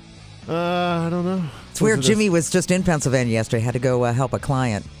 I don't know. It's weird. Jimmy was just in Pennsylvania yesterday. Had to go help a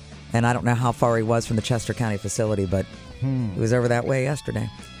client. And I don't know how far he was from the Chester County facility, but he was over that way yesterday.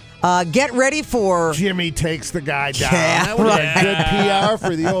 Get ready for... Jimmy takes the guy down. Yeah, that would have been good PR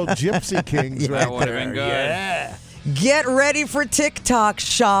for the old Gypsy Kings right That would have there. been good. Yeah. Get ready for TikTok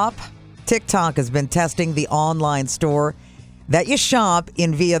Shop. TikTok has been testing the online store that you shop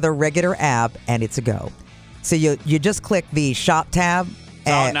in via the regular app, and it's a go. So you just click the shop tab. It's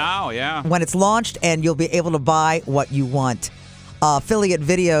out now, yeah. When it's launched, and you'll be able to buy what you want. Affiliate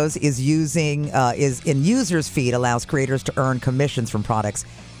Videos is in users' feed, allows creators to earn commissions from products.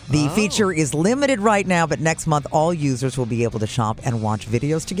 The feature is limited right now, but next month all users will be able to shop and watch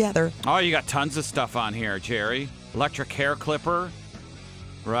videos together. Oh, you got tons of stuff on here, Jerry. Electric hair clipper,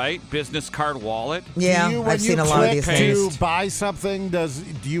 right? Business card wallet. Yeah, I've seen a lot of these things. When you buy something, do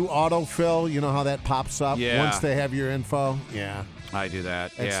you autofill? You know how that pops up once they have your info? Yeah. I do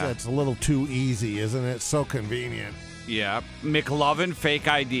that, It's a little too easy, isn't it? So convenient. Yeah. McLovin fake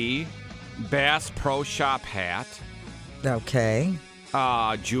ID. Bass Pro Shop hat. Okay.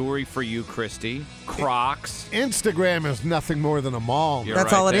 Jewelry for you, Christy. Crocs. Instagram is nothing more than a mall.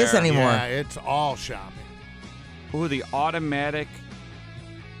 That's all it is anymore. Yeah, it's all shopping. Ooh, the automatic.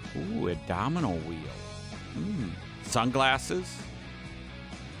 Ooh, a domino wheel. Sunglasses.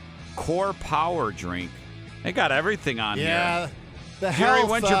 Core Power drink. They got everything on here. Yeah. Jerry,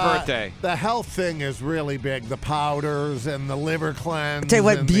 when's your birthday? The health thing is really big. The powders and the liver cleanse. I tell you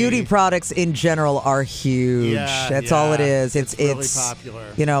what, beauty products in general are huge. Yeah, That's all it is. It's really popular.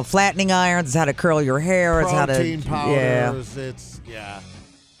 You know, flattening irons. It's how to curl your hair. It's how to protein powders. It's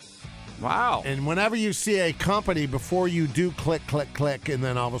Wow. And whenever you see a company, before you do click, and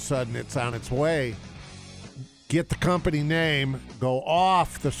then all of a sudden it's on its way, get the company name, go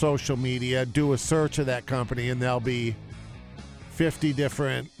off the social media, do a search of that company, and there'll be 50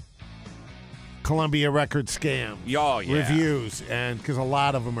 different Columbia Record scams, reviews, and because a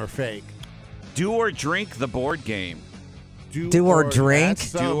lot of them are fake. Do or Drink the board game. Do or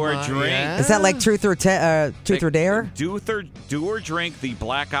drink? Do or drink. Yeah. Is that like Truth or Dare? Do or Drink the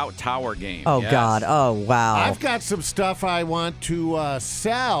Blackout Tower game. Oh, Yes. God. Oh, wow. I've got some stuff I want to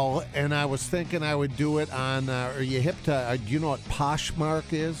sell, and I was thinking I would do it on, are you hip to, do you know what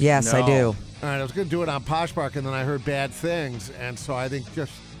Poshmark is? Yes, I do. All right, I was going to do it on Poshmark, and then I heard bad things, and so I think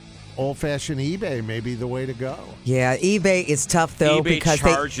just old-fashioned eBay may be the way to go. Yeah, eBay is tough though eBay because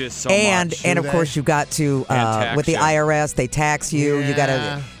charges so and much. and of Do course they? you got to tax with the you. IRS they tax you. You got to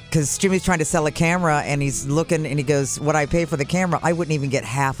Yeah. because Jimmy's trying to sell a camera and he's looking and he goes, "What I pay for the camera, I wouldn't even get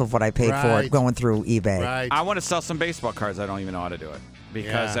half of what I paid for Right. it going through eBay." Right. I want to sell some baseball cards. I don't even know how to do it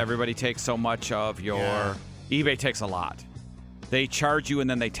because Yeah. everybody takes so much of your. Yeah. eBay takes a lot. They charge you and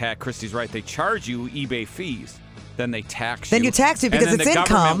then they tax. Christy's right. They charge you eBay fees. Then they tax you. Then you tax you because and then it's the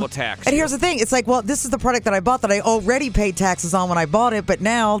government income. will tax And you. here's the thing: it's like, well, this is the product that I bought that I already paid taxes on when I bought it, but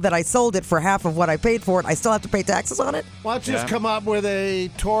now that I sold it for half of what I paid for it, I still have to pay taxes on it. Why don't you just Yeah. come up with a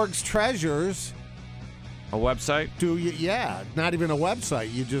Torg's Treasures? A website? Not even a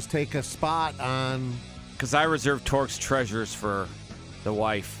website. You just take a spot on. Because I reserve Torg's Treasures for the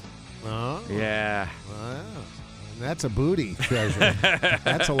wife. Oh. Yeah. Wow. That's a booty treasure.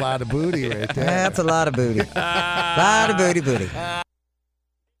 That's a lot of booty right there. That's a lot of booty. Lot of booty.